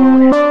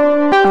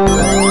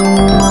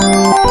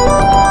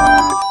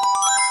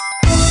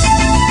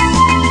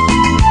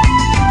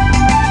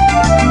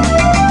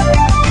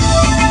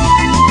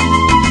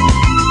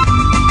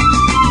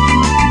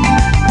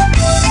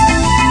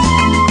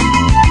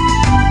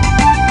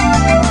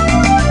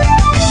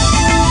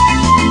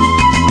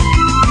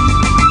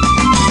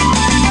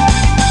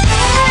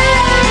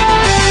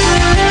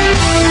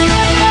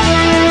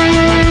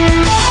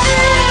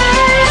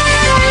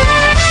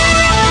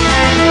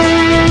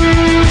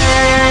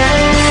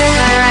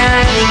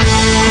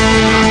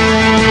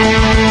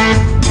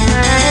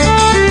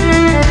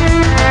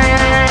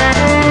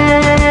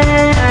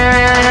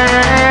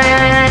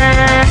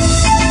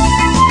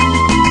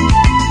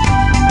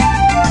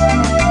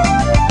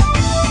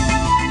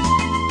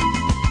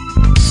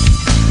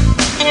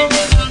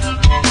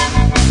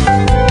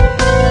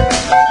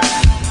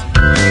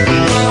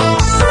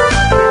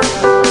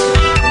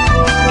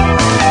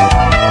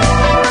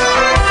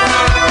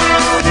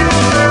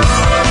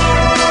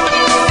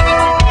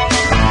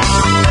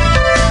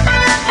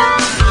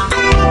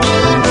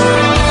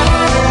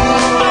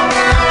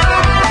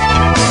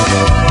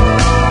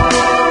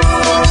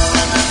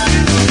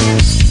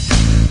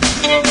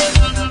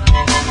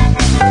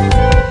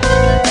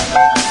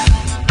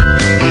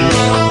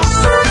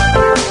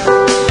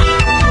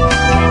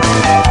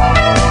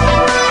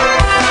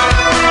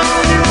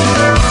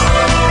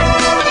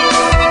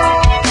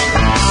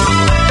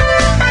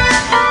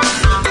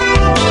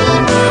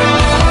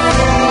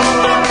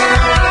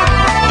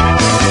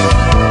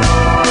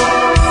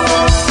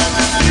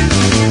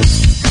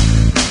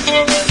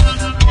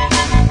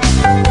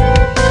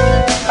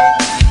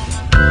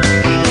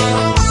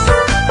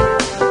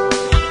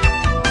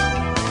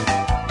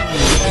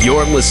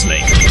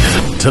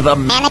 listening to the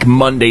Manic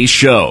Monday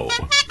Show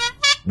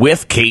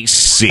with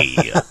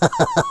KC.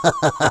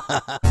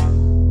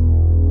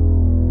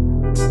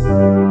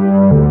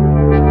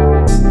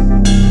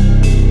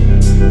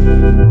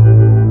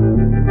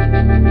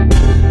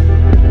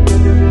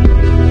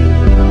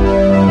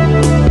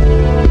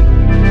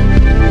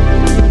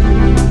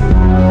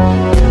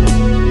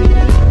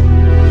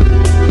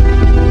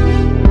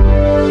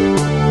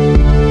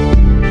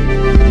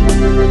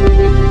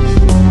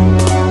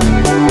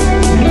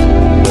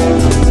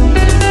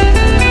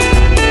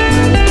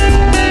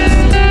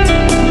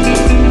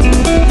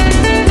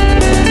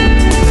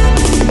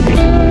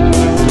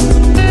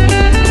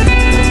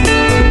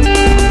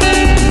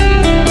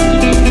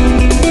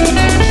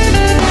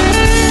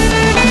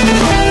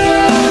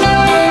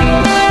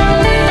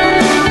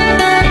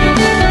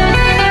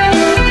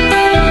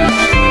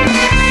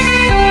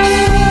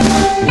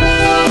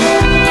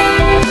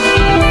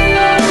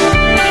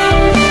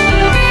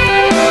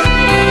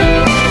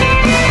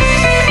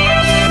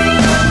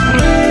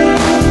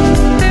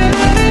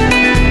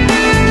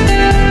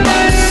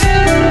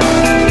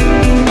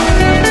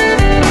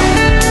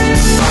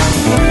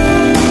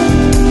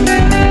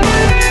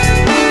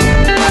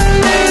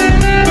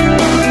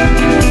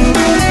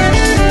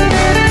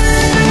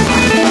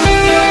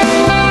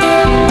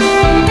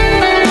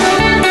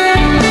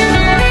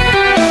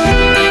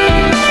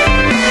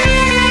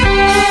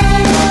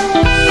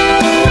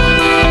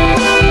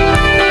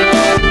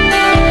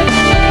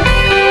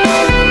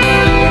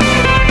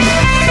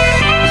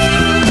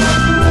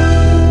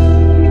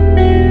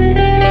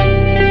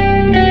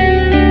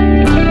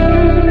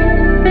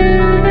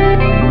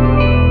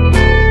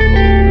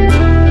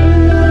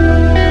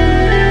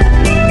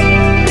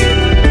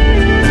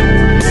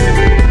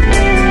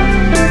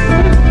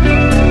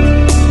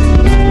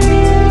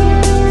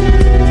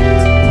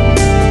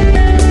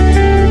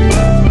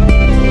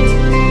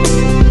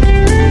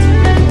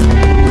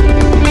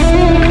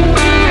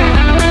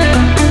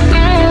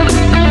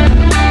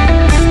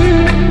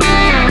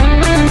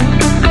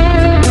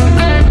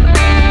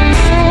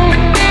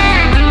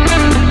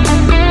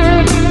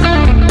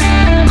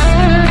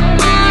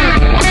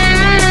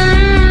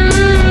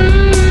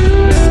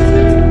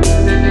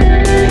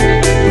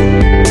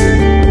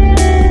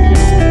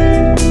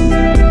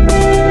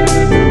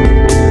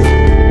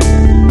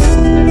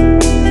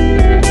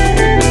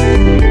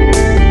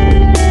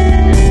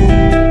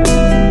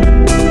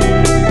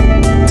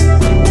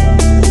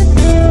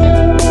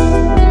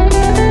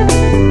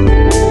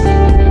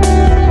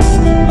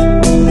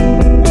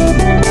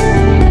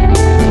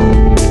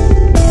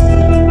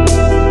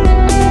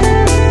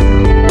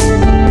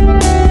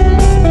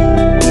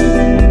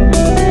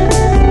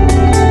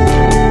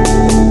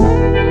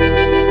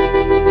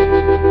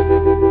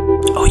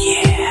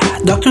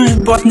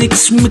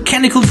 Robotnik's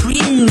Mechanical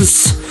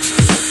Dreams.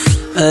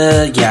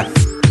 Yeah.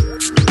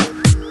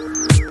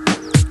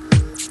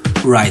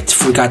 Right,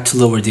 forgot to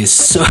lower this.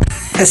 So,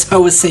 as I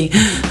was saying,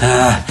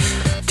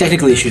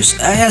 technical issues.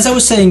 As I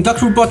was saying,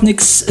 Dr.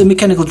 Robotnik's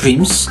Mechanical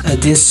Dreams.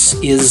 This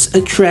is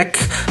a track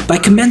by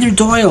Commander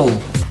Doyle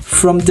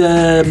from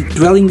the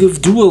Dwelling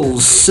of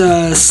Duels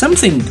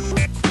something,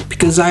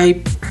 because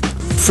I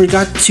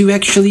forgot to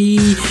actually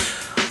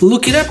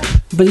look it up.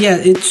 But yeah,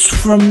 it's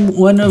from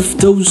one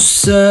of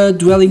those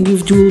Dwelling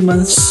of Duel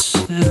months.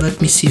 Let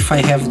me see if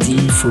I have the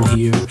info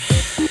here.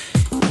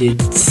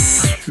 It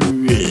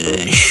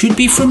should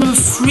be from a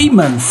free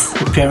month,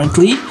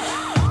 apparently.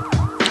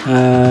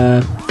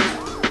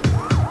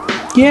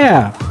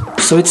 Yeah,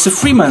 so it's a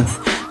free month.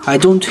 I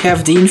don't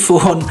have the info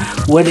on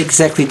what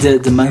exactly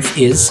the month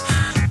is.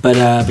 But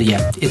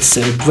yeah, it's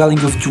a Dwelling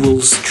of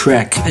Duels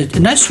track. A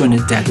nice one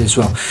at that as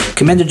well.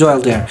 Commander Doyle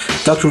there.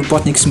 Dr.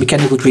 Robotnik's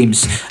Mechanical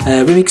Dreams.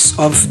 Remix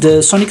of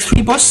the Sonic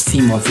 3 boss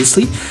theme,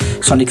 obviously.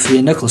 Sonic 3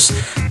 and Knuckles.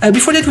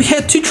 Before that we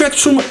had two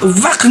tracks from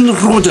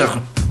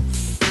Wachenroder.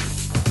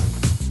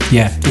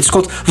 Yeah, it's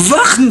called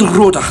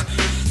Wachenroder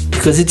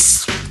because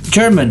it's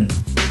German.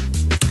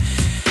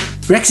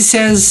 Rexy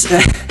says,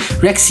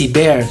 Rexy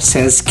Bear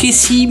says,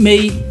 KC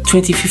May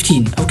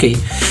 2015. Okay.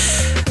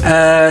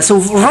 So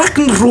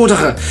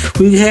Wachenroder,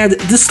 we had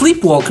The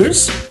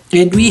Sleepwalkers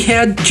and we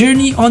had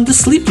Journey on the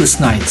Sleepless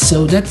Night,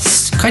 so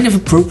that's kind of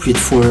appropriate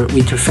for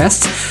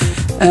Winterfest.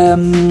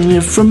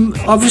 From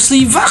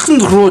obviously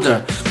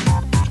Wachenroder.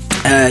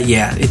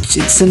 Yeah,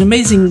 it's an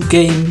amazing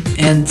game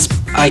and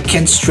I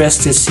can't stress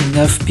this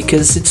enough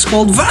because it's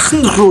called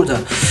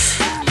Wachenroder.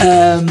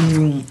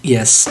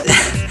 Yes.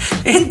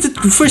 And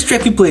the first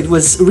track we played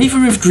was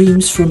River of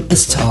Dreams from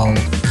Astal.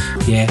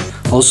 Yeah,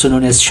 also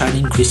known as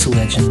Shining Crystal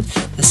Legend,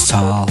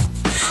 Astal.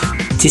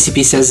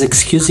 TCP says,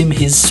 excuse him,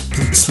 he's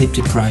sleep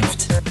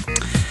deprived.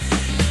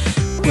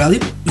 Well,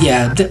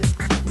 yeah,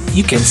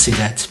 you can say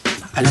that.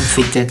 I don't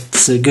think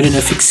that's a good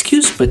enough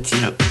excuse, but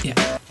you know,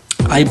 yeah.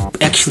 I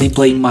actually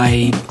blame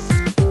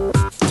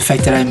the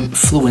fact that I'm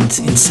fluent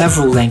in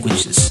several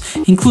languages,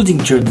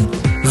 including German.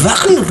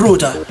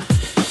 Wachenroder!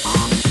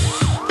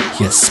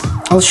 Yes,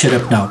 I'll shut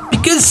up now,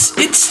 because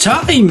it's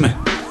time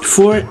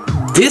for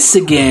this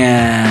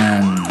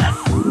again.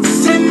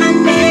 Say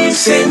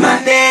say my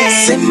name,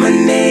 say my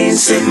name,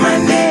 say my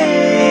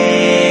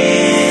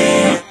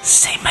name.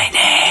 Say my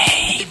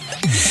name.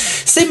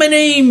 Say my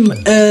name.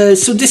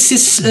 So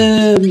this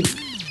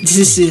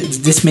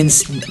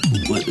means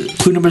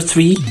clue number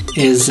 3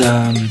 is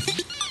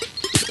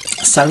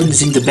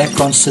sirens in the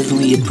background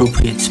suddenly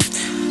appropriate.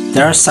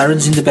 There are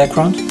sirens in the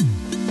background.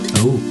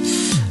 Oh,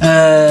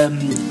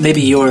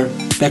 maybe your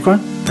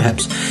background,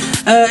 perhaps.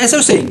 As I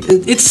was saying,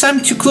 it's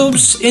time to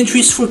close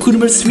entries for clue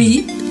number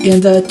 3,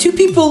 and 2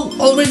 people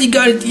already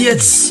got it.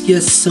 Yes.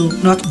 So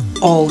not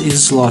all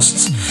is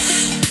lost.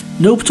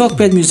 No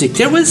talkback music.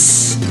 There were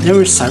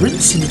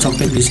sirens in the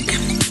talkback music.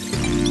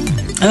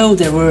 Oh,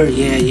 there were.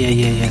 Yeah.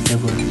 There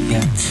were.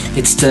 Yeah.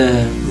 It's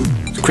the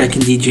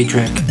Kraken DJ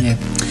track. Yeah.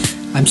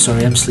 I'm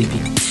sorry. I'm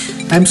sleepy.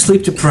 I'm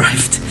sleep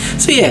deprived.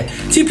 So yeah,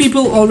 2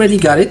 people already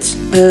got it.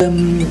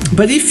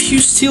 But if you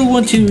still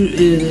want to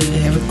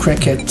have a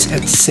crack at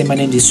Say My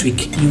Name this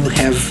week, you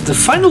have the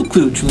final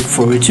clue to look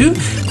forward to.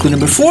 Clue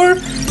number 4,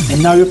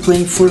 and now you're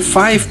playing for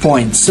 5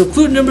 points. So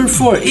clue number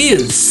 4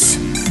 is: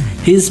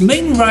 his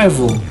main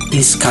rival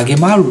is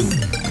Kagemaru.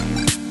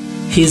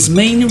 His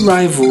main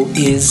rival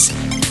is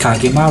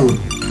Kagemaru.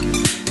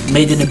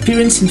 Made an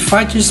appearance in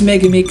Fighters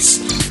Megamix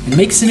and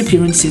makes an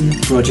appearance in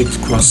Project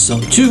Cross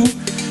Zone 2.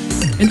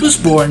 And was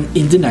born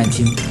in the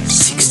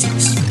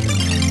 1960s.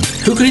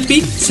 Who could it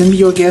be? Send me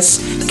your guess,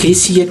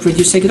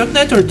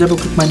 kc@radiosega.net, or double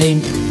click my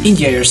name in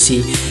the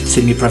IRC.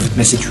 Send me a private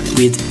message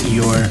with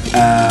your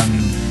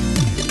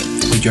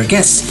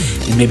guess,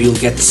 and maybe you'll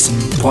get some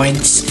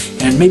points,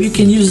 and maybe you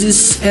can use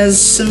this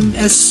as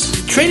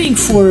training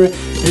for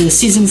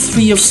season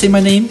 3 of Say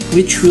My Name,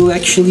 which will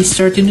actually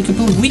start in a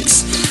couple of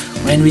weeks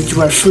when we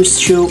do our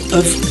first show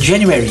of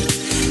January.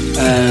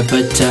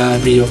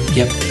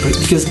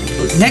 Because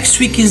next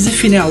week is the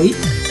finale,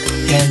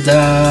 and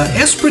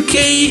Esper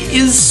K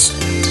is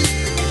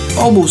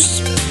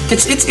almost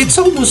it's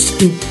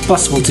almost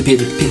impossible to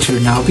beat her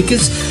now,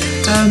 because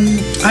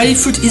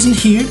Eifert isn't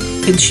here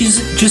and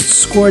she's just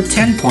scored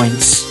 10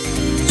 points,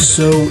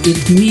 so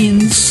it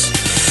means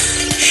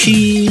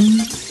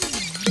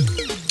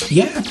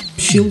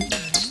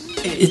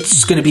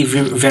it's gonna be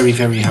very,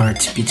 very hard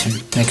to beat her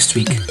next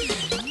week.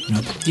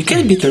 You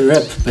can beat her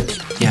up, but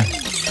yeah,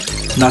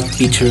 not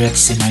beat her at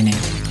Say My Name.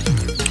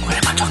 What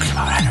am I talking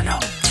about? I don't know.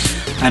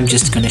 I'm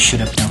just gonna shut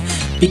up now,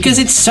 because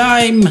it's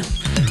time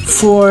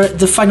for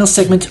the final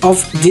segment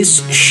of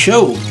this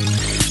show.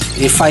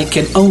 If I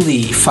can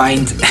only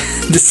find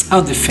the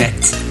sound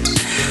effect.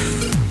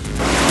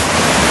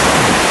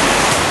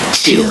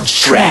 Chill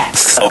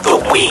Tracks of the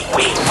Week.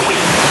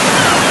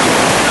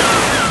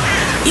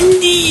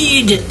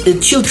 Indeed,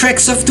 Chill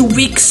Tracks of the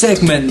Week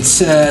segment.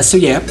 So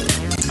yeah,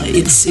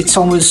 it's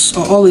almost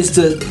always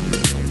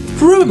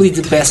probably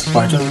the best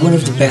part, or one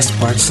of the best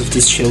parts of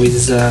this show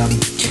is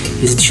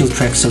the Chill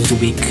Tracks of the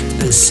Week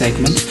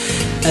segment,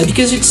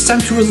 because it's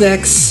time to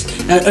relax.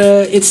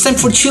 It's time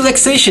for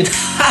chillaxation.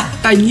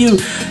 I knew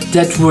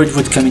that word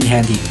would come in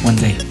handy one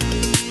day,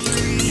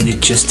 and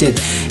it just did.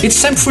 It's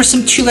time for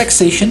some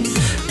chillaxation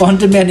on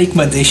the Manic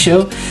Monday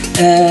Show,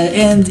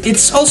 and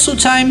it's also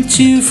time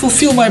to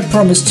fulfill my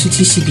promise to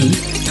TCB,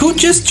 who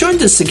just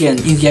joined us again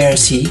in the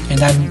IRC,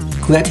 and I'm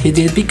glad he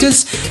did,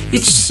 because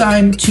it's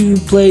time to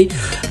play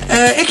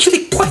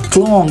actually quite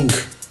long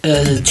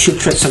Chill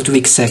Tracks of the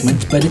Week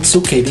segment, but it's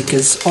okay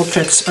because all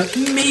tracks are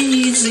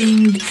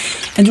amazing,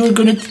 and we're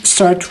gonna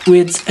start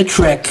with a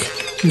track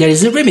that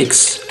is a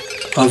remix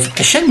of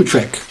a Shenmue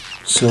track.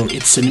 So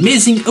it's an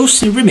amazing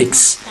OC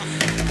remix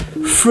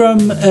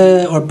from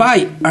or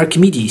by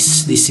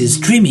Archimedes. This is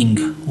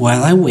Dreaming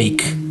While I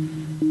Wake,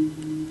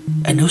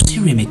 an OC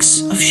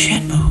remix of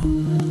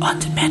Shenmue on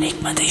the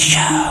Manic Monday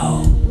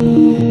Show.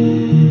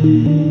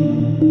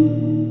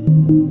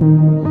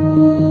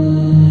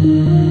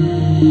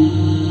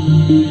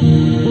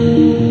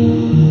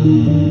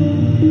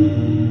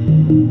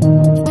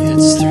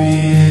 It's 3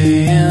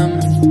 a.m.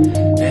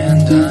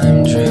 and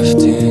I'm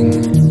drifting,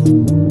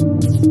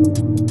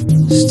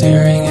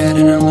 staring at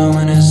an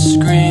illuminous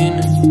screen.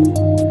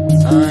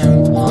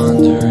 I'm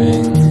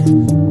pondering,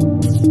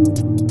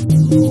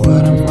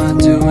 what am I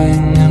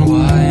doing and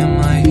why am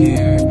I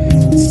here?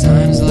 It's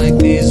times like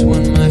these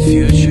when my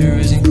future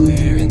isn't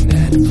clear. In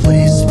that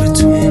place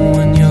between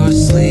when you're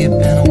asleep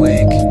and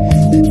awake,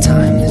 the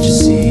time that you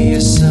see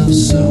yourself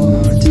so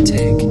hard to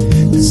take,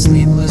 the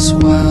sleepless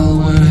while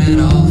where it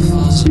all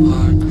falls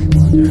apart.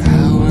 Wonder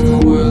how in the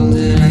world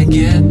did I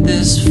get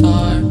this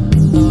far?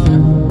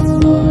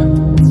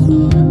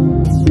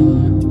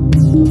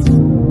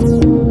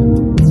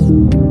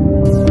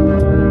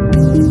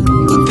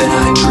 But then I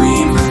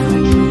dream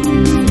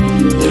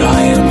that I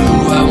am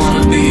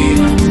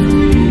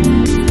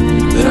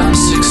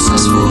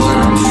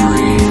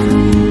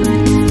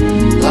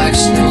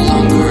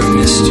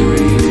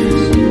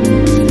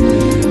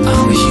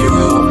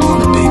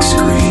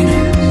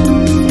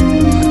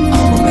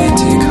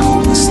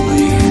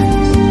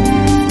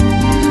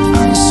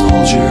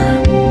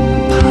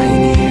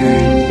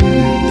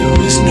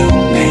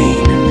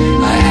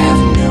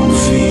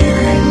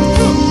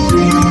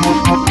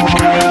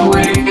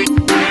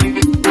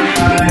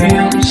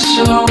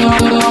so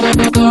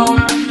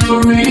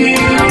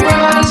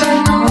realize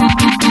I know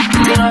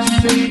my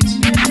fate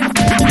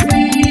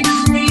makes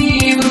me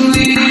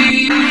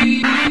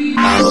believe.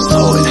 I'm a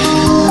poet,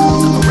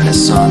 I'm a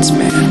renaissance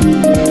man,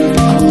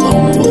 I'm a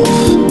lone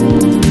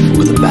wolf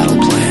with a battle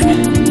plan.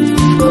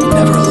 I'm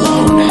never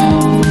alone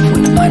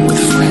when I'm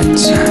with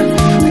friends. I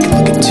can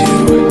look into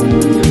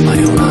my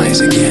own eyes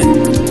again.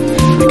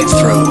 I can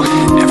throw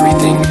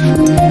everything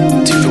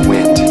to the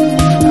wind,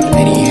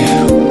 any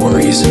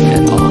worries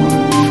at all.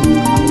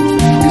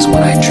 'Cause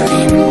when I dream,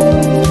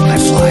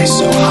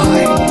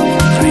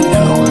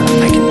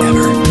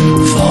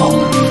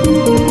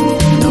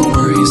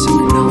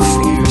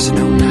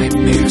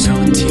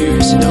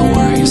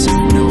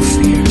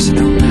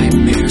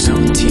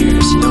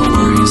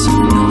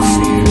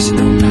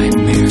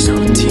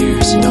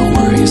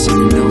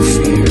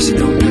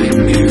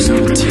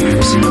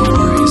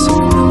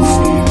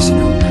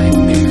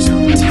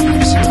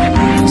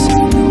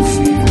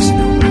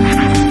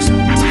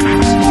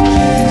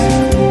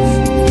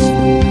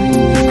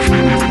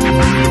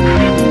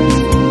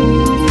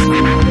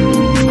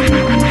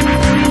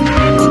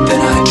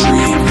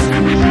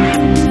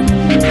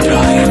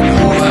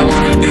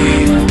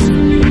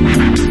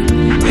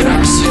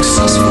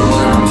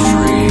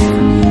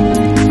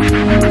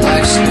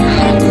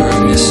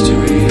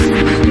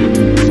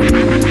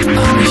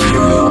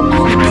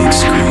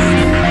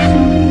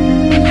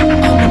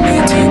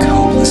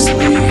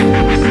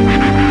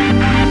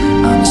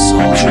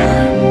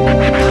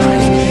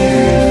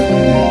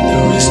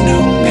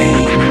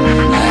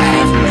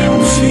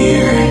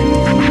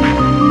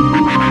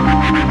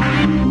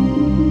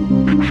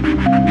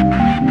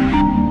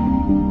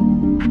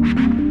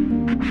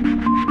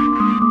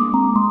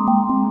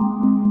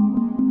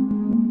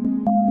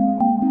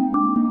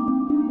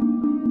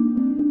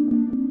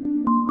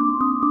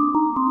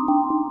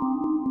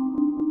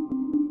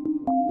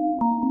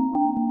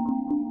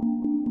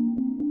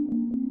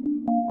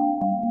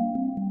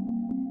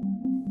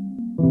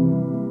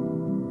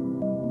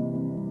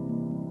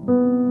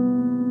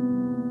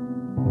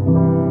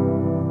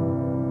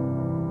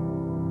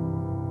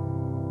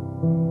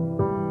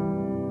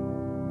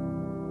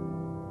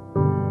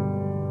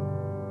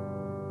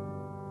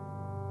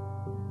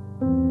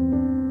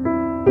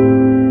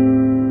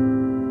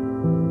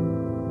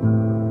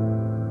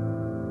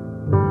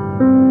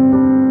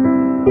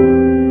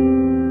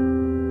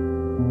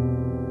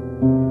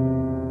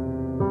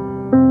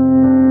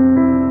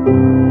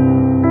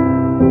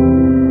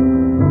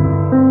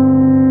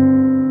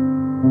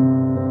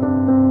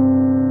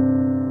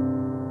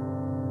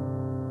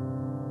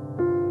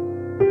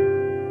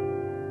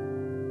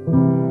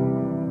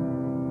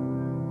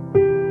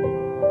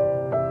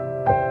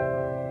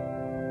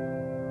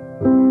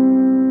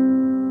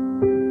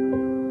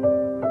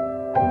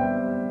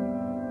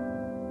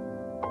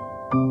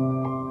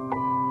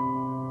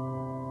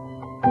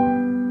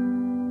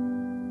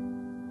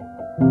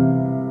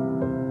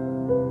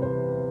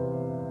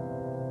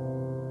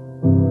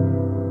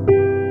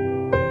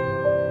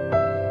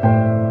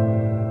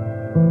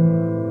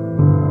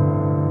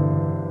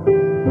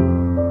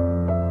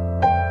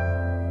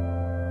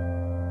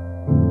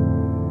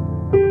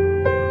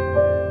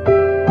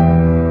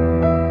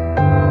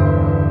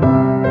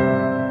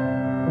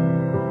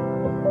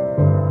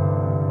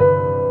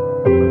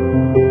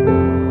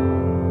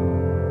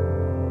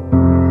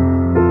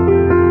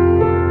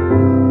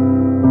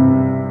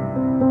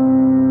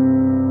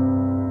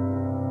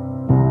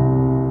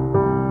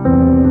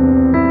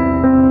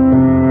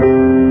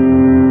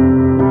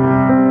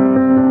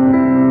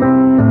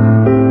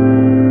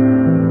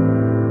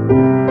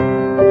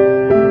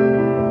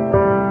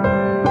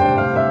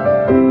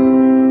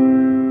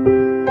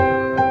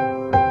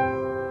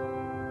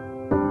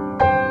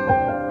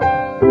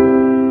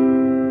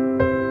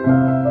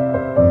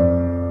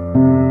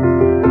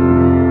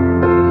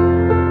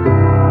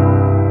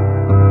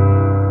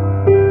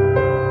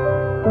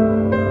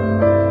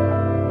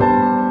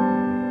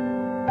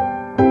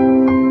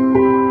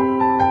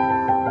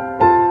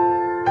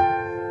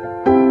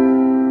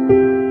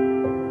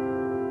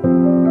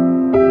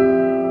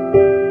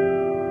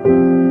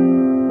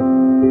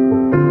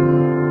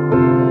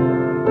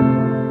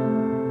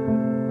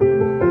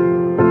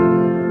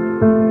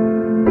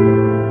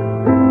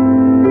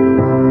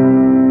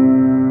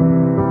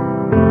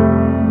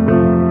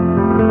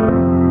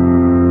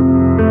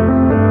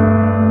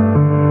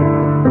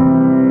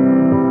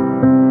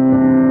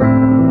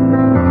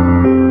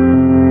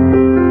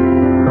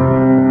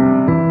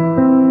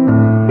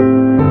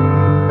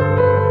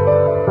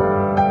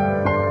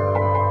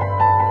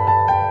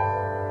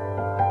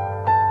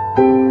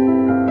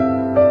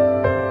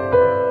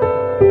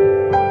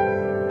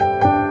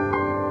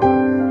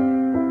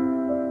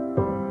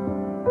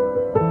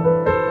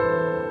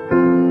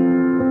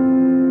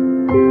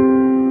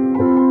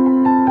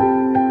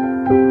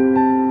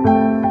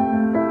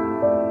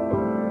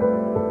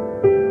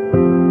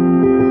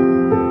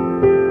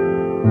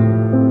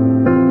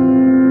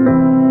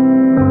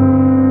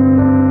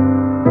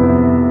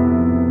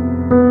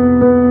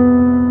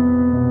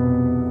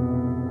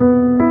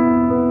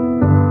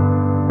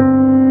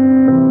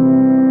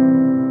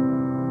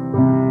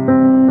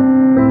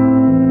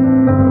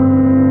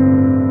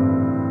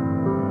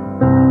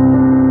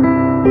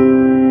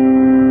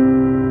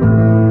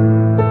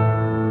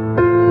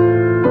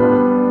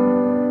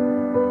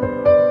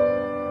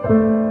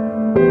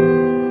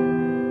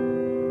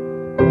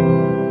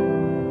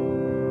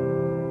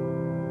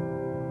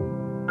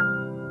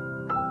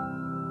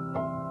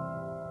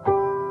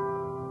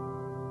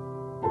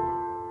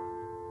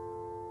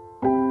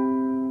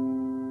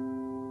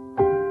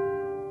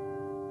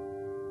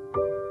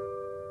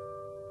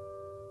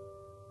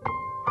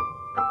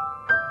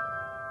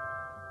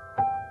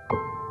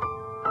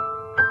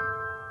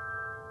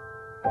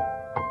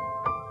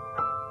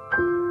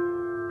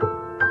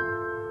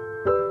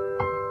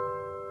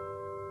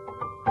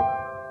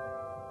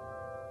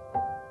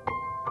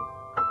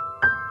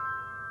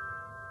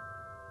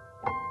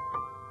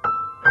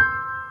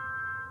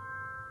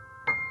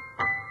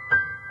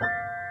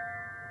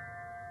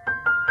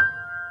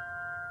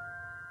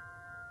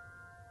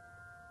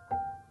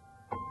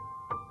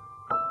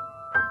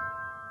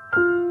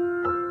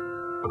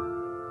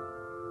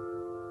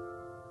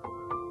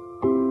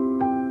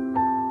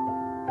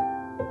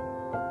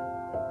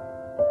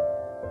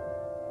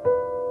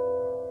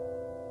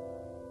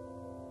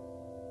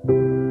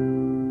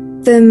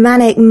 The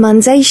Manic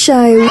Monday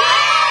Show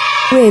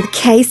with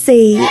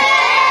Casey.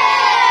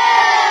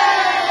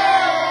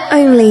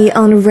 Only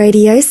on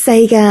Radio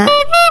Sega.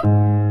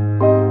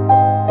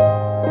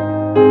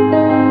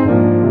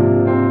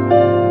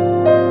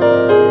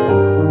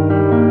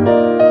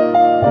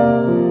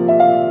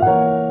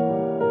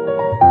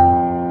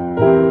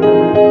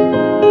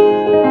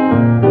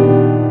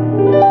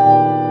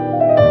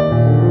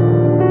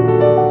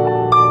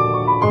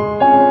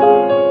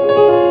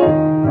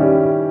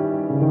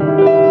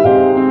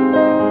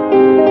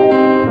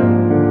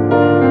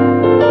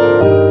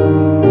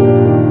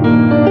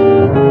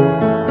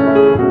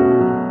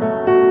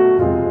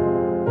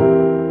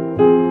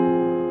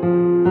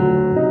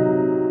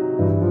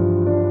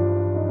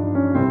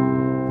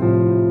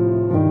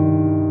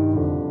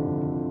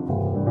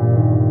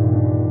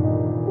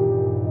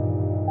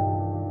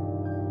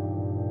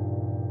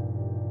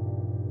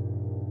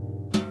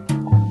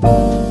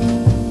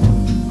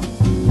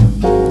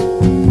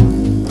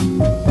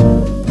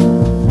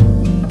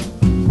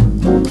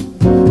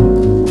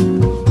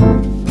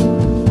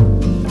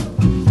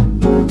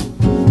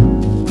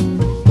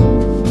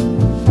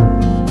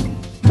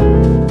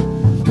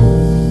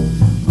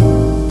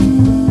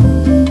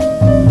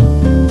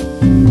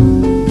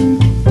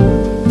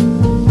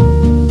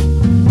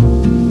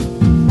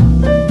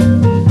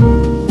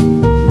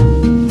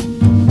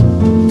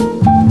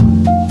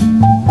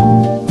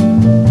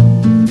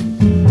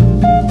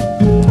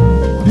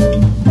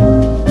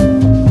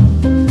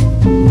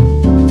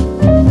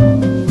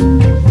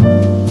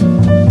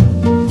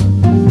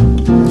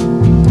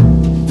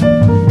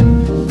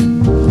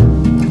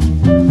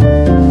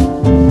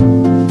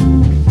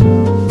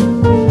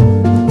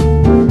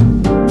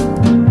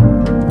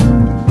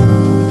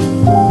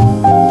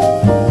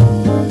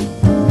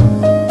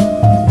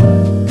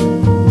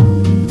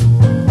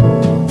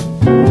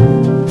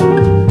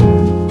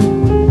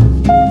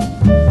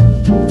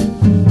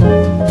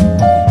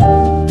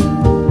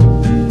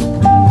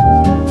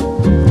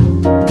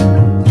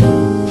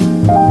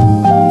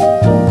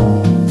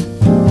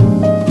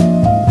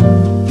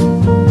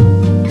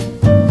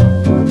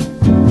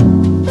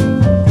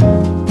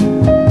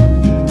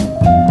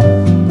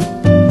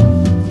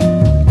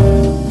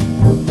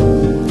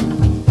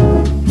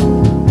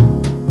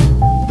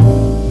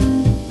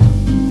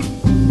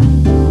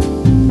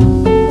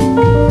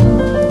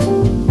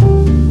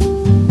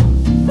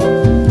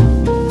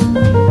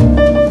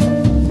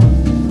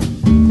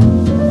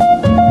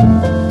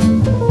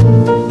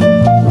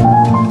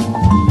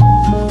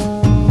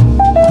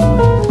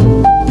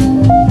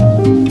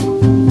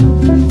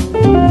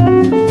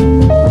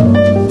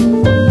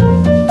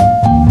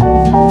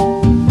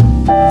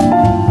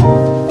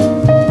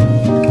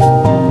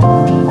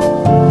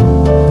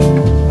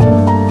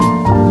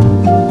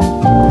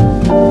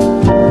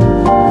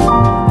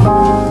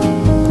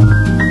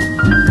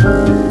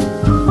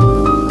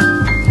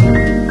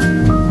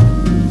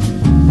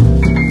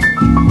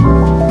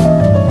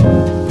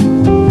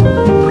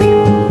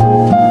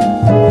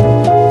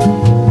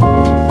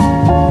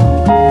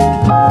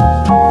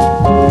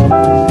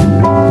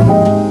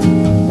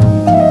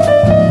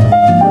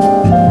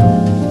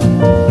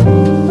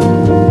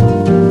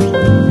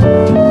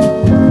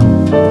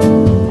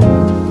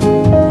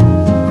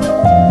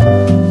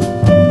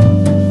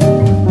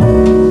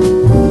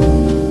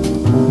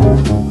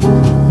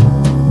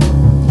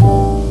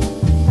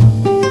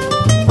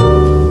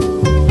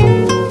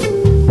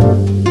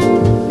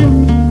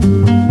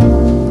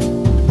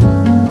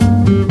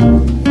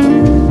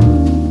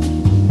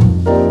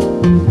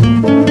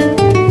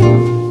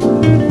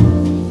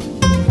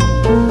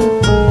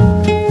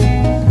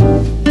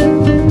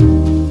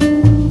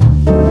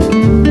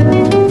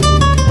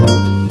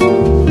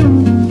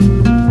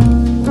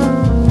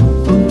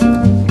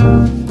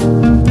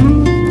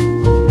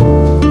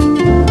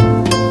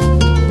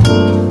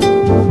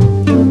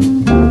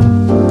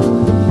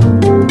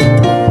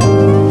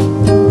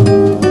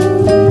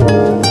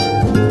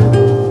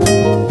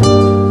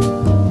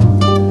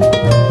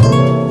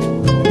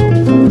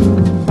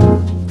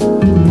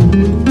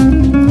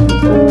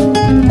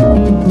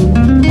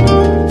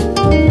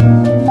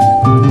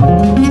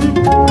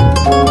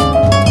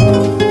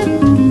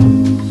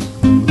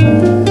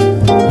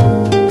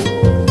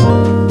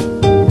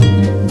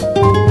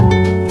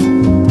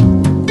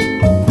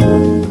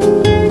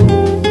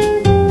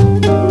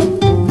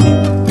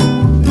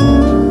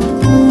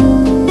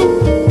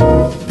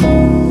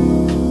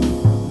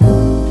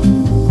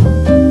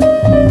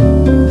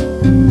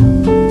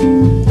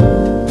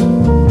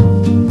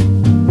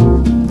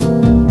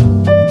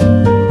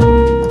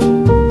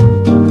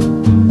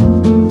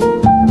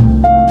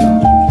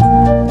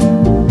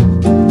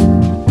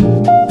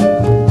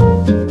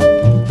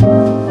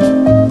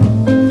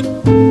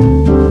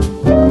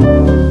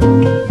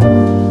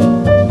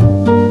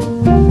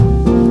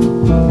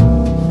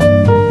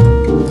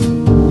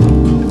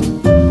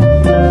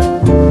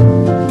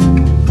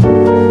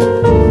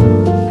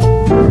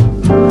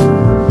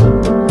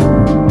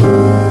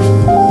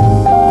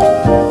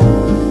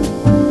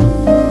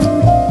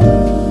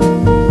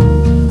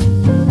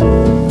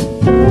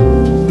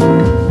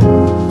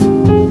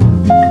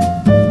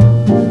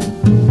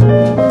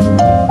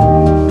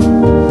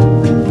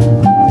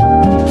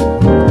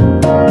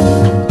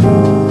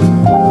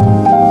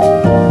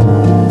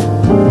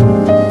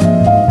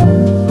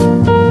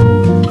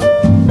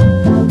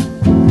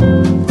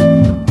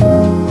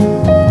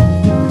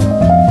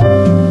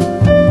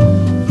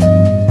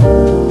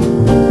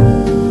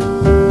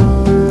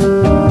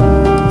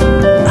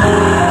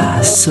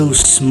 so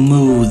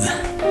smooth.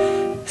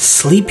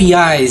 Sleepy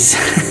Eyes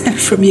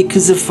from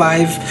Yakuza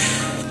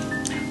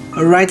 5.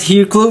 Right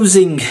here,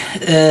 closing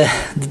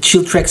the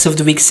Chill Tracks of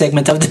the Week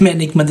segment of the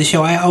Manic Monday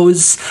Show. I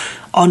was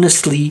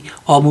honestly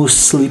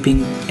almost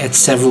sleeping at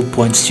several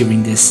points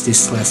during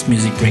this last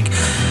music break.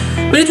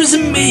 But it was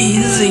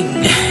amazing.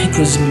 It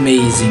was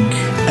amazing.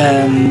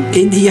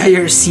 In the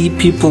IRC,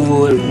 people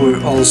were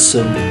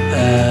also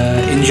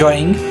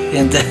enjoying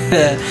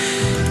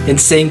and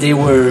saying they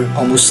were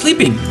almost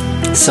sleeping.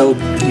 So,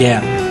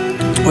 yeah.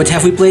 What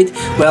have we played?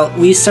 Well,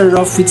 we started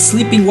off with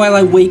Sleeping While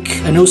I Wake,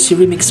 an OC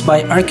remix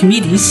by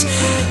Archimedes,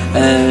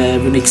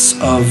 remix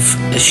of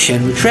a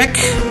Shenmue track,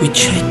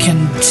 which I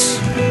can't...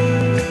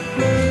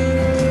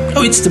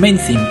 Oh, it's the main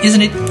theme,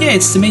 isn't it? Yeah,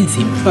 it's the main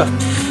theme. Oh,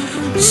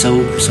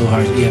 so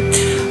hard, yeah.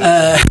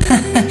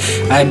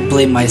 I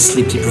blame my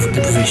sleep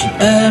deprivation.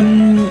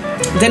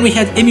 Then we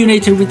had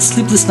Emulator with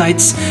Sleepless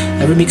Nights,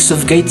 a remix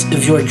of Gate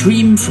of Your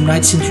Dream from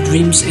Nights into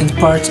Dreams and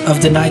part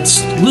of the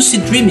Night's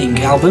Lucid Dreaming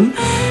album,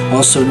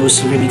 also an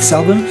OC remix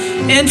album.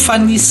 And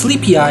finally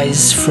Sleepy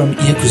Eyes from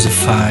Yakuza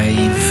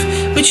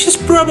 5, which is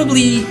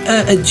probably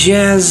a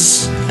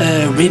jazz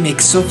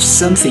remix of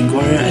something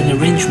or an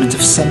arrangement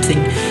of something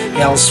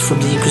else from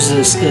the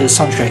Yakuza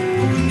soundtrack.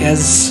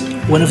 As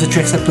one of the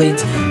tracks I played,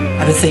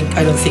 I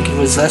don't think it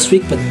was last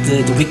week, but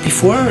the week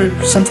before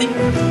or something.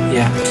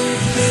 Yeah.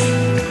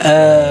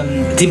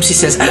 Dempsey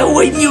says, "Oh,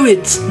 I knew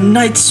it!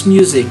 Nights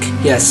music."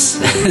 Yes,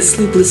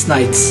 Sleepless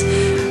Nights,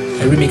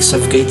 a remix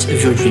of Gate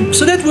of Your Dream.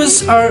 So that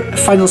was our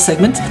final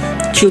segment,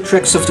 Chill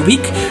Tracks of the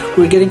Week.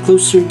 We're getting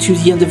closer to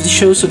the end of the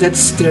show, so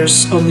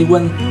there's only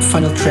one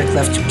final track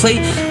left to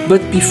play.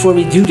 But before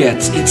we do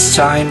that, it's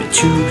time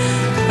to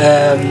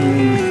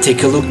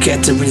take a look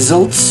at the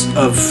results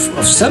of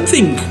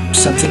something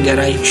that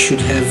I should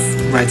have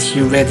right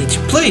here ready to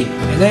play,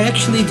 and I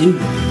actually do.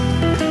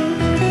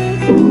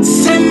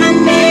 Say my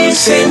name,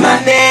 say my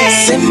name,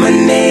 say my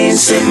name,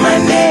 say my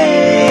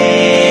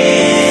name.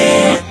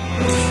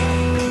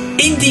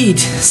 Indeed,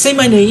 say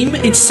my name.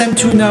 It's time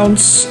to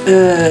announce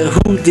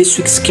who this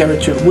week's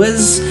character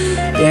was,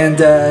 and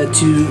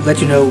to let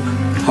you know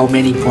how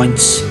many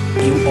points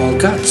you all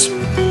got.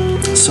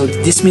 So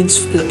this means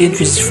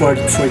entries for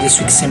this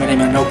week's Say My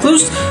Name are now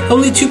closed.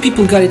 Only 2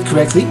 people got it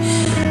correctly.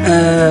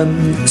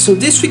 So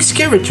this week's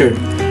character,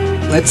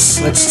 let's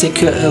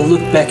take a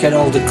look back at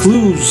all the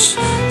clues.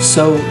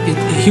 So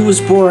he was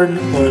born,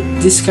 or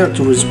this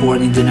character was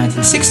born in the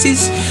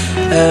 1960s.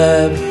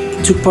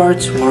 Took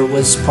part, or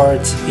was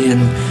part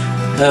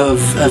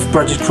of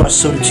Project Cross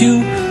Zone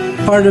 2,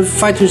 part of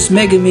Fighters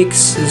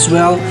Megamix as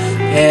well,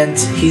 and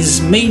his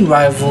main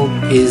rival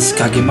is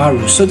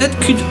Kagemaru. So that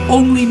could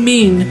only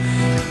mean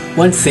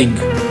one thing.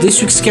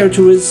 This week's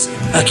character is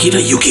Akira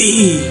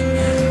Yuki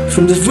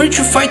from the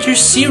Virtua Fighter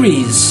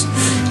series.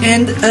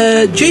 And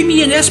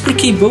Jamie and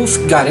Asperkey both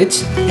got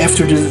it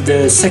after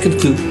the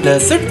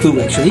third clue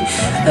actually.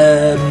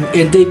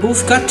 And they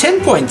both got 10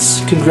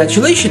 points.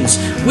 Congratulations.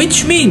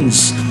 Which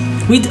means,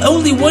 with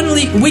only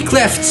 1 week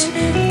left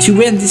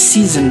to end this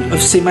season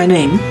of Say My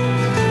Name,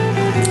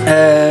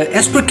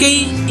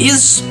 Asperkey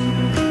is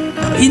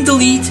in the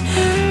lead,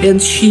 and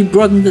she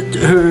broadened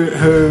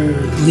her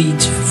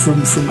lead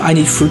from I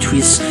Need Fruit, who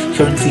is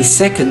currently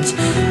second.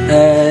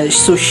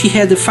 So she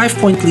had a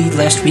 5-point lead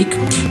last week,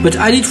 but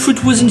I Need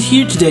Fruit wasn't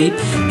here today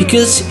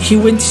because he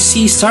went to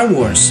see Star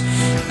Wars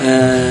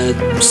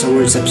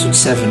Episode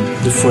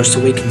 7, The Force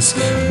Awakens,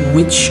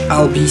 which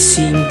I'll be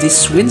seeing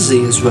this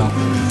Wednesday as well,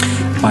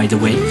 by the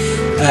way.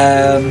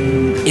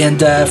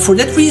 And for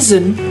that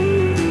reason,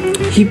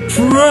 he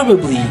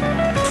probably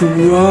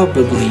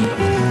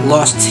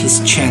lost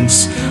his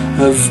chance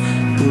of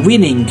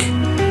winning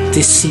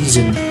this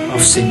season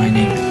of Say My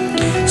Name.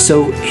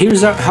 So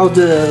here's how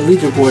the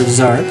leaderboards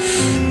are.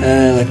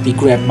 Let me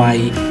grab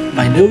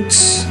my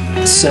notes.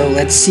 So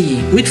let's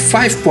see. With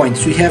 5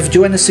 points, we have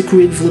Joanna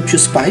Sakura and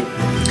Voluptuous Spy.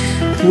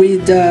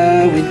 With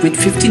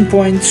 15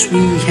 points,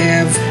 we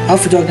have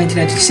Alpha Dog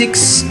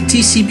 1996,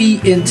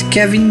 TCB and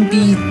Kevin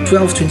B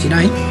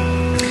 1229.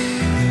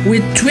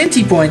 With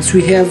 20 points,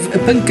 we have a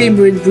Punk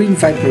Gamer and Green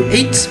Viper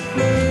 8.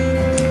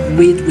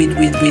 With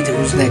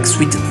who's next?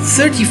 With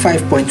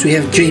 35 points, we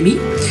have Jamie.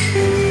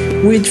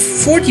 With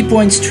 40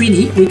 points,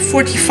 Trini. With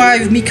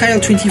 45, Mikhail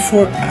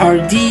 24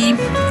 RD.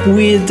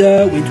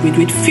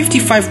 With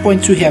 55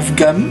 points, we have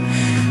Gum.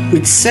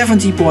 With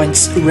 70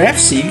 points,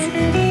 Rafsig.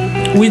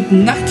 With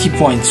 90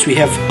 points, we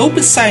have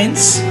Open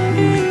Science,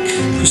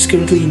 who's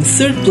currently in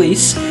 3rd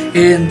place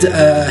and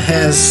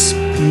has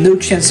no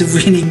chance of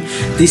winning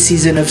this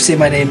season of Say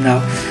My Name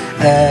now.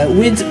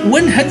 With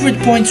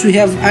 100 points, we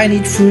have I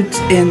Need Fruit,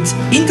 and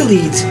in the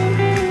lead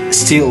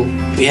still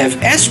we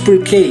have Asper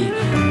K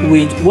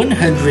with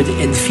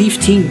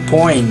 115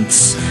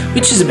 points,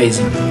 which is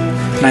amazing.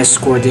 Nice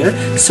score there.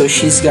 So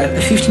she's got a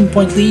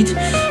 15-point lead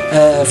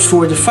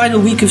for the final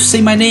week of Say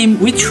My Name,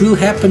 which will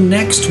happen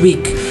next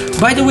week.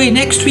 By the way,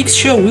 next week's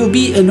show will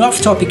be an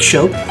off-topic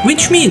show,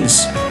 which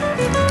means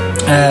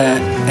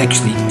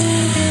actually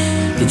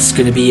it's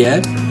gonna be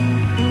a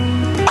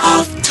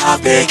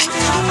off-topic.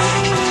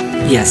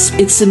 Yes,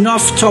 it's an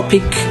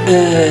off-topic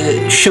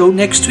show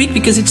next week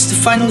because it's the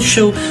final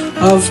show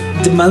of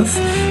the month,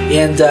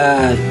 and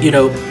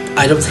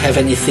I don't have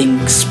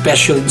anything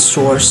special in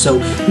store. So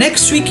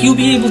next week you'll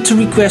be able to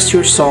request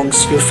your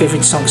songs, your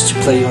favorite songs to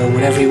play, or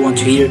whatever you want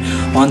to hear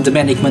on the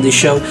Manic Monday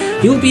Show.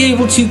 You'll be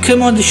able to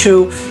come on the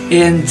show,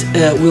 and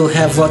we'll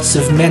have lots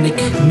of Manic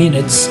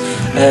minutes.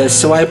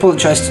 So I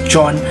apologize to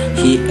John.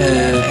 He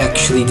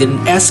actually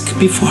didn't ask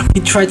before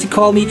he tried to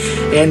call me,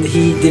 and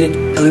he did it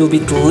a little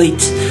bit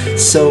late.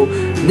 So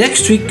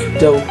next week,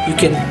 though, you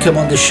can come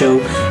on the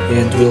show,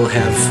 and you'll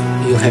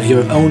have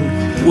your own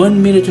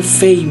 1 minute of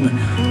fame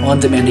on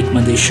the Manic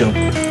Monday Show.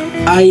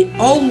 I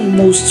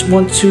also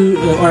want to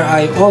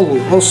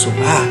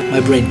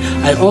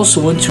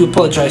want to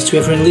apologize to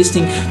everyone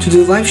listening to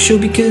the live show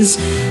because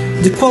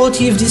the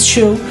quality of this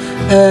show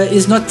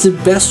is not the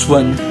best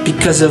one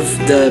because of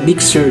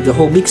the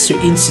whole mixer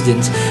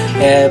incident.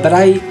 But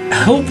I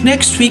hope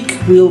next week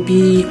will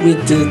be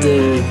with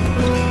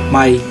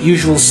my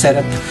usual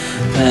setup.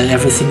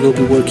 Everything will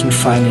be working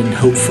fine, and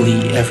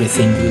hopefully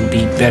everything will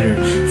be better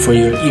for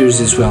your ears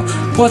as well.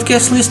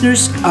 Podcast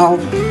listeners, I'll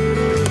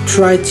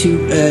try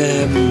to,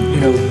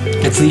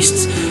 at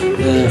least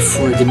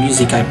for the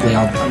music I play,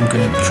 I'm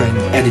going to try and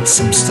edit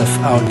some stuff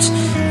out,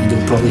 and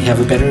you'll probably have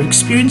a better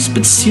experience,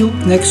 but still,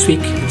 next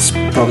week it's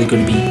probably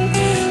going to be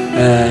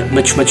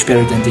much, much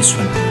better than this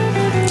one.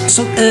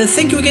 So,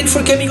 thank you again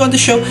for coming on the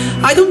show.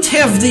 I don't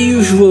have the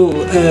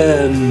usual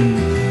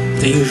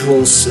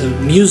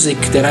music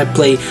that I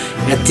play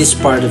at this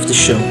part of the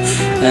show.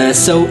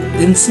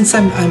 And since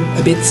I'm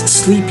a bit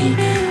sleepy,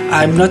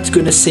 I'm not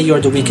going to say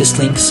you're the weakest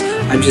links.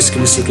 I'm just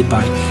going to say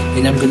goodbye.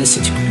 And I'm going to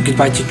say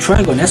goodbye to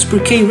Trigon, Asper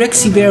K,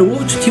 Rexy Bear,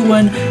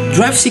 Woe21,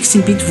 Drive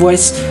 16-bit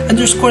Voice,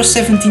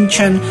 _17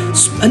 Chan,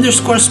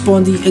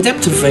 _Spondy,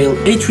 Adaptive Veil,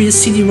 Atreus,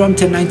 CD-ROM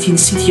 1019,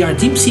 CTR,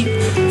 Dempsey,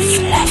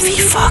 Fluffy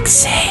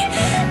Foxy,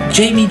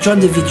 Jamie, John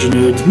the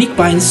Nerd, Mick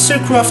Bynes,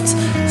 Sircroft,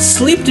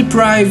 Sleep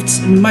Deprived,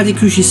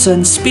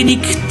 Madekushi-san,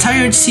 Spinnick,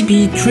 Tired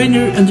CB,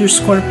 Trainer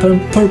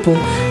 _Purple,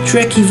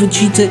 Trekkie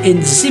Vegeta,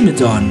 and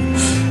Zimidon.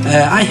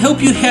 I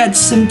hope you had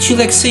some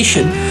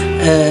chillaxation,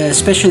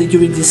 especially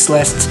during this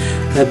last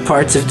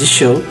part of the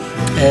show,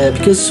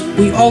 because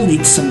we all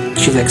need some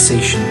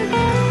chillaxation.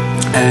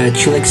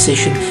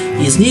 Chillaxation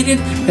is needed,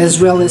 as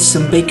well as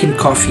some bacon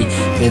coffee,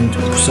 and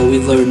so we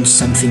learned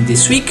something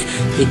this week.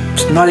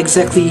 It's not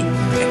exactly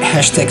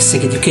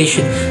 #Seg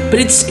Education, but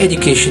it's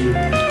education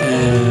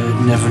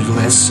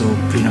nevertheless. So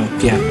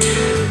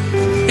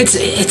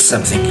it's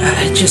something.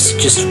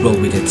 Just roll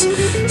with it.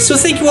 So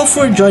thank you all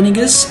for joining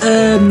us.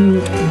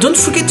 Don't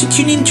forget to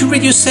tune in to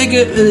Radio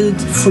Sega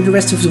for the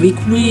rest of the week.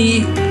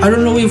 I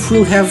don't know if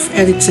we'll have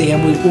Edit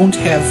AM. We won't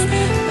have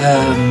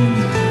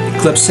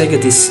Club Sega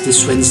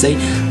this Wednesday.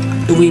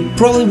 We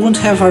probably won't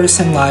have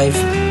RSM Live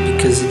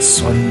because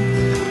it's on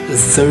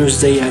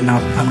Thursday, and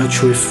I'm not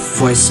sure if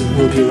Voice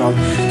will be around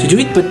to do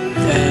it, but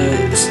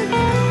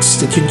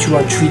stay tuned to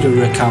our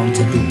Twitter account,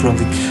 and we'll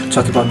probably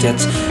talk about that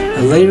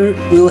later.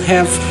 We'll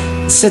have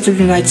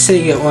Saturday Night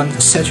Sega on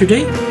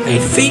Saturday, I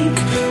think.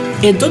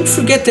 And don't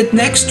forget that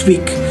next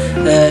week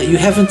you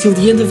have until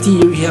the end of the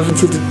year, you have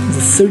until the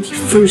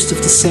 31st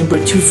of December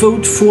to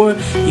vote for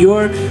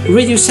your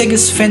Radio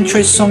Sega's Fan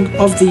Choice Song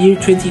of the Year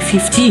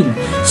 2015.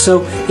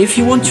 So if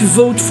you want to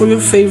vote for your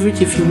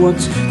favorite, if you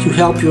want to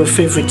help your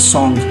favorite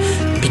song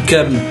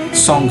become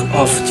Song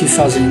of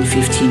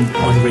 2015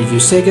 on Radio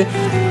Sega,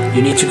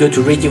 you need to go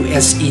to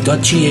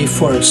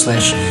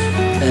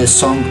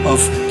radiose.ga/Song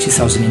of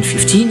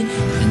 2015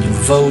 and you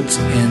vote.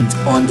 And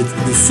on the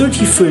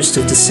 31st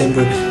of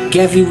December,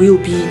 Gavi will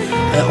be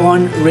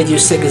on Radio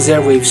Sega's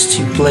airwaves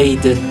to play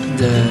to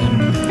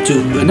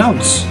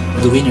announce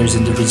the winners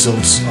and the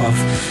results of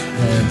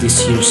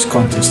this year's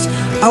contest.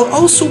 I'll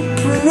also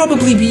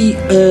probably be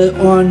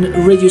on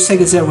Radio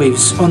Sega's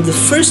airwaves on the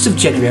 1st of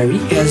January,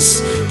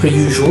 as per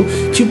usual,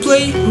 to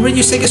play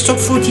Radio Sega's Top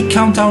 40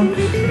 Countdown,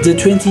 the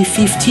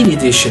 2015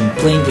 edition,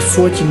 playing the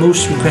 40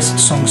 most requested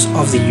songs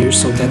of the year.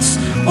 So that's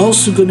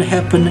also going to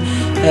happen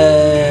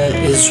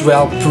as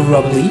well,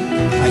 probably.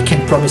 I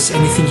can't promise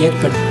anything yet,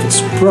 but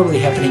it's probably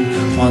happening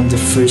on the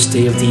first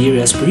day of the year,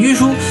 as per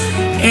usual.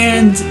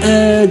 And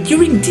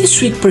during this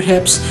week,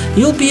 perhaps,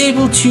 you'll be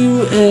able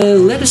to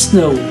let us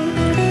know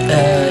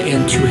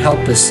and to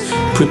help us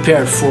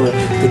prepare for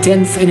the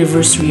 10th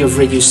anniversary of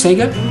Radio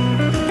Sega,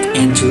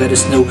 and to let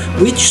us know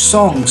which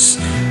songs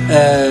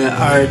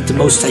are the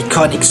most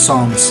iconic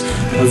songs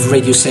of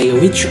Radio Sega,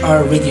 which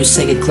are Radio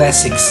Sega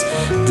classics,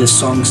 the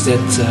songs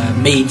that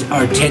made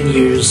our 10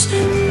 years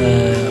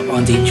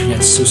on the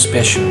internet so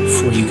special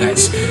for you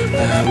guys.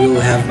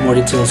 We'll have more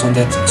details on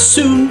that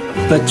soon,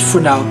 but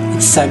for now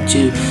it's time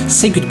to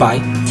say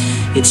goodbye.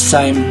 It's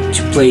time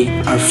to play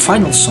our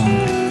final song,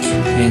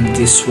 and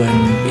this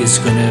one is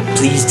gonna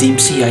please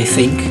Dempsey, I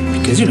think,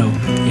 because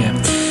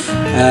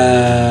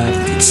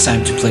it's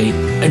time to play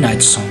a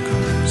night song.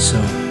 So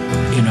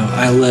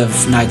I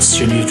love Nights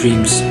Journey of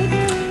Dreams.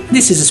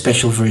 This is a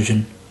special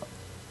version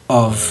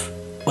of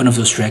one of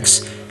those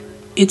tracks.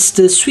 It's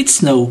the Sweet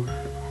Snow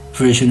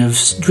version of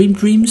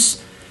Dreams,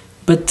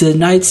 but the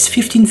night's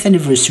 15th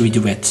anniversary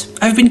duet.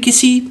 I've been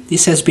Kissy,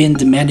 this has been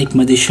the Manic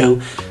Monday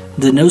Show,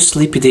 the No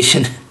Sleep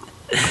edition.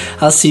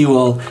 I'll see you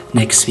all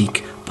next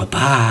week.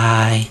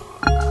 Bye-bye.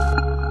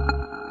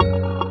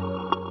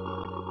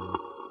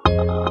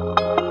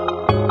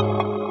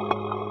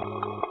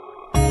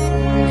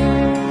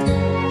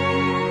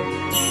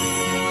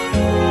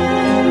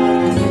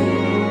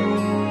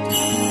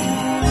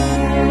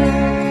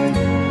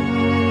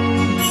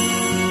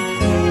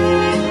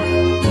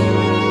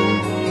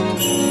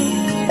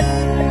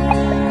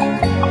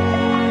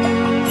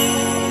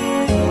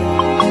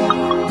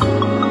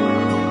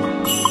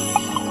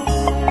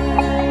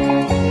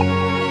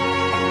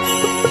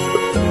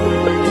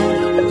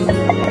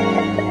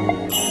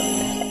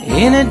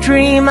 In a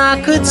dream I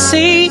could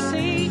see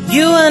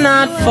you were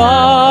not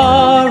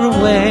far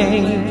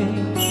away.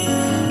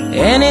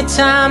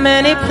 Anytime,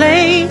 any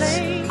place,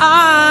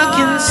 I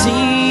can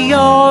see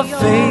your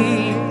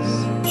face.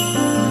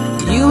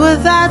 You were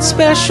that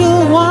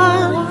special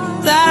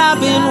one that I've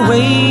been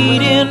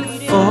waiting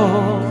for.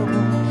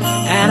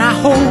 And I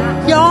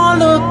hope you're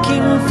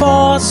looking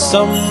for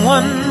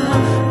someone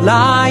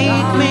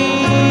like me.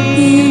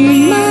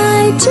 In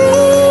my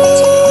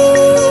dreams,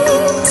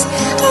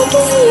 I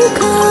can hear you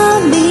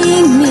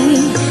calling me.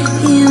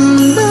 In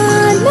the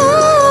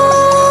night,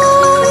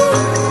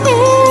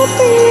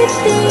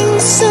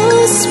 everything's so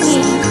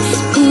sweet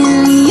in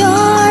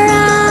your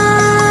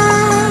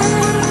eyes.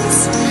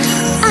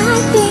 I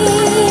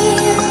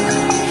think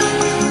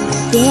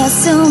there's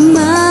so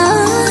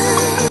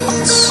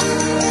much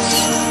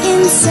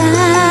inside.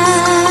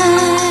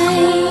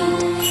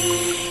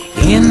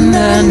 In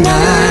the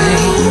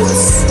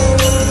night's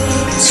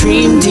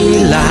dream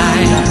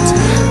delight,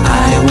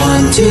 I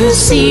want to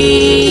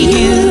see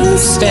you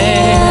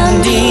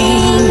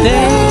standing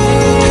there.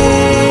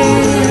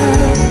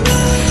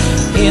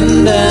 In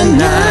the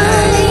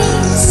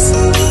night's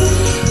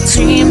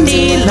dream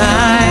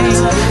delight,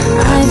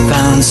 I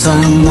found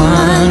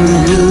someone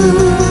who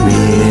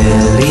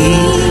really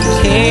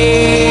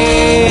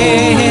cares.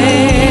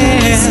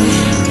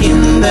 In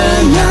the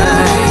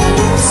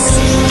night's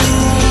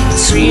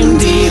dream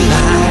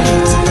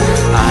delight,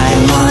 I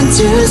want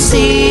to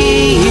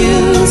see you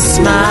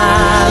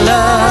smile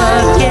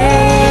again.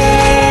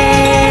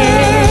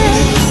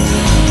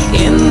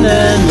 In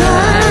the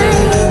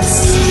night's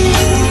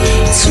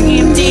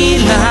dream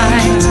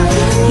delight,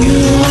 you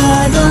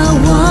are the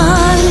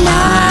one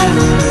I'm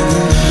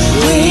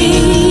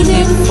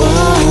waiting for.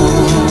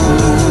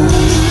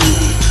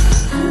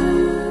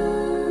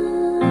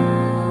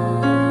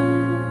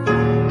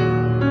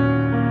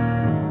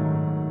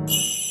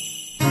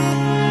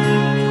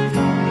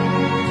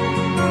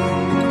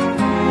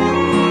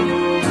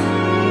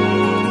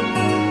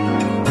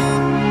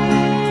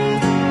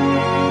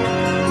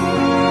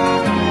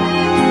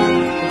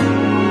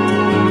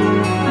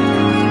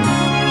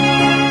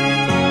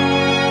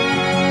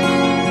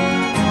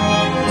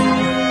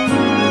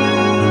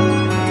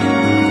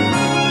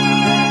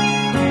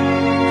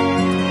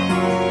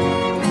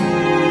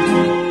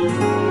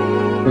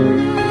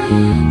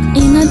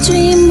 In a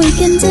dream we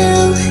can do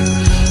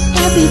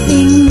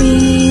everything we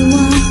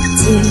want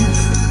to.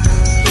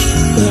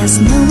 There's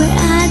nowhere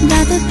I'd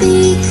rather be,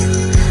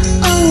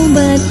 oh,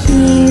 but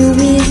here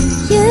with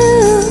you.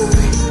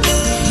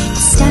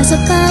 Stars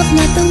above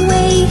led the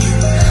way,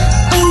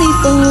 only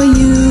for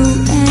you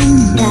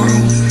and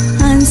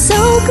I'm so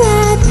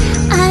glad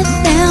I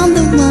found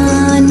the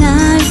one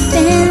I've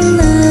been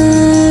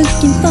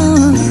looking for.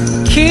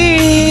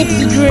 Keep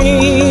the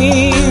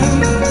dream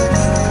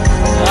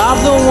of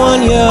the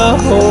one you're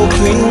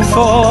hoping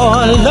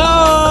for.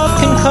 Love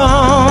can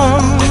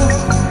come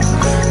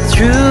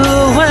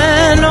through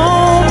an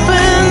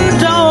open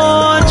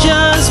door.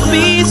 Just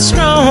be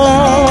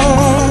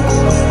strong,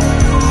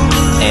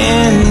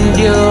 and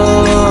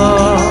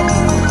you're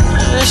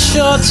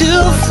sure to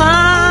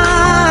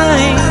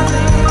find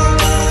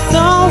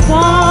the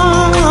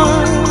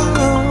one.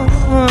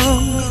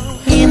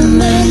 In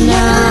the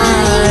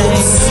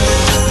night's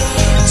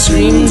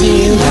dream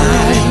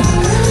delight,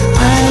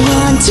 I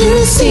want to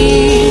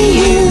see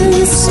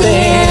you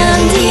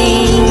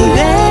standing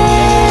there.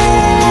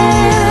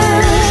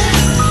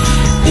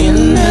 In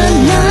the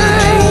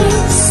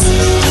night's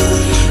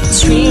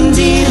dream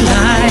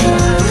delight,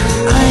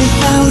 I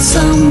found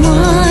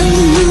someone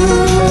who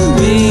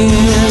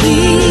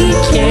really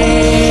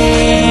cares.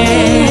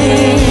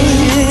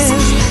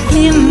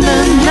 In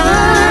the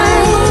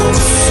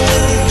night's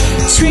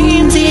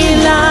dream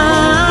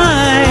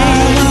delight, I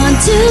want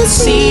to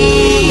see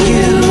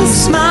you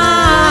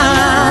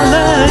smile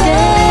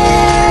again.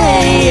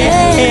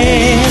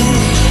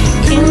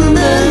 In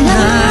the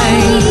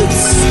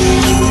night's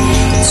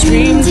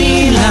dream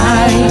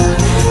delight,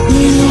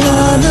 you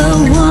are the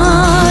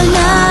one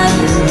I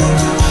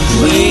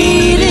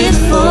waited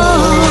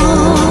for.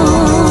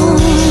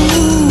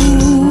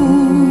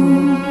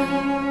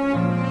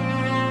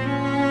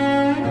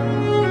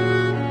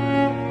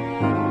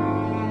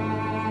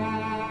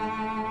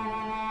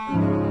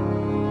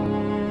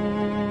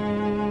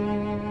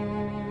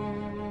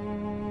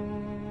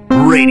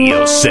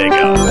 Radio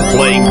Sega,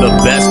 playing the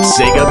best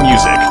Sega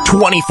music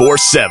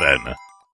 24/7.